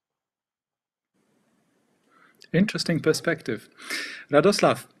not. Interesting perspective.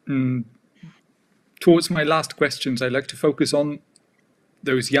 Radoslav, towards my last questions, I'd like to focus on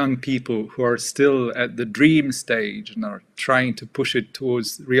those young people who are still at the dream stage and are trying to push it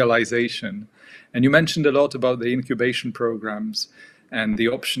towards realization. And you mentioned a lot about the incubation programs and the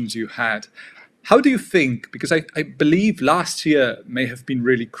options you had. How do you think, because I believe last year may have been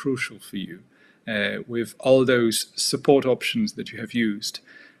really crucial for you with all those support options that you have used.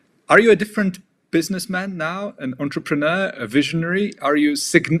 Are you a different businessman now, an entrepreneur, a visionary?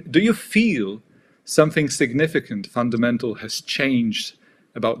 Do you feel something significant, fundamental has changed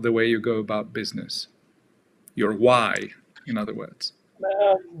about the way you go about business? Your why, in other words.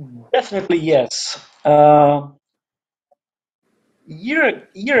 Definitely yes.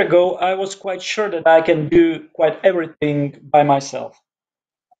 Year ago, I was quite sure that I can do quite everything by myself.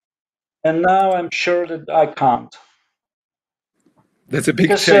 And now I'm sure that I can't. That's a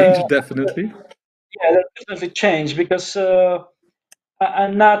big change, definitely. Yeah, that definitely changed because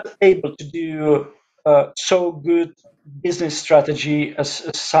I'm not able to do so good business strategy as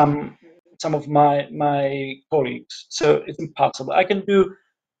some of my colleagues. So it's impossible. I can do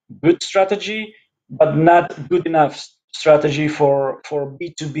good strategy, but not good enough strategy for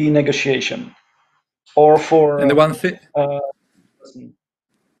B2B negotiation or for. And the one thing.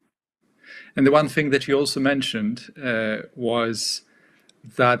 And the one thing that you also mentioned was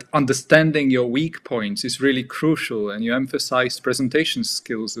that understanding your weak points is really crucial, and you emphasized presentation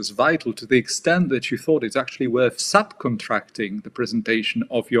skills as vital to the extent that you thought it's actually worth subcontracting the presentation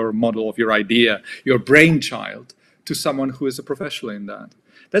of your model, of your idea, your brainchild, to someone who is a professional in that.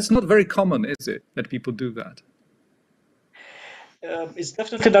 That's not very common, is it, that people do that? It's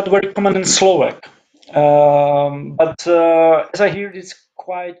definitely not very common in Slovak, but as I hear, it's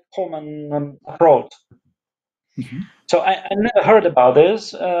quite common abroad. Mm-hmm. So I never heard about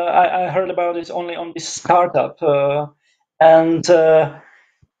this. I heard about this only on this startup, and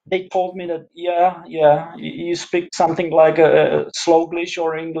they told me that you speak something like Sloglish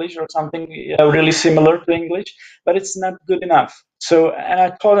or English or something really similar to English, but it's not good enough. So and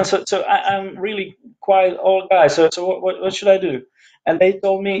I told them, so I'm really quite old guy. So what should I do? And they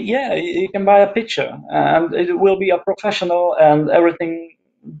told me, yeah, you can buy a picture, and it will be a professional, and everything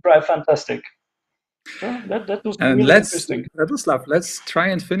drive fantastic. That was and really interesting. Radoslav, let's try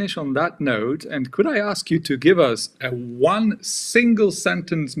and finish on that note. And could I ask you to give us a one single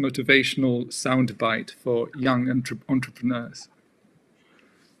sentence motivational soundbite for young entrepreneurs?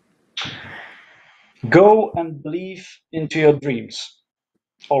 Go and believe into your dreams,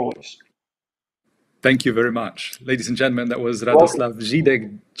 always. Thank you very much. Ladies and gentlemen, that was Radoslav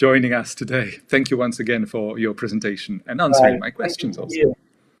Židek joining us today. Thank you once again for your presentation and answering my questions also.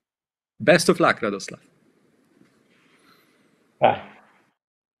 Best of luck, Radoslav. Bye.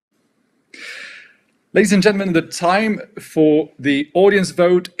 Ladies and gentlemen, the time for the audience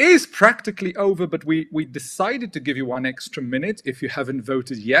vote is practically over, but we decided to give you 1 extra minute if you haven't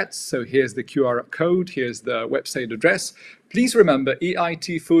voted yet. So here's the QR code, here's the website address. Please remember,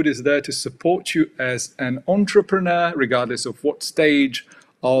 EIT Food is there to support you as an entrepreneur, regardless of what stage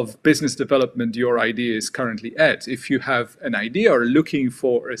of business development your idea is currently at. If you have an idea or looking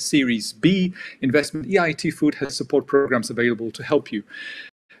for a Series B investment, EIT Food has support programs available to help you.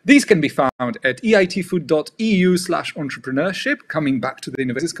 These can be found at eitfood.eu/entrepreneurship. Coming back to the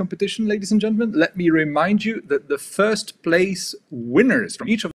Innovators competition, ladies and gentlemen, let me remind you that the first place winners from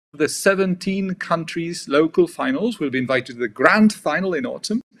each of the 17 countries' local finals will be invited to the grand final in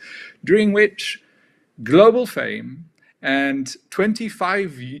autumn, during which global fame and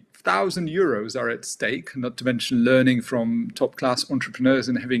 25,000 euros are at stake, not to mention learning from top-class entrepreneurs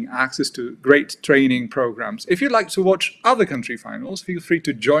and having access to great training programs. If you'd like to watch other country finals, feel free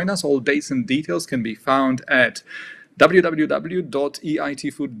to join us. All dates and details can be found at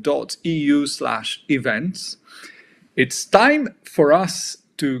www.eitfood.eu/events. It's time for us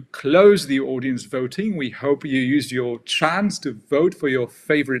to close the audience voting. We hope you used your chance to vote for your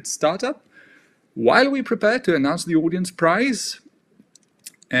favorite startup. While we prepare to announce the audience prize,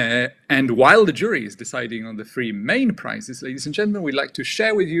 and while the jury is deciding on the 3 main prizes, ladies and gentlemen, we'd like to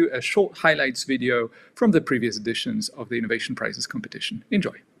share with you a short highlights video from the previous editions of the Innovation Prizes competition.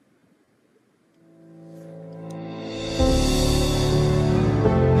 Enjoy.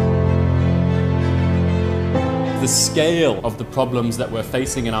 The scale of the problems that we're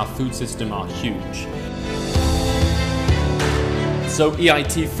facing in our food system are huge. So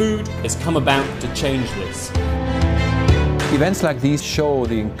EIT Food has come about to change this. Events like these show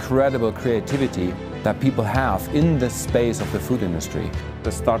the incredible creativity that people have in the space of the food industry.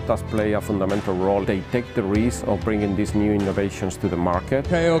 The startups play a fundamental role. They take the risk of bringing these new innovations to the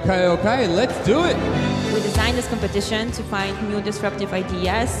market. Okay, let's do it! We designed this competition to find new disruptive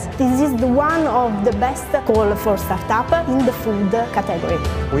ideas. This is one of the best call for startup in the food category.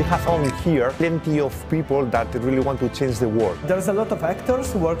 We have found here plenty of people that really want to change the world. There's a lot of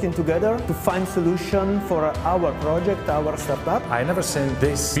actors working together to find solution for our project, our startup. I never seen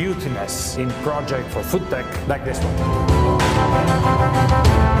this beautiness in project for food tech like this one.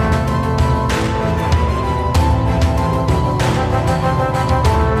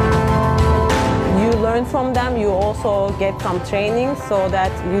 You learn from them, you also get some training so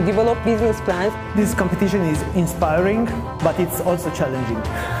that you develop business plans. This competition is inspiring, but it's also challenging.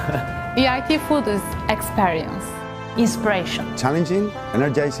 EIT Food is experience, inspiration. Challenging,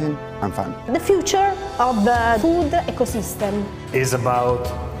 energizing, and fun. The future of the food ecosystem is about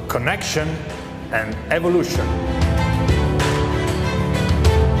connection and evolution.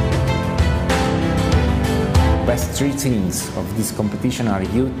 Best 3 things of this competition are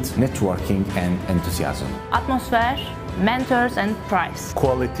youth, networking and enthusiasm. Atmosphere, mentors and prize.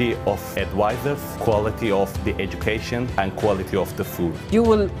 Quality of advisors, quality of the education and quality of the food. You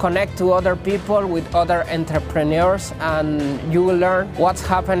will connect to other people with other entrepreneurs and you will learn what's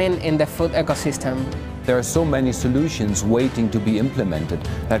happening in the food ecosystem. There are so many solutions waiting to be implemented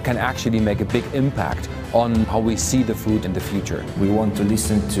that can actually make a big impact on how we see the food in the future. We want to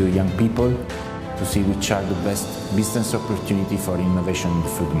listen to young people to see which are the best business opportunity for innovation in the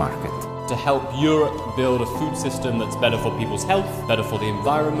food market. To help Europe build a food system that's better for people's health, better for the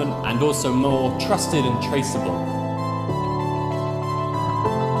environment, and also more trusted and traceable.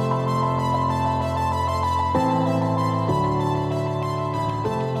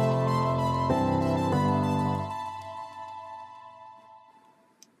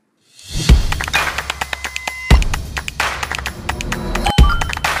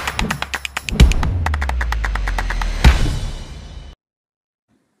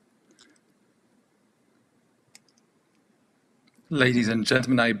 Ladies and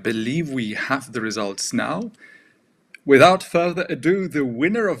gentlemen, I believe we have the results now. Without further ado, the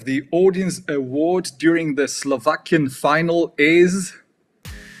winner of the Audience Award during the Slovakian final is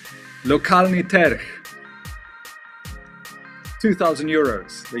Lokalny Trh. 2,000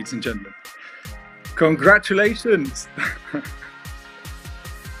 euros, ladies and gentlemen. Congratulations!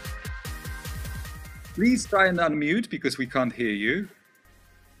 Please try and unmute because we can't hear you.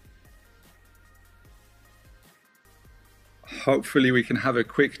 Hopefully we can have a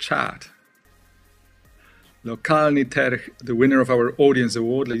quick chat. Lokalny Trh, the winner of our Audience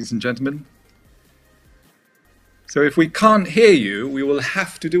Award, ladies and gentlemen. So if we can't hear you, we will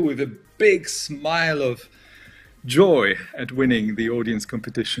have to do with a big smile of joy at winning the audience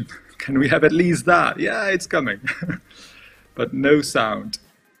competition. Can we have at least that? Yeah, it's coming. But no sound.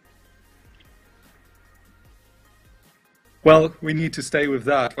 Well, we need to stay with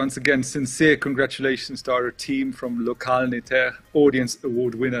that. Once again, sincere congratulations to our team from Lokalny Ter, Audience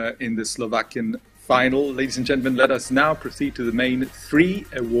Award winner in the Slovakian final. Ladies and gentlemen, let us now proceed to the main 3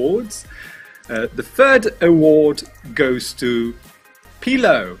 awards. The third award goes to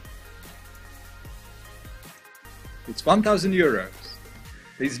Pilo. It's 1,000 euros.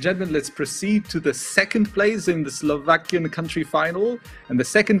 Ladies and gentlemen, let's proceed to the second place in the Slovakian country final. And the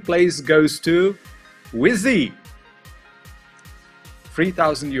second place goes to Wizzy.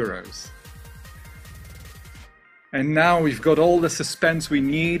 3,000 euros. And now we've got all the suspense we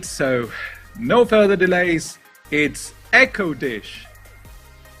need, so no further delays. It's Echo Dish.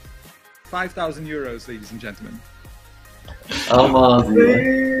 5,000 euros, ladies and gentlemen. And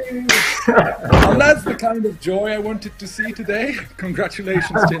that's the kind of joy I wanted to see today.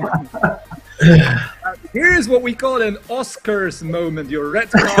 Congratulations, gentlemen. Here's what we call an Oscars moment, your red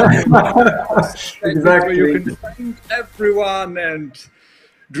carpet. Exactly. Where you can thank everyone and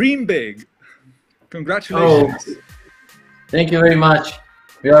dream big. Congratulations. Oh, thank you very much.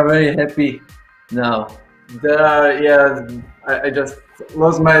 We are very happy now. I just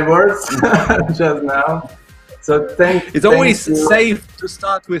lost my words just now. So it's always safe to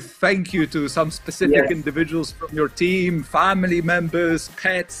start with thank you to some specific individuals from your team, family members,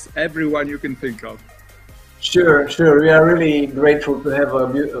 pets, everyone you can think of. Sure. We are really grateful to have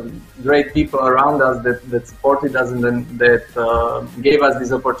great people around us that supported us and that gave us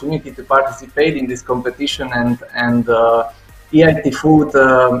this opportunity to participate in this competition. And EIT Food,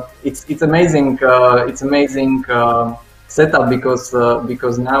 it's amazing. It's amazing setup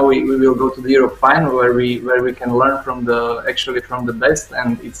because now we will go to the Europe final where we can learn from the best,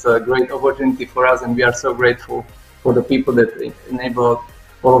 and it's a great opportunity for us, and we are so grateful for the people that enable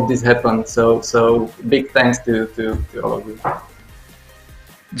all of this happen. So big thanks to all of you.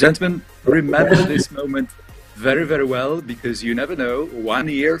 Gentlemen, remember this moment very, very well, because you never know, 1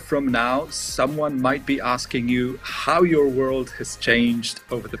 year from now, someone might be asking you how your world has changed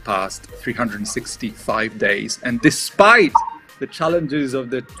over the past 365 days. And despite the challenges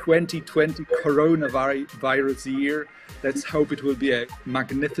of the 2020 coronavirus year, let's hope it will be a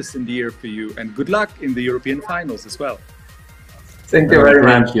magnificent year for you. And good luck in the European finals as well. Thank you very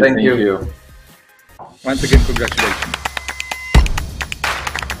much. Thank you. Once again, congratulations.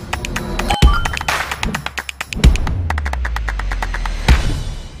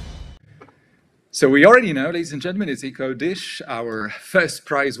 So we already know, ladies and gentlemen, it's Echo Dish, our first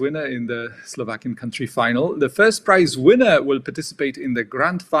prize winner in the Slovakian country final. The first prize winner will participate in the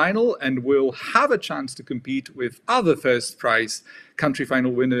grand final and will have a chance to compete with other first prize country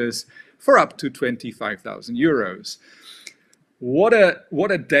final winners for up to 25,000 euros. What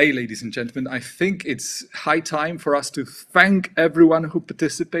a day, ladies and gentlemen. I think it's high time for us to thank everyone who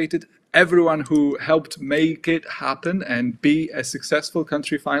participated, everyone who helped make it happen and be a successful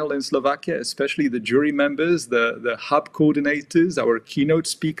country final in Slovakia, especially the jury members, the hub coordinators, our keynote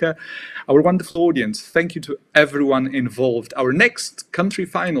speaker, our wonderful audience. Thank you to everyone involved. Our next country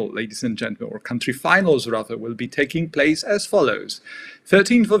final, ladies and gentlemen, or country finals rather, will be taking place as follows.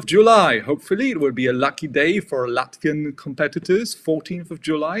 13th of July, hopefully it will be a lucky day for Latvian competitors. 14th of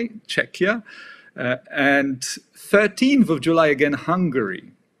July, Czechia, and 13th of July again,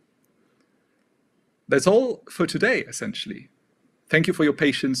 Hungary. That's all for today, essentially. Thank you for your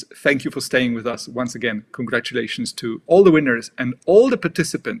patience. Thank you for staying with us. Once again, congratulations to all the winners and all the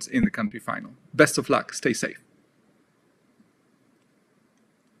participants in the country final. Best of luck. Stay safe.